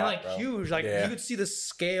they fought, and like bro. huge, like Yeah. you could see the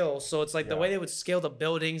scale. So it's like the Yeah. way they would scale the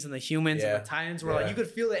buildings and the humans Yeah. and the Titans were Yeah. like you could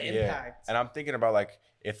feel the Yeah. impact. And I'm thinking about like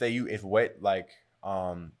if Wet like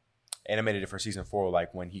animated it for season 4,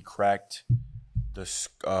 like when he cracked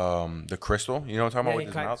the crystal, you know what I'm talking Yeah, about he with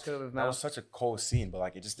his cracked mouth? the crystal with his That was mouth. such a cool scene, but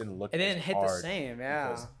like it just didn't look. It didn't as hit the hard same, yeah.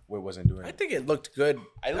 because Wit wasn't doing I it. think it looked good. It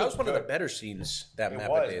That was looked one of the good. better scenes that It Mappa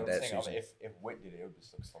was, did but I'm that saying, season. if Wit did it, it would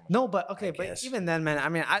just look so much. No, but okay, I but guess. even then, man, I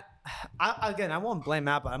mean, I again, I won't blame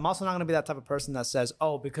Mappa. I'm also not gonna be that type of person that says,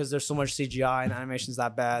 oh, because there's so much CGI and animation's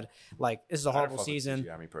that bad, like this is a I don't horrible fuck with season.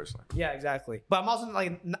 CGI, me personally. Yeah, exactly. But I'm also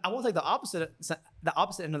like, I won't take the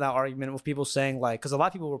opposite end of that argument with people saying like, because a lot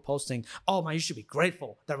of people were posting, "Oh man, you should be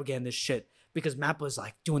grateful that we're getting this shit because Mappa's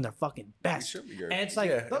like doing their fucking best." should be grateful. And it's like,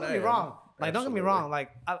 Yeah, don't and get me I am. wrong. Like, don't get me Absolutely. wrong. Like,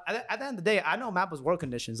 at the end of the day, I know Mappa's work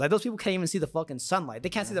conditions. Like, those people can't even see the fucking sunlight. They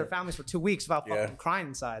can't see their families for 2 weeks without Yeah. fucking crying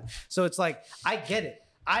inside. So it's like, I get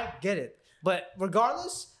it. But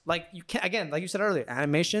regardless, like you can again, like you said earlier,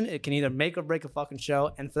 animation it can either make or break a fucking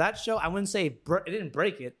show. And for that show, I wouldn't say it didn't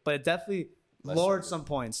break it, but it definitely lowered some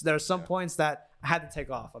points. There are some points that I had to take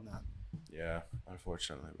off on that. Yeah,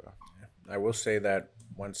 unfortunately, bro. I will say that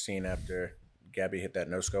one scene after Gabby hit that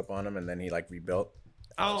no scope on him and then he like rebuilt.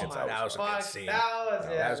 Oh That my was a good fuck, scene. that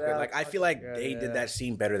That was good. Like I feel like good, they yeah. did that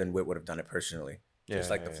scene better than Wit would have done it personally. Just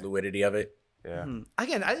Yeah, like the yeah. fluidity of it. Yeah.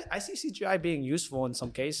 Again, I see CGI being useful in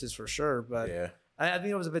some cases for sure, but Yeah. I think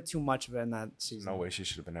it was a bit too much of it in that season. No way she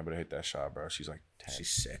should have been able to hit that shot, bro. She's like 10.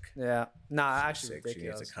 She's sick. Yeah, nah, actually Sick. She needs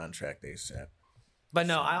ridiculous. a contract ASAP. But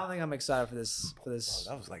no, I don't think I'm excited for this. Bro,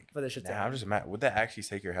 that was like. For this shit to Nah, I'm happen. just mad. Would that actually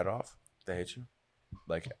take your head off? If they hit you,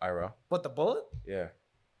 like IRL? What, the bullet? Yeah.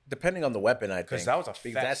 Depending on the weapon, I think. Because that was a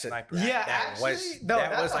Because fat that's it. sniper. Yeah, That actually, was no, that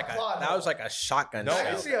that's was a like plot that hole. was like a shotgun No,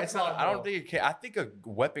 shell. it's, see a it's not. plot I don't hole. think it can. I think a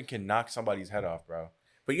weapon can knock somebody's head off, bro.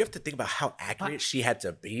 But you have to think about how accurate she had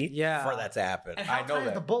to be Yeah. for that to happen. And how I know tiny is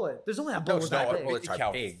that. the bullet? There's only a bullet Those that no big. bullets are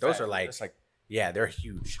How big. Those fat- are like, that's like yeah, they're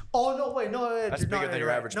huge. Oh no! Wait, no. That's you're bigger not than your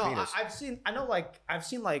right. average no, penis. I've seen. I know. Like I've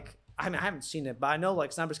seen. Like I mean, I haven't seen it, but I know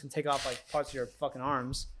like snipers can take off like parts of your fucking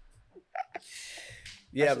arms.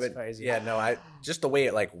 Yeah, just but crazy. yeah, no, I just the way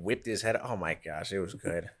it like whipped his head. Oh my gosh, it was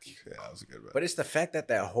good. yeah, that was a good. But it's the fact that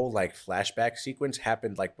that whole like flashback sequence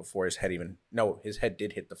happened like before his head even. No, his head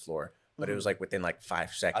did hit the floor, but it was like within like 5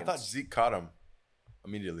 I seconds. thought Zeke caught him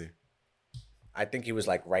immediately. I think he was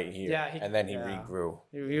like right here, Yeah, and then he yeah. regrew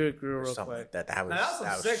You grew or real something quick. like that. That was, Now, that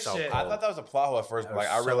was some sick so shit. cool. I thought that was a plot hole at first, That but like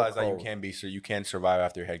was I so realized that cold. you can survive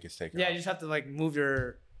after your head gets taken Yeah, off. you just have to like move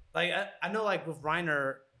your. Like I know, like with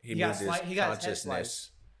Reiner, he moved his got his head consciousness.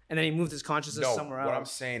 sliced. And then he moved his consciousness somewhere else. What I'm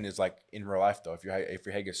saying is like in real life though, if your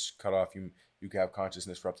head gets cut off, you can have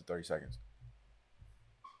consciousness for up to 30 seconds.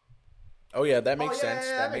 Oh yeah, that makes sense.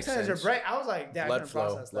 Yeah, that makes sense. Your brain. I was like, yeah, blood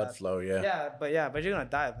flow. Yeah. Yeah, but you're gonna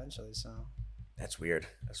die eventually. So that's weird.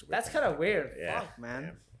 That's kind of weird. Yeah. Fuck, man.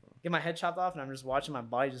 Damn. Get my head chopped off, and I'm just watching my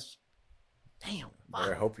body just. Damn.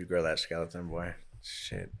 I hope you grow that skeleton, boy.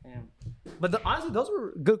 Shit. Damn. But honestly, those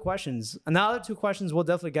were good questions. And the other two questions we'll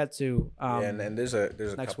definitely get to. And there's a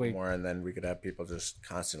next couple week. more, and then we could have people just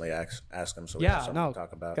constantly ask them, so we have something to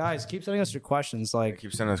talk about. Guys, keep sending us your questions. Like,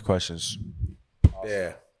 Keep sending us questions.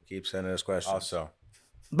 Yeah, keep sending us questions. Also,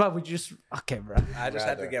 but we just bro. I just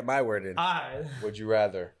had to get my word in. All right. would you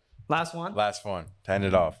rather? Last one. Last one. To end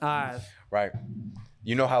it off. All right. Right.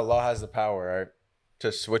 You know how law has the power, right,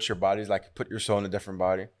 to switch your bodies, like put your soul in a different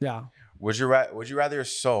body. Yeah. Would you rather your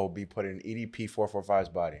soul be put in EDP 445's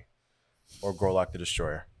body, or Gorlock the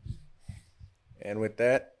Destroyer? And with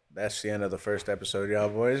that, that's the end of the first episode, y'all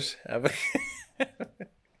boys.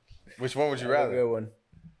 Which one would you Have a rather? good one.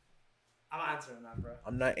 I'm answering that, bro.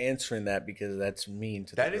 I'm not answering that because that's mean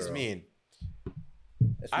to the That girl. is mean.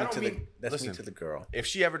 That's I mean don't to mean- that's listen. mean to the girl. If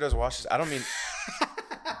she ever does watch this, I don't mean.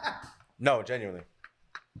 No, genuinely.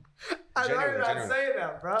 I know you're not Genuinely. saying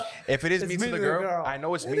that, bro. If it is It's mean to the girl, I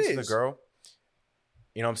know it's It mean to the is. girl.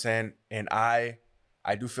 You know what I'm saying? And I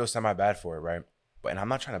do feel semi bad for it, right? But I'm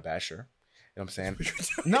not trying to bash her. You know what I'm saying?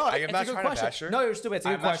 No, I am it's not a good trying to question. bash her. No, you're stupid. It's a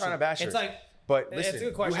good I'm not question. trying to bash her. It's like, But It's a listen,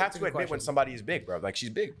 good question. you have It's a to good admit when question. somebody is big, bro. Like she's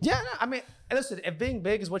big. yeah, no, I mean, listen, if being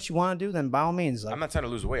big is what you want to do, then by all means. Like, I'm not trying to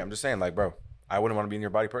lose weight. I'm just saying, like, bro, I wouldn't want to be in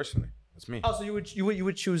your body personally. That's me. oh, so you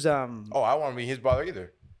would choose Oh, I won't be his brother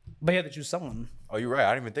either. but you have to choose someone. Oh, you're right.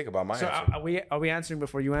 I didn't even think about my So answer. are we answering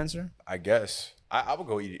before you answer? I guess. I would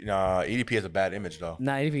go EDP has a bad image though.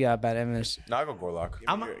 Nah, if you got a bad image. No, I'll go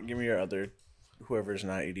Gorlock. Give me your other, whoever's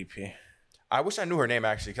not EDP. I wish I knew her name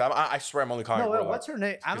actually, because I swear I'm only calling No, her wait, Gorlock. what's her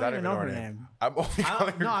name? I 'Cause don't even know her name. I'm only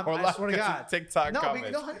calling her I Gorlock swear to because God. of TikTok No,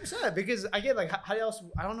 comments. no, 100%. Because I get like, how else?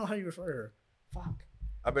 I don't know how you refer to her. Fuck.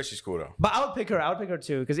 I bet she's cool though. But I would pick her. I would pick her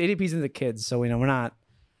too because ADP's into the kids, so we're not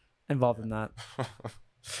involved in that.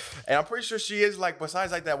 And I'm pretty sure she is like,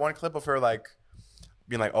 besides like that one clip of her like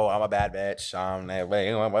being like, "Oh, I'm a bad bitch," that way,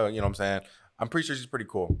 you know what I'm saying? I'm pretty sure she's pretty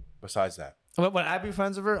cool. Besides that, Would I be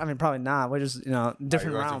friends with her? I mean, probably not. We're just different Alright,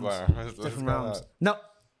 you're realms. going too far. Let's Different go realms. on. No,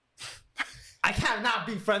 I can't not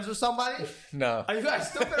be friends with somebody. No. Are you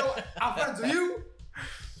guys stupid? I'm friends with you.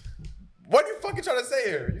 What are you fucking trying to say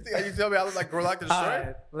here? You think you tell me I look like Gorlock the Destroyer?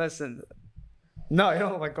 Alright, listen. No, you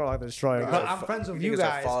don't look like Gorlock the Destroyer. But I'm friends with you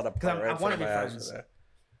guys because I want to be friends.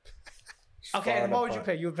 Okay, and what would you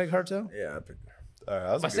pick? You would pick her too? Yeah, I picked her. All right,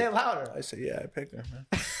 that was a But say good- it louder. I said, yeah, I picked her,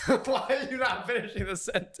 man. Why are you not finishing the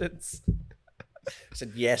sentence? I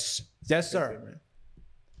said, yes. Yes, sir.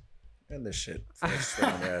 And this shit. Yes.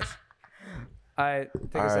 Yes. All right,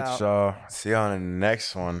 take All us right, out. so see you on the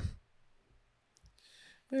next one.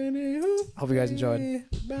 Hope you guys enjoyed.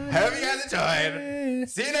 Hope you guys enjoyed.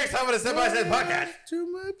 See you next time on the Step by Step podcast.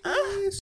 To my place.